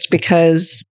biased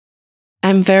because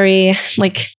I'm very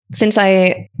since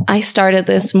I started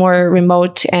this more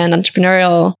remote and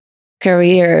entrepreneurial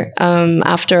career,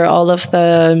 after all of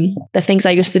the things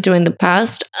I used to do in the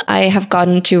past, I have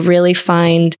gotten to really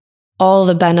find all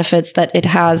the benefits that it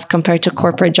has compared to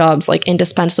corporate jobs, like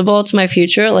indispensable to my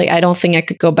future. Like, I don't think I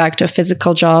could go back to a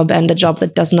physical job and a job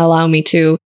that doesn't allow me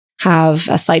to have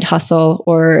a side hustle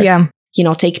or,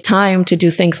 take time to do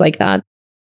things like that.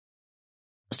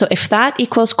 So if that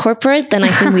equals corporate, then I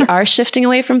think we are shifting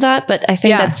away from that. But I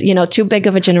think that's, too big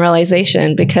of a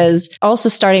generalization, because also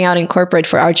starting out in corporate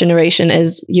for our generation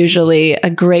is usually a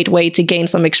great way to gain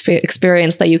some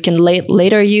experience that you can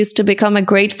later use to become a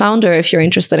great founder if you're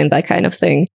interested in that kind of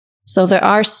thing. So there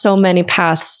are so many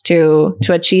paths to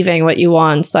achieving what you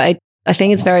want. So I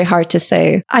think it's very hard to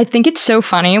say. I think it's so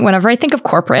funny. Whenever I think of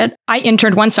corporate, I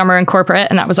interned one summer in corporate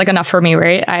and that was like enough for me,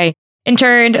 right? I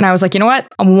interned and I was like, you know what?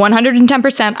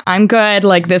 110%. I'm good.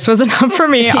 Like, this was enough for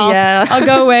me. I'll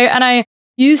go away. And I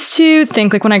used to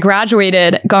think, like, when I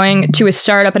graduated, going to a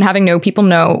startup and having no people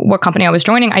know what company I was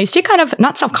joining, I used to kind of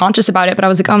not self-conscious about it, but I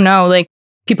was like, oh no, like,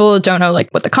 people don't know like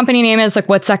what the company name is. Like,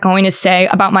 what's that going to say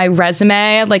about my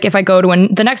resume? Like, if I go to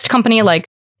the next company, like,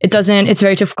 it's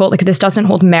very difficult. Like, this doesn't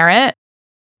hold merit.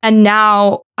 And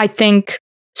now I think,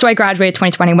 so I graduated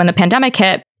 2020 when the pandemic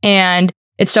hit, and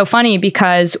it's so funny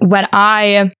because when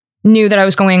I knew that I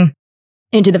was going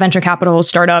into the venture capital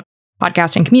startup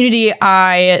podcasting community,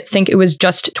 I think it was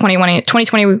just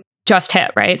 2020 just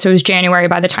hit, right? So it was January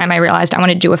by the time I realized I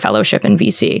wanted to do a fellowship in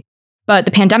VC, but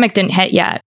the pandemic didn't hit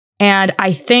yet. And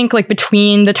I think like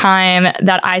between the time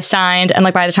that I signed and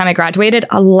like by the time I graduated,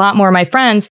 a lot more of my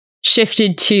friends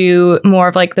shifted to more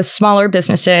of like the smaller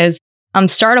businesses,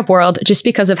 startup world, just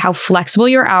because of how flexible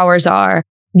your hours are,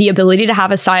 the ability to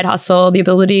have a side hustle, the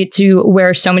ability to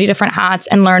wear so many different hats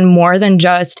and learn more than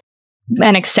just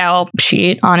an Excel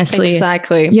sheet, honestly.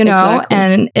 Exactly.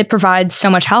 And it provides so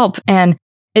much help. And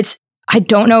I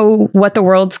don't know what the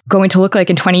world's going to look like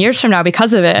in 20 years from now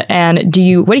because of it. And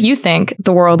what do you think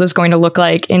the world is going to look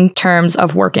like in terms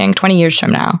of working 20 years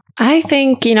from now? I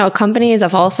think, companies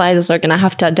of all sizes are going to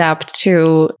have to adapt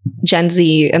to Gen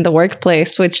Z in the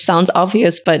workplace, which sounds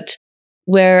obvious, but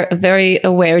we're a very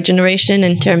aware generation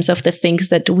in terms of the things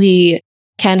that we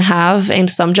can have in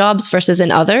some jobs versus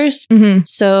in others. Mm-hmm.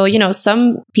 So,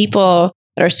 some people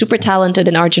that are super talented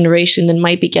in our generation and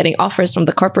might be getting offers from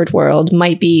the corporate world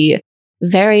might be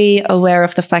very aware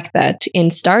of the fact that in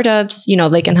startups,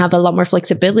 they can have a lot more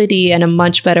flexibility and a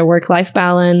much better work-life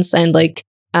balance and like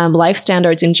life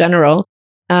standards in general.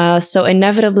 So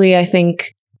inevitably, I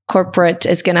think corporate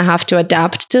is going to have to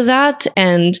adapt to that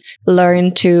and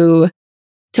learn to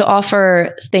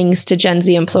offer things to Gen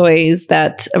Z employees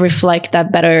that reflect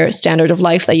that better standard of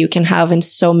life that you can have in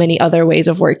so many other ways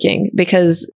of working.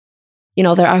 Because,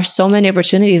 there are so many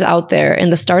opportunities out there in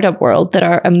the startup world that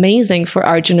are amazing for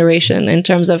our generation in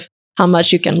terms of how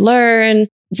much you can learn,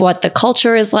 what the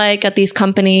culture is like at these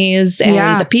companies,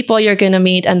 and the people you're going to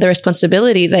meet, and the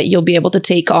responsibility that you'll be able to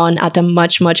take on at a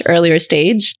much, much earlier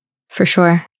stage. For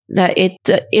sure. That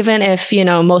even if,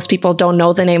 most people don't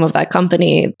know the name of that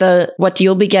company, what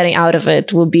you'll be getting out of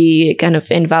it will be kind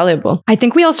of invaluable. I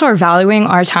think we also are valuing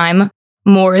our time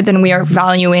more than we are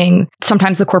valuing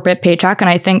sometimes the corporate paycheck. And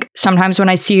I think sometimes when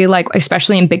I see, like,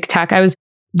 especially in big tech, I was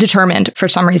determined for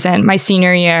some reason. My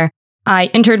senior year,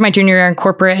 I entered my junior year in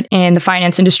corporate in the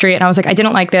finance industry. And I was like, I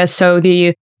didn't like this. So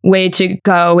the way to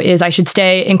go is I should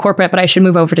stay in corporate, but I should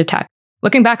move over to tech.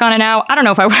 Looking back on it now, I don't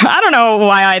know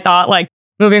why I thought like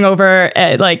moving over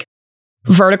like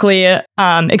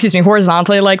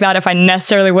horizontally like that, if I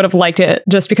necessarily would have liked it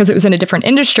just because it was in a different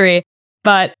industry.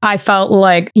 But I felt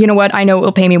like, you know what, I know it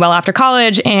will pay me well after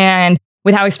college. And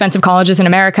with how expensive college is in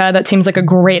America, that seems like a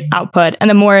great output. And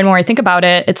the more and more I think about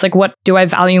it, it's like, what do I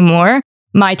value more?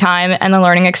 My time and the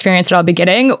learning experience that I'll be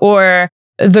getting, or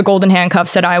the golden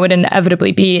handcuffs that I would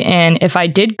inevitably be in if I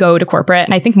did go to corporate?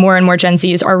 And I think more and more Gen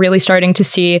Zs are really starting to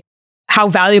see how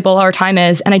valuable our time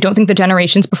is. And I don't think the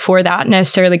generations before that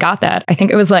necessarily got that. I think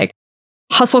it was like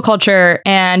hustle culture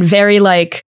and very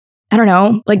like, I don't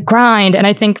know, like grind. And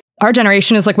I think our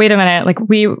generation is like, wait a minute, like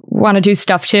we want to do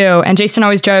stuff too. And Jason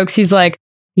always jokes, he's like,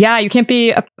 yeah, you can't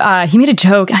be, he made a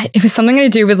joke. It was something to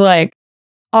do with like,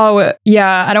 oh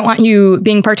yeah, I don't want you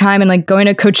being part-time and like going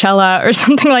to Coachella or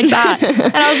something like that.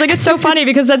 And I was like, it's so funny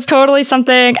because that's totally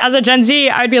something as a Gen Z,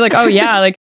 I'd be like, oh yeah,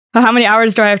 like how many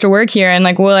hours do I have to work here? And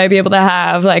like, will I be able to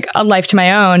have like a life to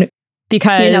my own?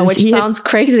 Because which sounds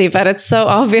crazy, but it's so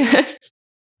obvious.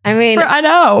 I mean, I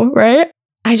know, right?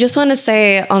 I just want to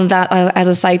say on that, as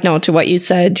a side note to what you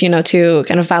said, to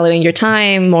kind of valuing your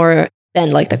time more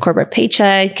than like the corporate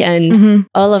paycheck and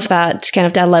all of that kind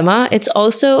of dilemma. It's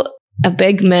also a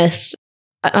big myth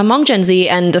among Gen Z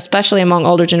and especially among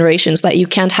older generations that you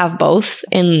can't have both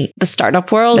in the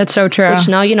startup world. That's so true. Which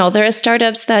now, there are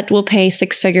startups that will pay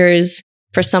 6 figures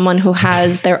for someone who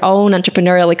has their own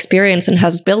entrepreneurial experience and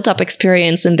has built up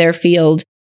experience in their field,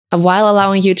 while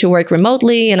allowing you to work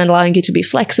remotely and allowing you to be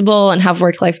flexible and have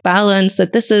work-life balance.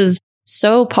 That this is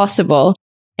so possible.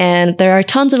 And there are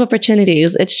tons of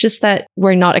opportunities. It's just that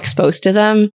we're not exposed to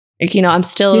them. Like, I'm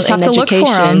still in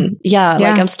education. Yeah,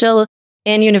 like I'm still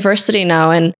in university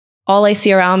now, and all I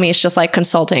see around me is just like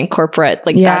consulting, corporate.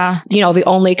 Like that's, the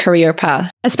only career path.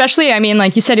 Especially, I mean,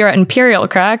 like you said, you're at Imperial,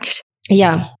 correct?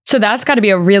 Yeah. So that's got to be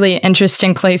a really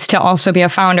interesting place to also be a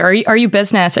founder. Are you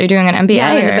business? Are you doing an MBA? Yeah,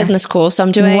 I'm in the business school. So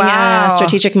I'm doing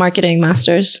strategic marketing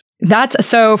master's. That's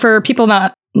so for people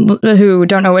who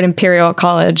don't know what Imperial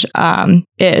College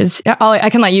is, I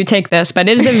can let you take this, but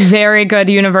it is a very good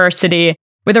university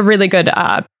with a really good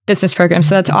business program.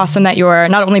 So that's awesome that you're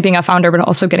not only being a founder, but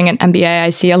also getting an MBA. I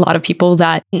see a lot of people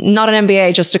that... Not an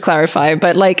MBA, just to clarify,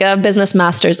 but like a business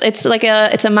master's. It's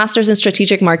a master's in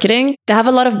strategic marketing. They have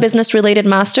a lot of business related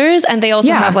masters, and they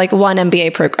also have like one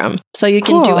MBA program. So you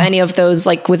can do any of those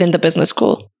like within the business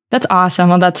school. That's awesome.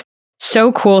 Well, that's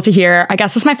so cool to hear. I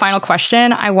guess this is my final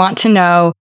question. I want to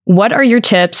know, what are your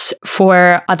tips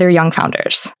for other young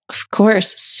founders? Of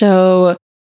course. So,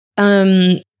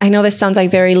 I know this sounds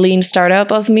like very lean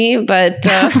startup of me, but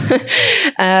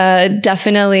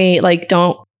definitely like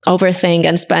don't overthink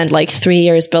and spend like 3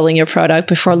 years building your product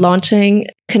before launching.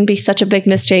 Can be such a big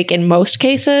mistake in most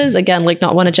cases. Again, like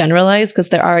not want to generalize because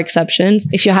there are exceptions.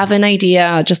 If you have an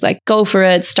idea, just like go for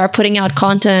it, start putting out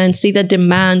content, see the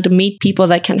demand, meet people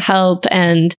that can help,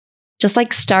 and just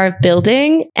like start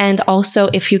building. And also,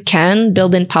 if you can,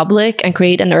 build in public and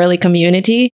create an early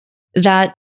community.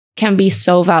 That can be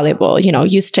so valuable.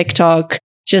 Use TikTok.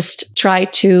 Just try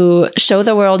to show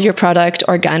the world your product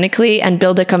organically and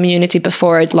build a community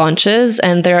before it launches.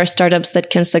 And there are startups that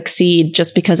can succeed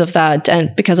just because of that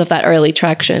and because of that early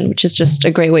traction, which is just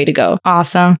a great way to go.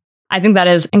 Awesome. I think that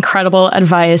is incredible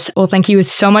advice. Well, thank you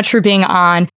so much for being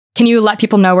on. Can you let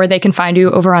people know where they can find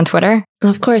you over on Twitter?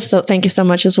 Of course. So thank you so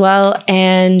much as well.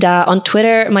 And on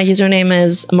Twitter, my username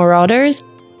is Marauders.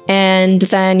 And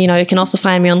then, you can also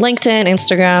find me on LinkedIn,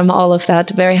 Instagram, all of that.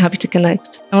 Very happy to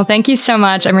connect. Well, thank you so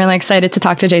much. I'm really excited to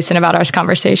talk to Jason about our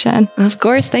conversation. Of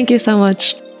course. Thank you so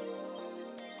much.